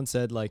podcast, but someone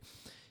said like,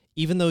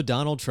 even though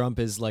Donald Trump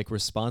is like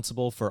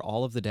responsible for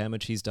all of the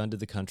damage he's done to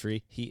the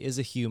country, he is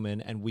a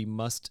human, and we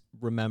must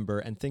remember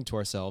and think to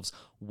ourselves,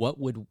 what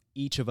would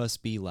each of us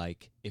be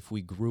like if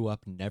we grew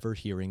up never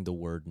hearing the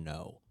word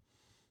no?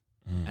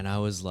 And I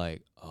was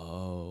like,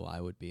 oh,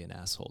 I would be an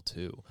asshole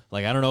too.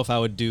 Like, I don't know if I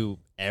would do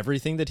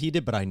everything that he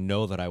did, but I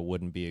know that I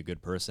wouldn't be a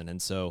good person. And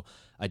so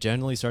I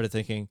genuinely started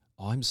thinking,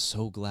 oh, I'm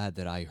so glad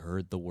that I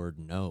heard the word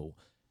no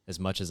as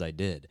much as I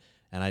did.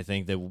 And I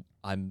think that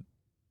I'm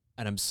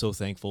so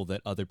thankful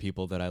that other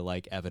people that I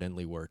like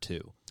evidently were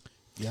too.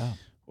 Yeah.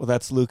 Well,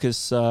 that's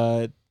Lucas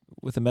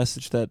with a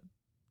message that,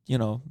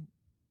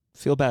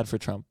 feel bad for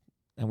Trump,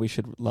 and we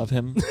should love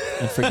him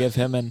and forgive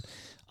him, and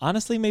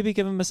honestly, maybe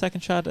give him a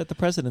second shot at the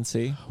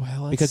presidency.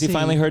 Well, because he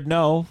finally heard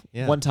no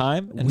one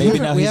time, and We maybe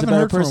haven't- now we he's a haven't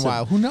better heard for person. a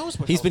while. Who knows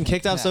what He's he'll been think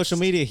kicked off next. social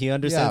media. He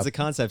understands Yeah. the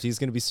concept. He's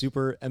going to be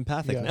super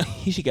empathic Yeah. now.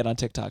 He should get on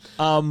TikTok.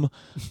 Well,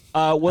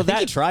 I think that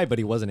he tried, but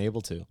he wasn't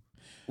able to.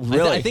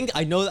 really.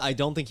 I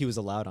don't think he was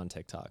allowed on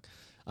TikTok.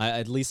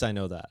 At least I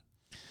know that.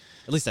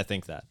 At least I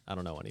think that. I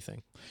don't know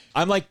anything.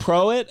 I'm like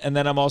pro it, and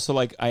then I'm also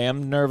like I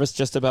am nervous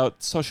just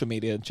about social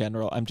media in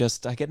general. I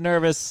get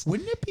nervous.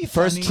 Wouldn't it be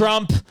First funny?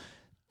 Trump,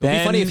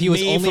 then funny if he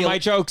was me only for my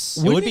jokes.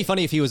 It would be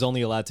funny if he was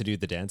only allowed to do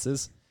the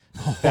dances.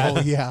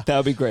 Oh, yeah. That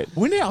would be great.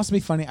 Wouldn't it also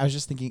be funny? I was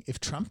just thinking if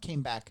Trump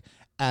came back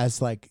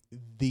as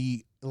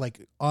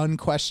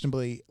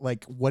unquestionably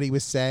what he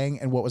was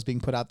saying and what was being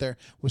put out there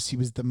was he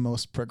was the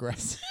most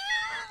progressive.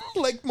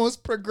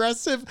 Most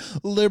progressive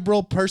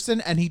liberal person,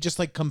 and he just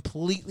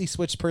completely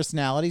switched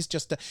personalities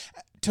just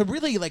to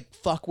really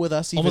fuck with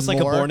us even Almost like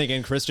more. a born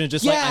again Christian.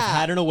 Just like I've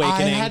had an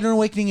awakening. I had an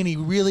awakening, and he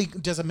really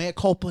does a mea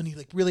culpa, and he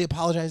really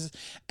apologizes,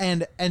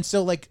 and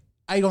so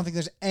I don't think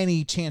there's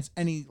any chance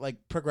any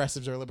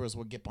progressives or liberals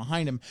would get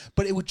behind him,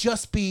 but it would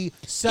just be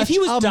such. If he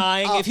was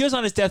dying, if he was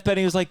on his deathbed, and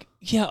he was like,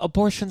 "Yeah,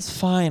 abortion's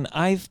fine.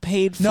 I've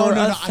paid for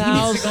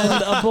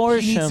 1,000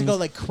 abortions." He needs to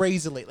go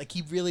crazily.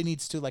 He really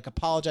needs to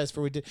apologize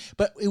for what he did.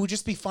 But it would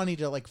just be funny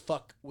to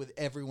fuck with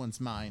everyone's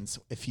minds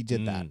if he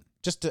did that,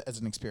 just as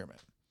an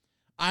experiment.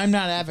 I'm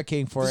not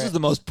advocating for This it. is the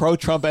most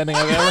pro-Trump ending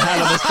I've ever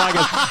had on this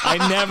podcast.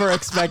 I never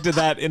expected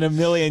that in a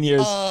million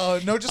years. Oh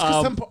no! Just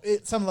because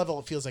at some level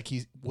it feels like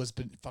he was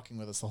been fucking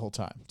with us the whole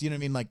time. Do you know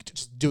what I mean?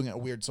 Just doing a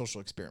weird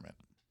social experiment,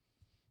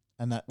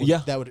 and that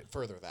would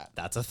further that.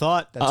 That's a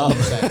thought. That's all I'm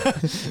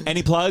saying.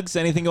 Any plugs?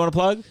 Anything you want to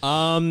plug?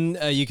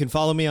 You can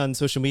follow me on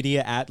social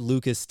media at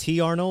Lukas T.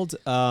 Arnold.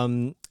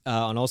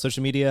 On all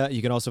social media,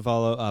 you can also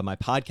follow my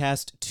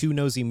podcast, Two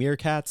Nosy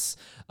Meerkats.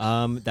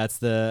 That's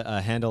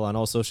the handle on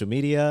all social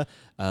media,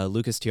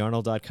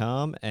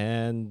 lukastiarnold.com,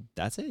 and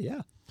that's it,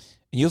 yeah.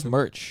 And you have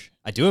merch.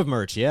 I do have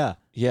merch, yeah.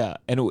 Yeah,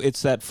 and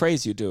it's that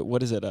phrase you do.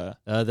 What is it?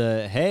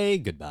 The hey,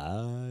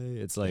 goodbye.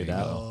 It's like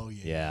that. Oh,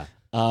 yeah.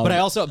 But I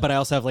also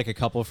have a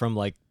couple from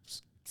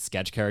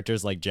sketch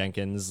characters like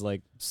Jenkins,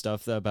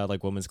 stuff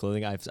about women's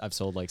clothing. I've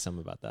sold some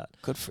about that.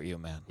 Good for you,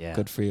 man. Yeah.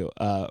 Good for you.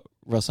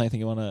 Russell,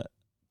 anything you want to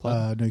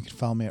plug? No, you can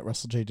follow me at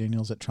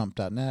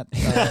RussellJDaniels@Trump.net.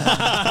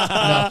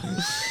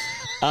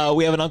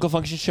 We have an Uncle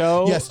Function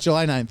show. Yes,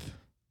 July 9th.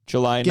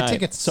 July 9th. Get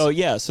tickets. So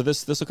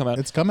this will come out.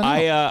 It's coming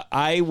out.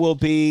 I will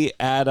be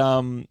at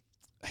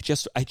I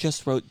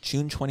just wrote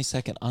June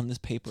 22nd on this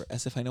paper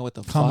as if I know what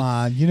the Come fuck.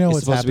 on, you know is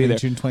what's supposed to be happening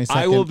there. June 22nd.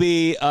 I will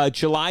be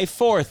July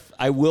 4th.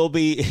 I will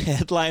be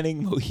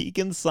headlining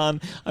Mohegan Sun.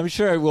 I'm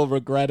sure I will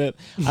regret it.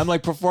 I'm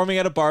like performing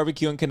at a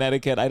barbecue in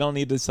Connecticut. I don't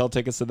need to sell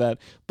tickets to that.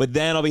 But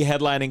then I'll be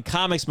headlining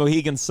Comics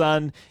Mohegan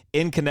Sun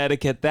in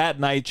Connecticut that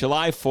night,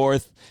 July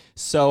 4th.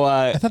 So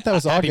I thought that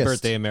was Happy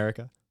August. birthday,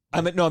 America.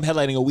 I'm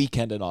headlining a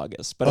weekend in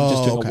August, but I'm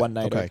just doing a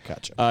one-nighter. Okay,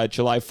 gotcha.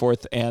 July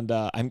 4th, and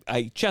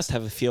I just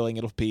have a feeling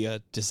it'll be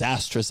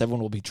disastrous.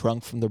 Everyone will be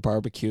drunk from their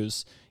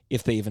barbecues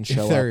if they even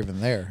show If they're up. even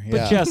there.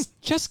 Yeah. But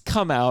just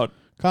come out.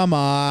 Come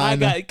on.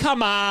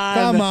 Come on.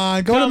 Come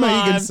on. Go to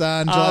Mohegan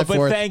Sun, July 4th.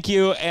 But thank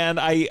you, and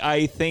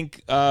I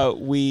think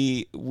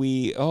we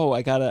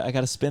I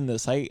gotta spin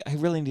this. I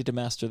really need to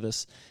master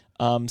this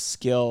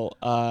skill.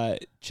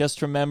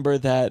 Just remember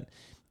that.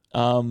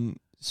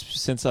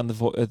 Since on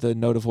the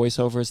note of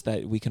voiceovers,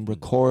 that we can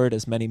record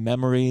as many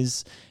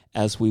memories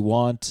as we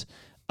want,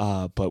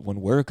 but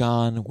when we're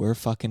gone, we're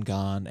fucking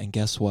gone. And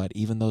guess what?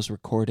 Even those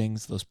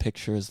recordings, those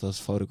pictures, those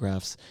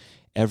photographs,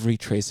 every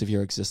trace of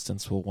your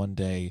existence will one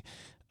day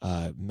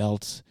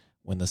melt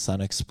when the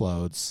sun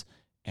explodes,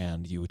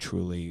 and you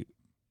truly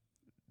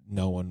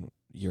know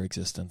your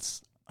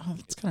existence Oh,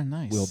 that's kind of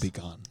nice. will be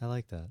gone. I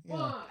like that.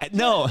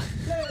 No,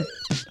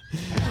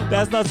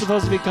 that's not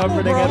supposed to be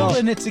comforting We're at all all.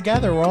 in it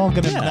together. We're all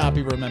gonna not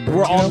be remembered.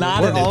 We're you all know?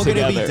 not We're in it all going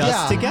to be together.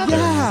 dust together.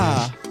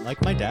 Yeah.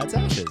 Like my dad's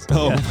ashes.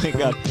 Oh Yeah. my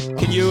god!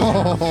 Can you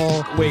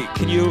wait?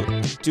 Can you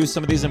do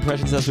some of these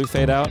impressions as we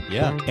fade out?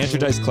 Yeah. Andrew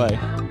Dice Clay.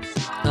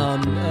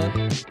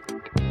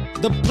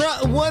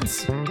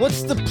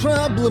 What's the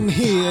problem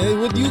here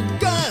with you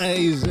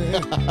guys?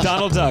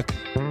 Donald Duck.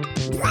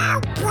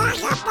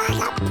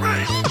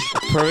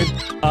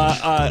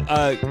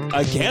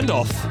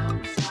 Gandalf.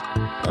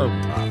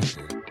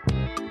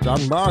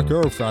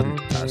 Gianmarco,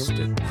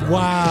 fantastic.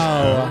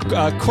 Wow.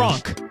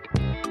 Kronk.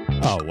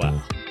 Oh,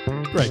 wow.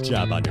 Great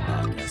job on your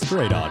podcast.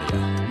 Great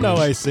audio.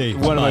 No AC.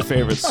 One of my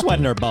favorites.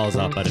 Sweating our balls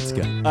off, but it's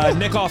good.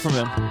 Nick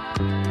Offerman.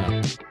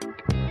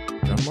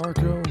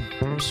 Gianmarco,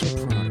 I'm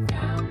so proud of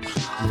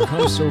you. You've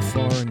come so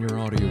far in your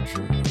audio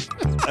journey.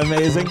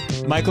 Amazing.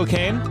 Michael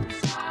Caine.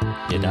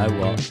 You know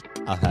what?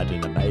 I had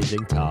an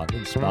amazing time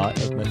in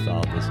spite of my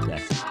father's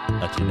death.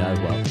 But you know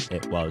what?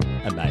 It was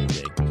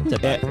amazing to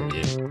both of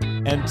you.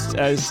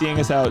 And seeing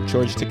us out,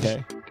 George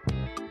Takei.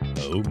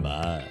 Oh,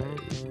 my.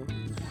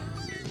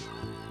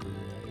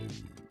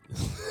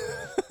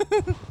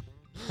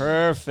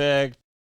 Perfect.